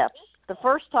missteps the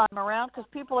first time around because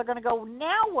people are going to go,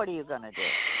 now what are you going to do?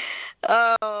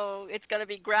 Oh, it's going to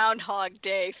be Groundhog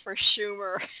Day for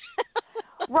Schumer.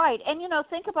 Right. And,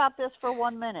 think about this for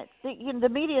 1 minute. The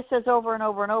media says over and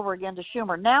over and over again to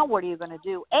Schumer, now what are you going to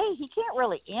do? He can't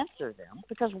really answer them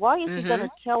because why is he going to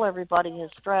tell everybody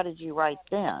his strategy right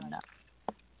then?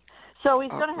 So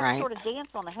he's going to have to sort of dance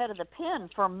on the head of the pin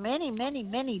for many, many,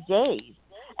 many days.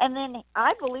 And then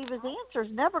I believe his answer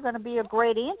is never going to be a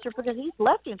great answer because he's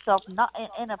left himself not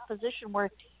in a position where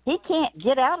he can't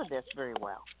get out of this very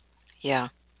well. Yeah.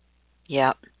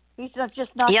 He's not going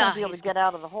to be able to get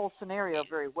out of the whole scenario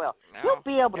very well. No. He'll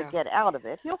be able to get out of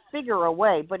it. He'll figure a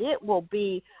way, but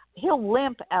he'll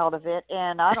limp out of it.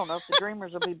 And I don't know if the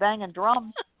Dreamers will be banging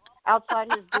drums outside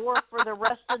his door for the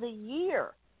rest of the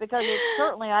year. Because it's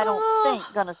certainly, I don't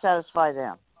think, going to satisfy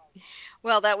them.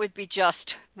 Well, that would be just,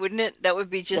 wouldn't it? That would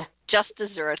be just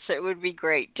desserts. It would be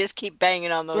great. Just keep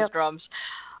banging on those drums.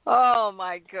 Oh,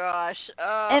 my gosh.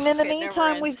 Oh, and in the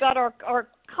meantime, we've got our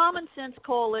Common Sense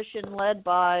Coalition led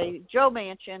by Joe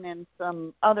Manchin and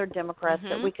some other Democrats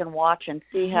that we can watch and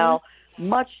see how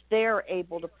much they're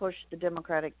able to push the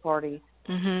Democratic Party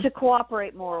to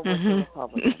cooperate more with the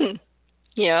Republicans.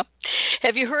 Yeah.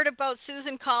 Have you heard about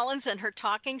Susan Collins and her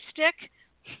talking stick?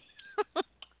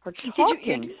 Her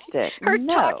talking stick? Her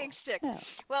no. talking stick. No.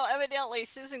 Well, evidently,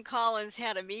 Susan Collins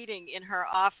had a meeting in her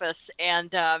office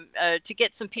and to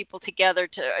get some people together.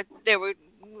 They were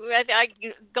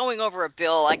going over a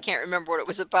bill. I can't remember what it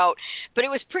was about, but it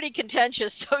was pretty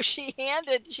contentious. So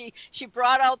she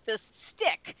brought out this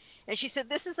stick. And she said,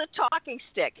 this is a talking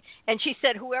stick. And she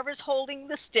said, whoever's holding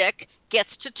the stick gets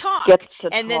to talk.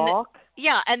 And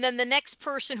then the next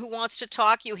person who wants to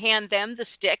talk, you hand them the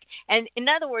stick. And in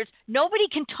other words, nobody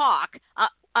can talk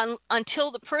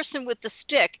until the person with the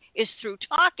stick is through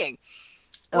talking.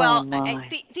 Well,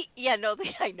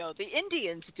 I know the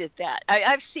Indians did that.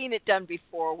 I've seen it done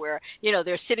before, where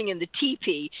they're sitting in the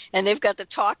teepee and they've got the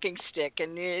talking stick,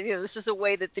 and this is a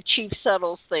way that the chief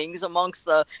settles things amongst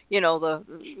the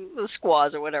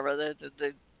squaws or whatever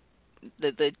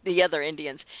the other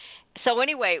Indians. So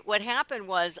anyway, what happened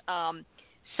was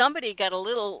somebody got a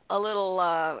little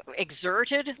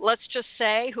exerted, let's just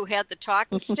say, who had the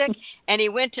talking stick, and he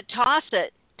went to toss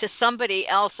it to somebody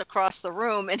else across the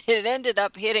room, and it ended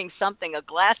up hitting a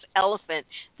glass elephant,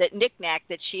 knickknack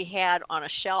that she had on a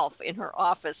shelf in her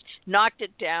office, knocked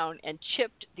it down and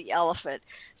chipped the elephant.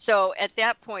 So at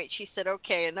that point she said,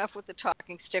 okay, enough with the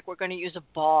talking stick, we're going to use a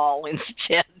ball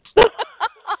instead.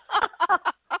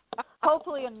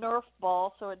 Hopefully a Nerf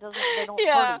ball so they don't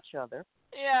hurt each other.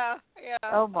 Yeah.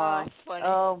 Oh my. Funny.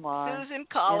 Oh my. Susan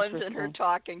Collins and her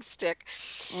talking stick.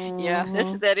 Yeah,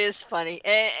 that is funny.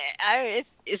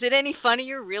 Is it any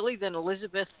funnier really than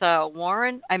Elizabeth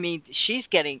Warren? I mean, she's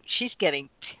getting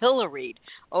pilloried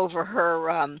over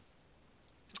her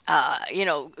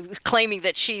claiming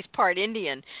that she's part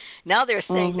Indian. Now they're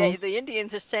saying the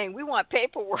Indians are saying, we want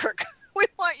paperwork. We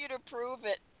want you to prove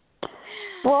it.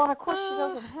 Well, and of course she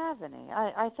doesn't have any.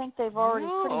 I think they've already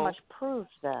pretty much proved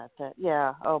that.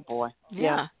 Yeah. Oh boy.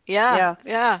 Yeah.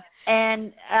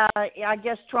 And I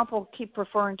guess Trump will keep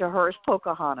referring to her as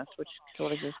Pocahontas, which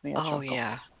sort of gives me a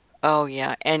chuckle. Oh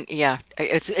yeah, and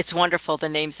it's wonderful the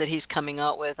names that he's coming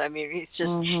out with. I mean, it's just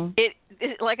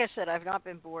it like I said, I've not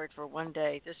been bored for one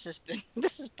day. This has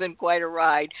been quite a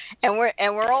ride, and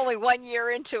we're only 1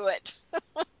 year into it.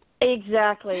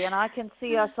 Exactly, and I can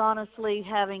see us honestly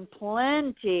having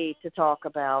plenty to talk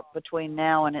about between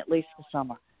now and at least the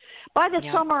summer. By the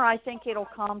summer, I think it'll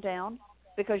calm down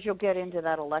because you'll get into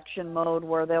that election mode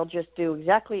where they'll just do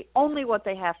exactly only what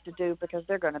they have to do because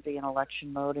they're going to be in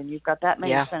election mode, and you've got that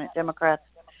many Senate Democrats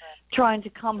trying to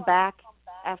come back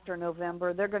after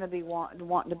November. They're going to be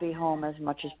wanting to be home as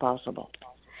much as possible.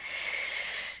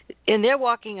 And they're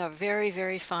walking a very,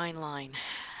 very fine line.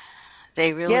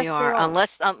 They really are. Unless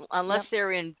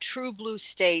they're in true blue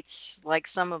states like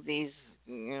some of these,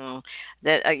 they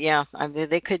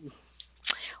could.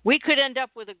 We could end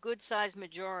up with a good-sized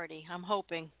majority. I'm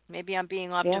hoping. Maybe I'm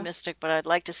being optimistic, but I'd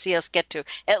like to see us get to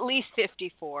at least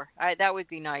 54. That would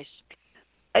be nice.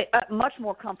 A much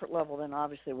more comfort level than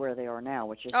obviously where they are now,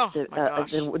 which is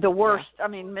the worst. Yeah. I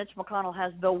mean, Mitch McConnell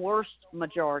has the worst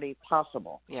majority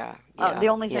possible. The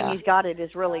only thing he's got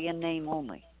is really in name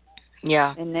only.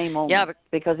 Yeah. In name only. Yeah,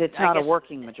 because it's not a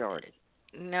working majority.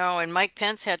 No, and Mike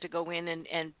Pence had to go in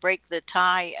and break the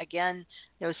tie again.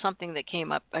 There was something that came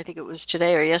up. I think it was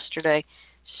today or yesterday.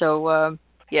 So,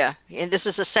 and this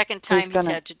is the second time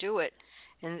he's had to do it,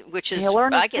 and which is,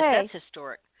 I guess that's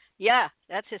historic. Yeah,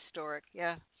 that's historic.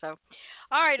 Yeah. So,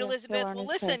 all right, Elizabeth. Well,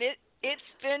 listen, it's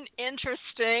been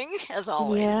interesting as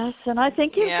always. Yes, and I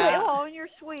think you're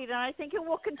sweet, and I think it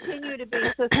will continue to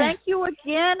be. So thank you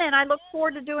again, and I look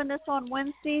forward to doing this on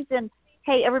Wednesdays. And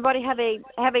hey, everybody, have a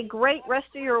great rest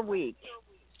of your week.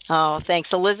 Oh, thanks,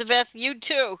 Elizabeth. You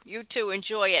too.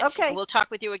 Enjoy it. Okay. We'll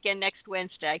talk with you again next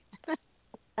Wednesday.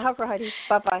 All righty.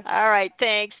 Bye-bye. All right.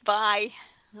 Thanks. Bye.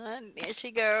 And there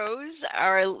she goes,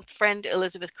 our friend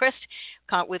Elizabeth Chryst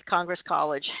with Congress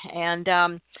College. And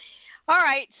all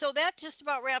right, so that just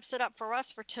about wraps it up for us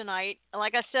for tonight.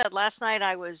 Like I said, last night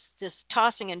I was just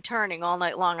tossing and turning all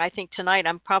night long. I think tonight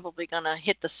I'm probably going to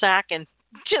hit the sack and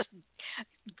just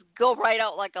go right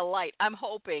out like a light. I'm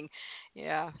hoping.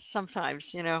 Yeah, sometimes,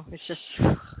 it's just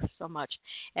so much.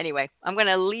 Anyway, I'm going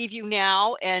to leave you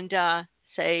now and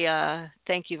say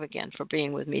thank you again for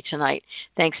being with me tonight.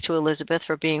 Thanks to Elizabeth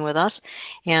for being with us.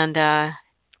 And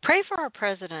pray for our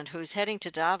president who's heading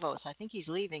to Davos. I think he's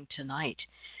leaving tonight,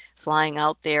 flying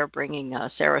out there, bringing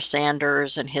Sarah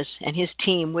Sanders and his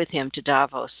team with him to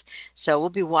Davos. So we'll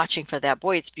be watching for that.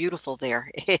 Boy, it's beautiful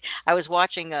there. I was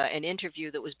watching an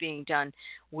interview that was being done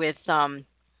with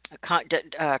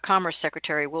Commerce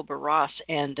Secretary Wilbur Ross,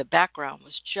 and the background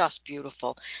was just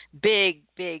beautiful. Big,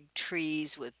 big trees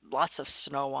with lots of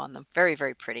snow on them. Very,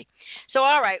 very pretty. So,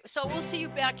 all right. So we'll see you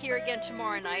back here again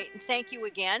tomorrow night. And thank you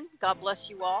again. God bless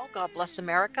you all. God bless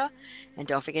America. And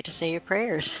don't forget to say your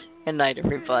prayers. Good night,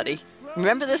 everybody.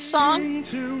 Remember this song?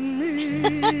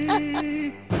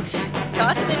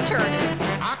 Tossed and turning.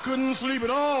 I couldn't sleep at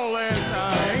all last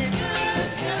night.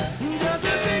 Just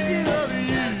thinking of you.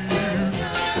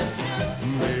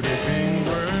 Maybe things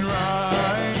weren't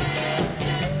right.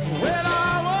 When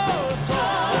I was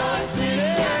tossing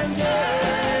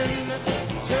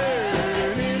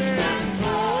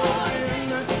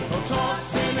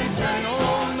and turning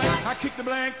all night. I kicked the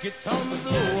blankets on the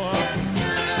floor.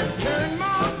 Turned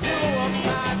my pillow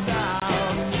upside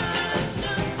down.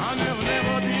 I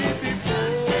never did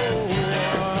before.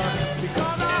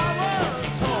 Because I was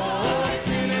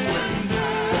tossing and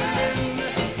turning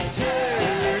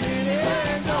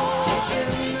and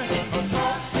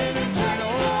tossing and turning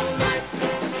all night.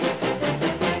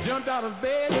 Jumped out of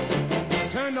bed,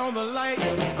 turned on the light.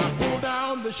 I pulled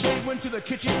down the shade, went to the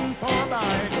kitchen for a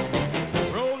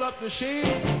bite. Rolled up the shade,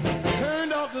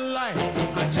 turned off the light.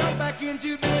 I jumped back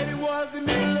into bed, it was the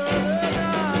middle of the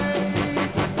night.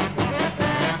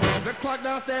 The clock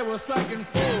downstairs was striking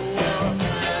 4.